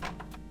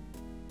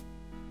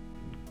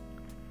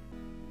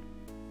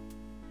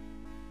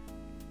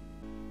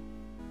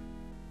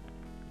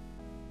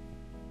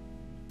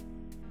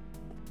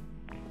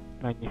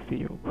 Mennyi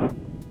fiúk?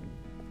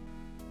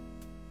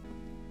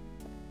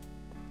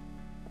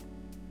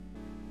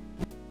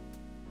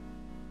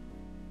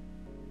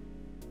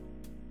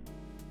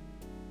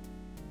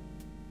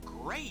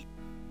 Great.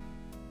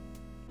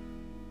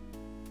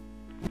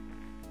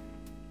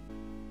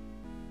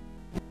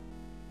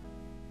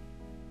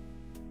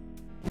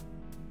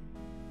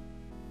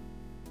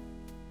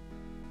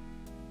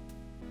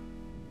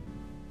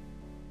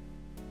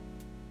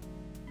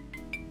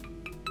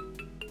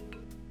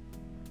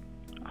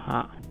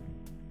 Aha.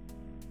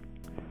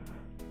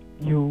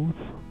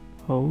 Use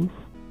hose.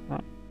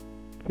 Nem.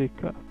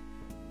 Pick up.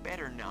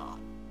 Better not.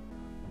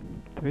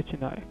 Mit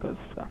csinálják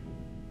azzal?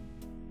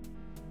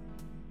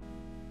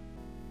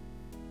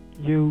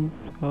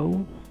 Use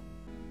hose.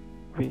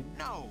 Win.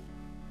 No.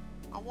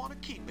 I want to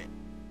keep it.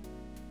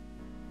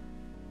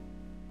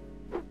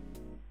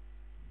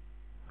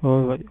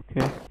 Hol vagyok,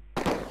 ja?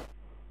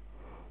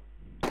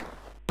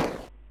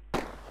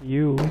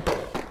 use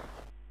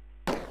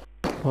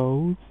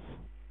hose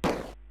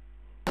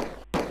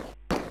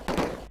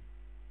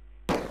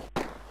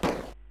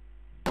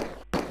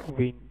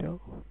window.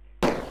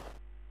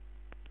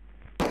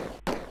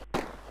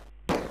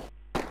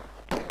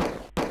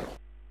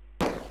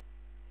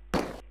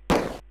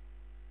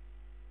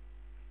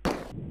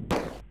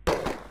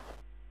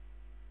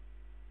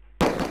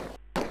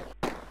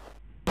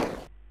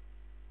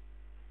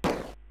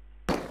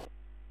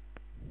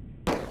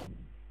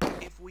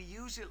 If we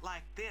use it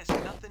like this,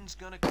 nothing's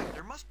gonna come.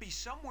 There must be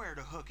somewhere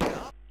to hook it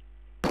up.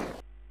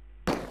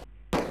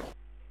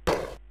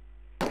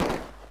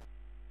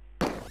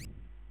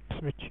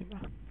 Mit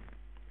csinál?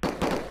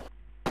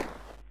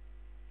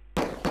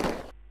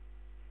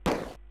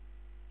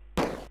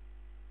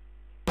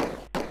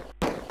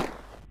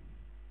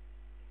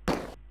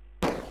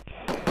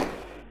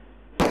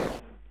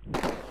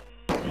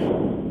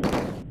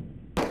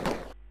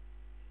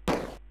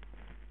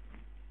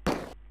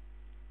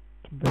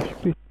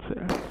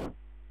 Bespiccelt.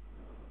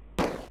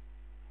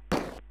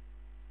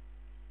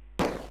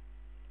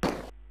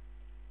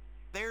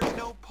 There's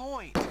no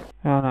point.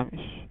 Ja, nem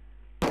is.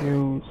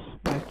 Use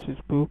matches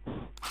books.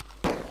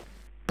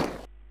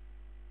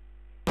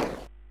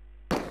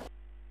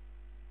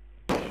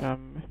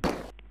 Semmi.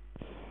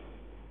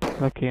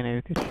 Le kéne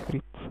őket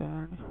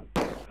spriccelni.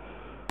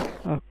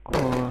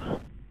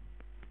 Akkor...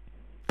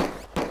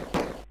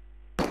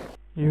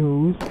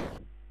 Use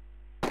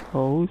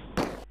hose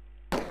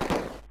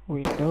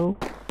window.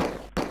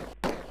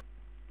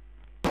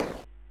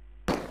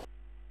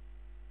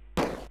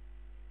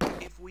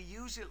 If we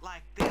use it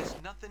like this,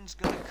 nothing's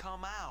gonna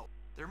come out.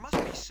 There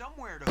must be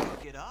somewhere to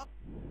hook it up.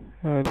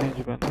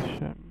 Nincs benne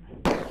semmi.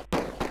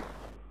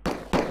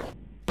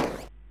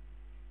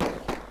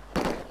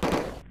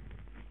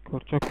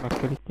 Akkor csak meg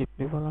kell itt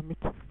nyitni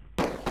valamit.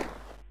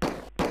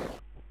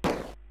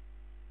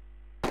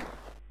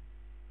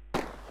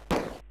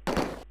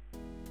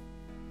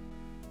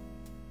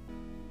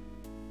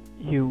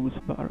 Use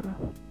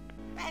barrel.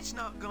 That's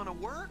not gonna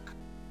work.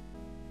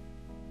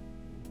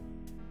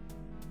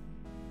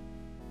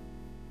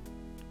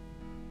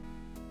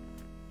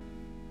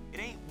 It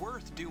ain't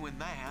worth doing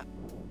that.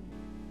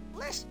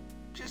 Let's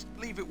just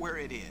leave it where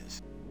it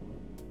is.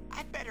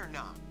 I'd better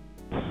not.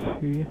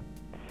 Hülye.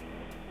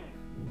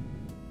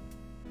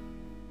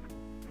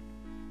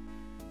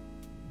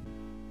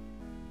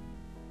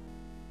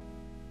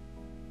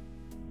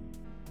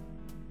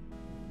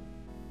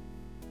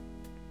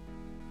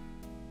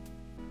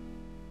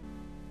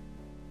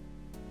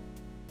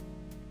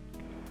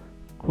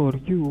 Or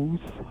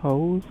use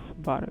hose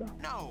barrel.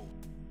 No,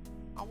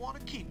 I want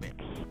to keep it.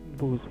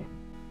 Boozy.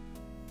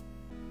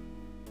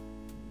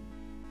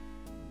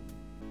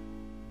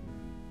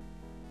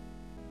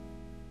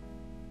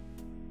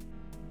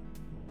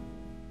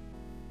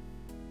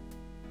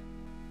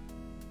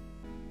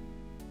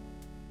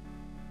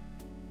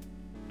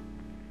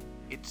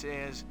 It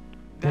says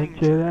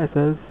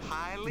Dangerous,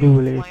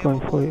 gyúlékony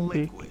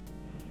folyék.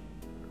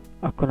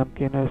 Akkor nem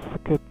kéne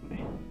összekötni.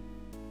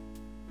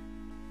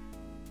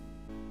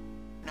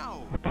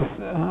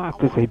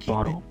 Hát ez egy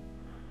barom.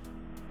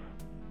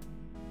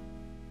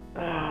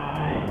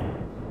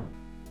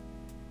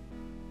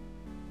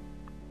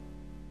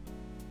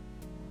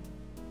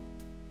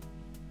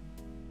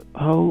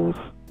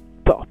 Hose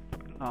top.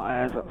 Na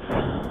ez az.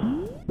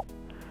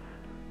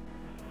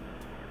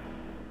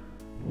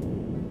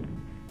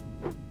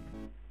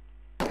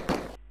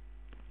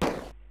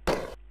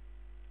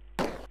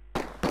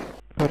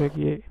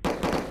 Pörögjé.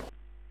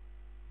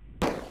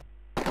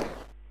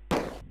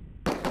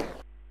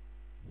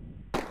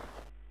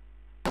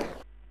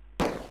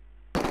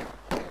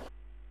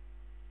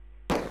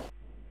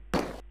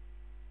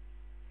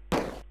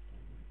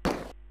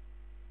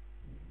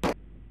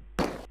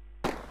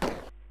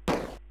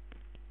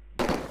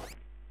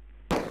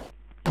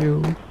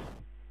 Use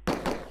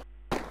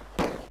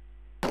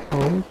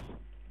hose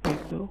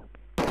window.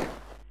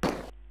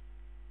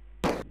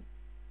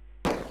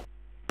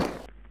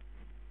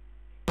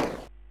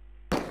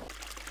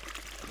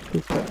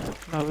 Szuper,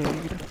 na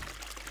végre.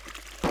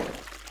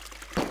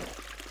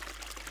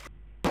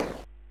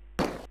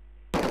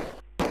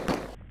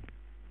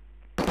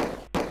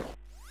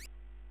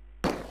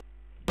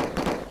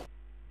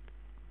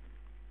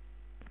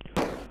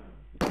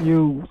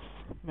 Use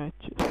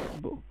matches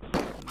books.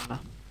 Na.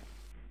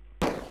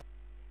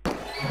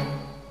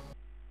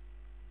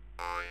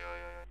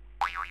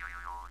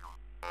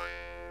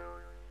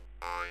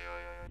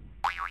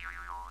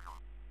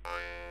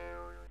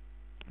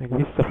 Még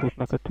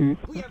visszafutnak a tűz.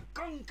 We have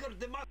conquered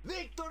the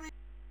victory.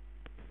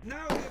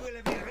 Now we will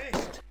have a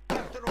rest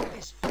after all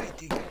this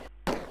fighting.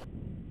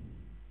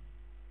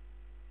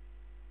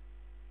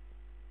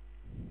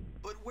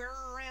 But where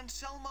are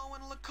Anselmo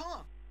and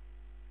Leconte?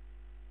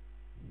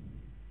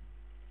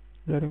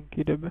 Gyerünk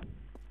ide be.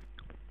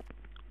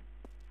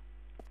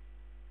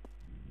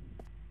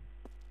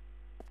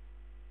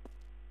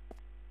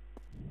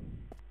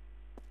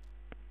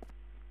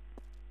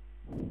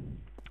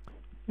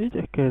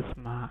 Igyekezz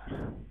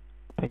már,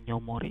 te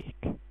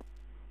nyomorék.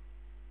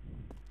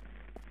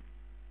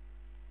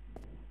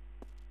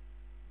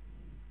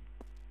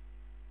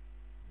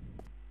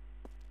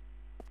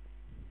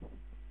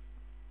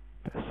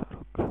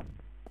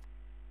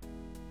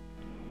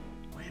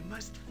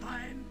 must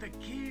find the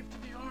key to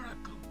the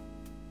oracle.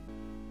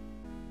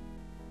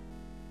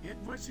 It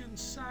was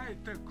inside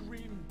the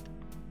green...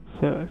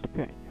 Zöld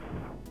könyv.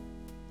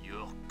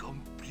 You're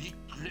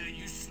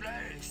completely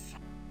useless.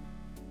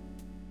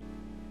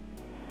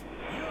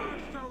 Your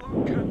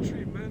fellow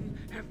countrymen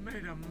have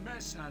made a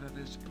mess out of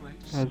this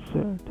place. Ez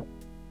zöld.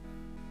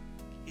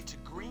 It's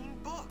a green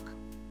book.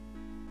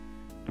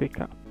 Pick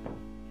up.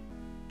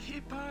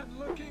 Keep on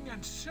looking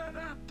and shut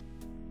up.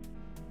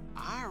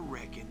 I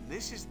reckon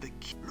this is the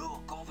key.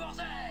 Look over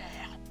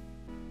there.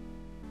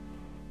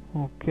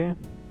 Okay.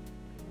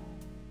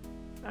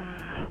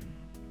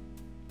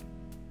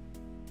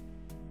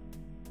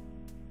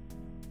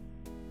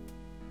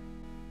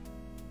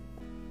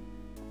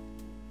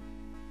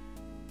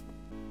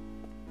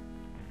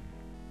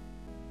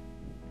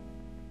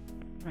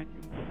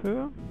 Menjünk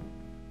föl.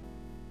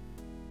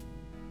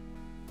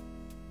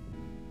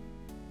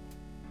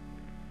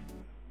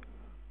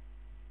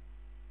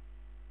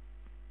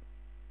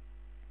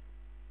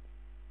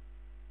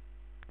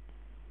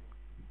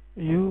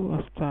 You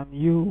aztán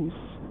use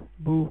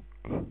book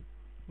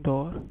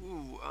door.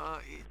 Ooh,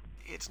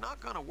 it's not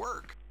gonna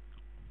work.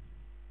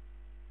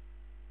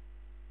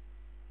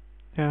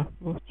 Ja,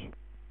 bocs.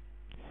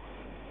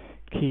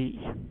 Key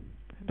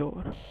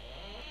door.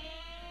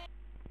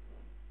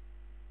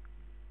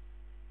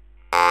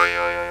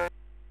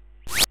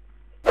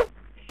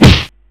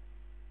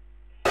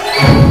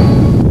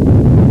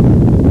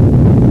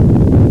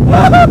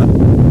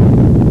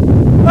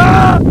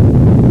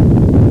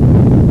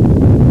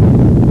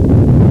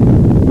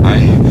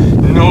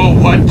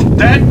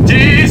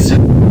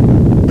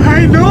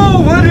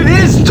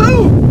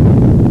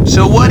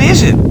 So what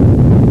is it?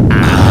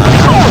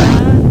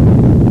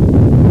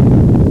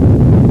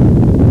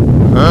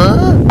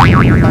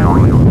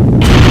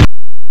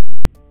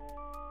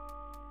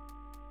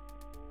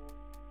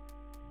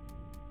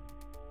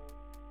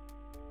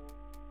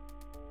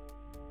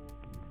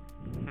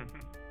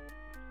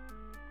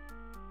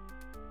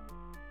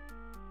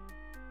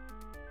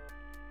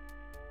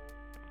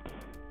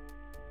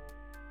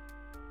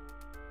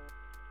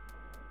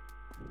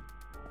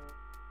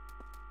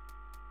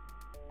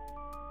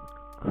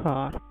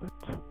 Carpet.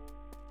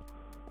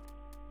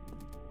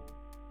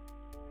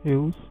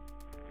 Use.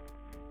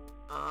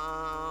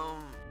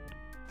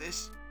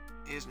 This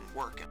isn't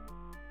working.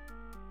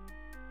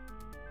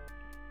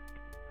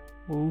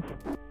 Move.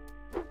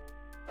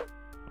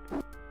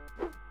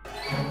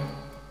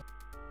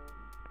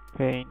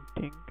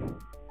 Painting.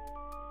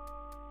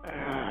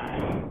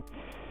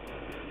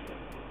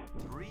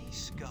 3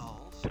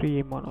 skulls.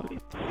 3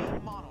 monoliths. 3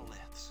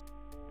 monoliths.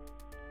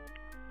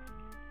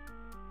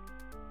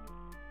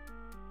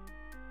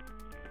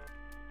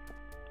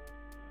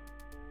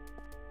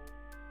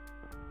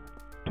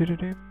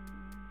 Tiririm.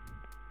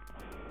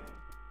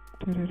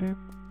 Tiririm.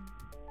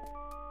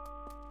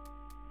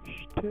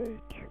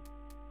 Stage.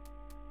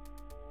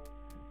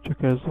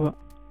 Csak ez van.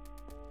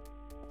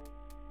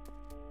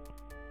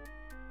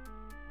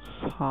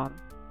 Sun.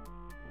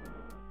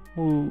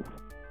 Move.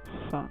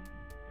 Sun.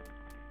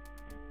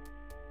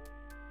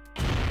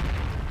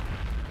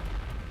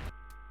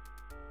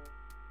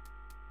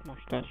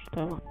 Most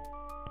este van.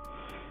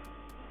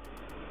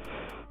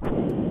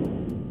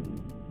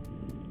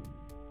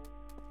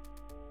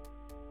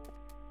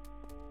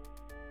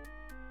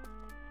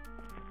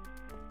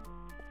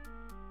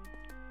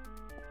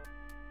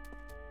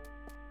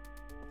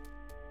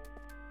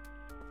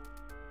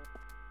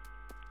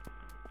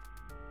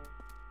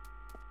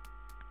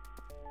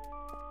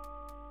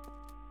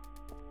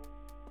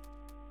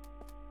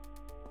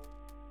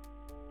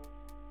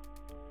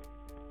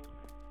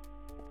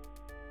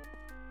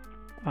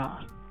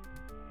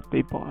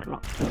 Egy barlang.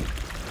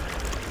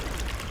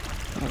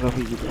 Meg a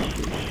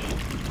vízesés.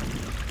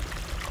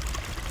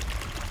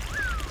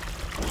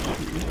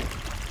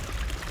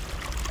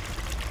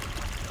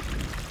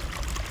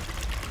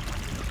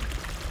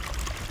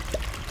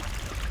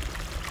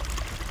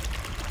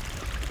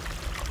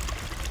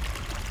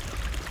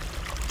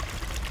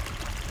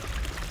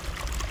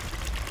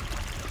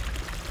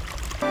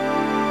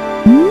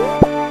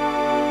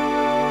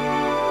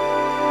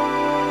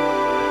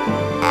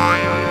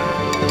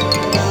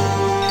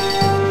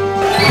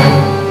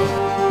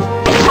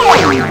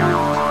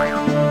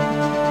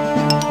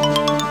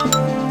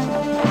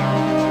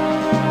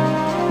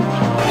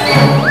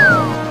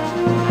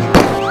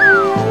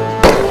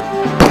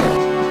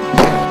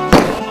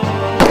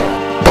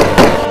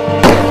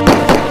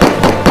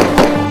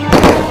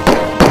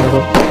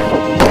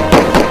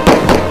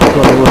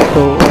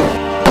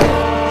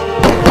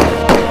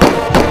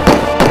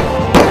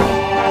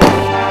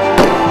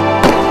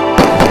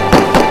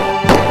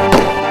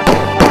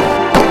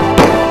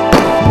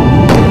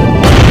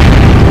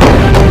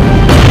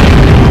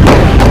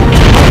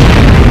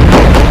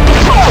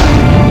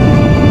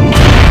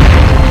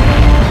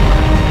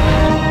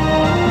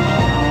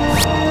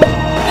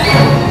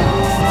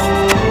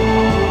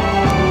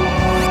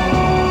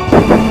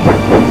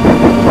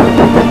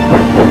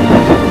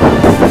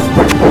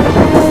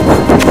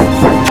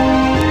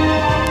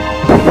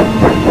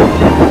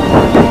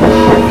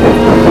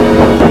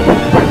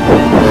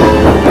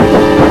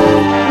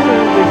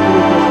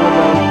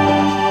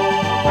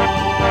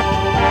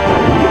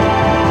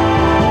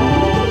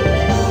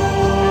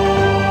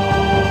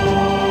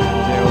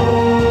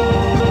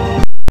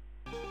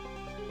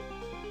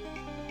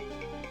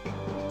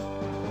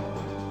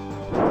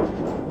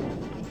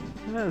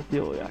 Ez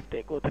jó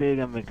játék volt,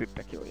 régen még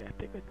tudtak jó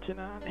játékot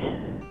csinálni.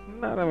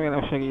 Na,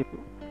 remélem segít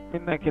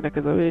mindenkinek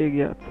ez a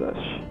végigjátszás.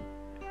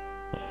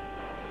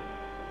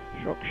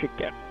 Sok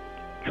siker,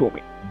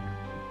 Csomi!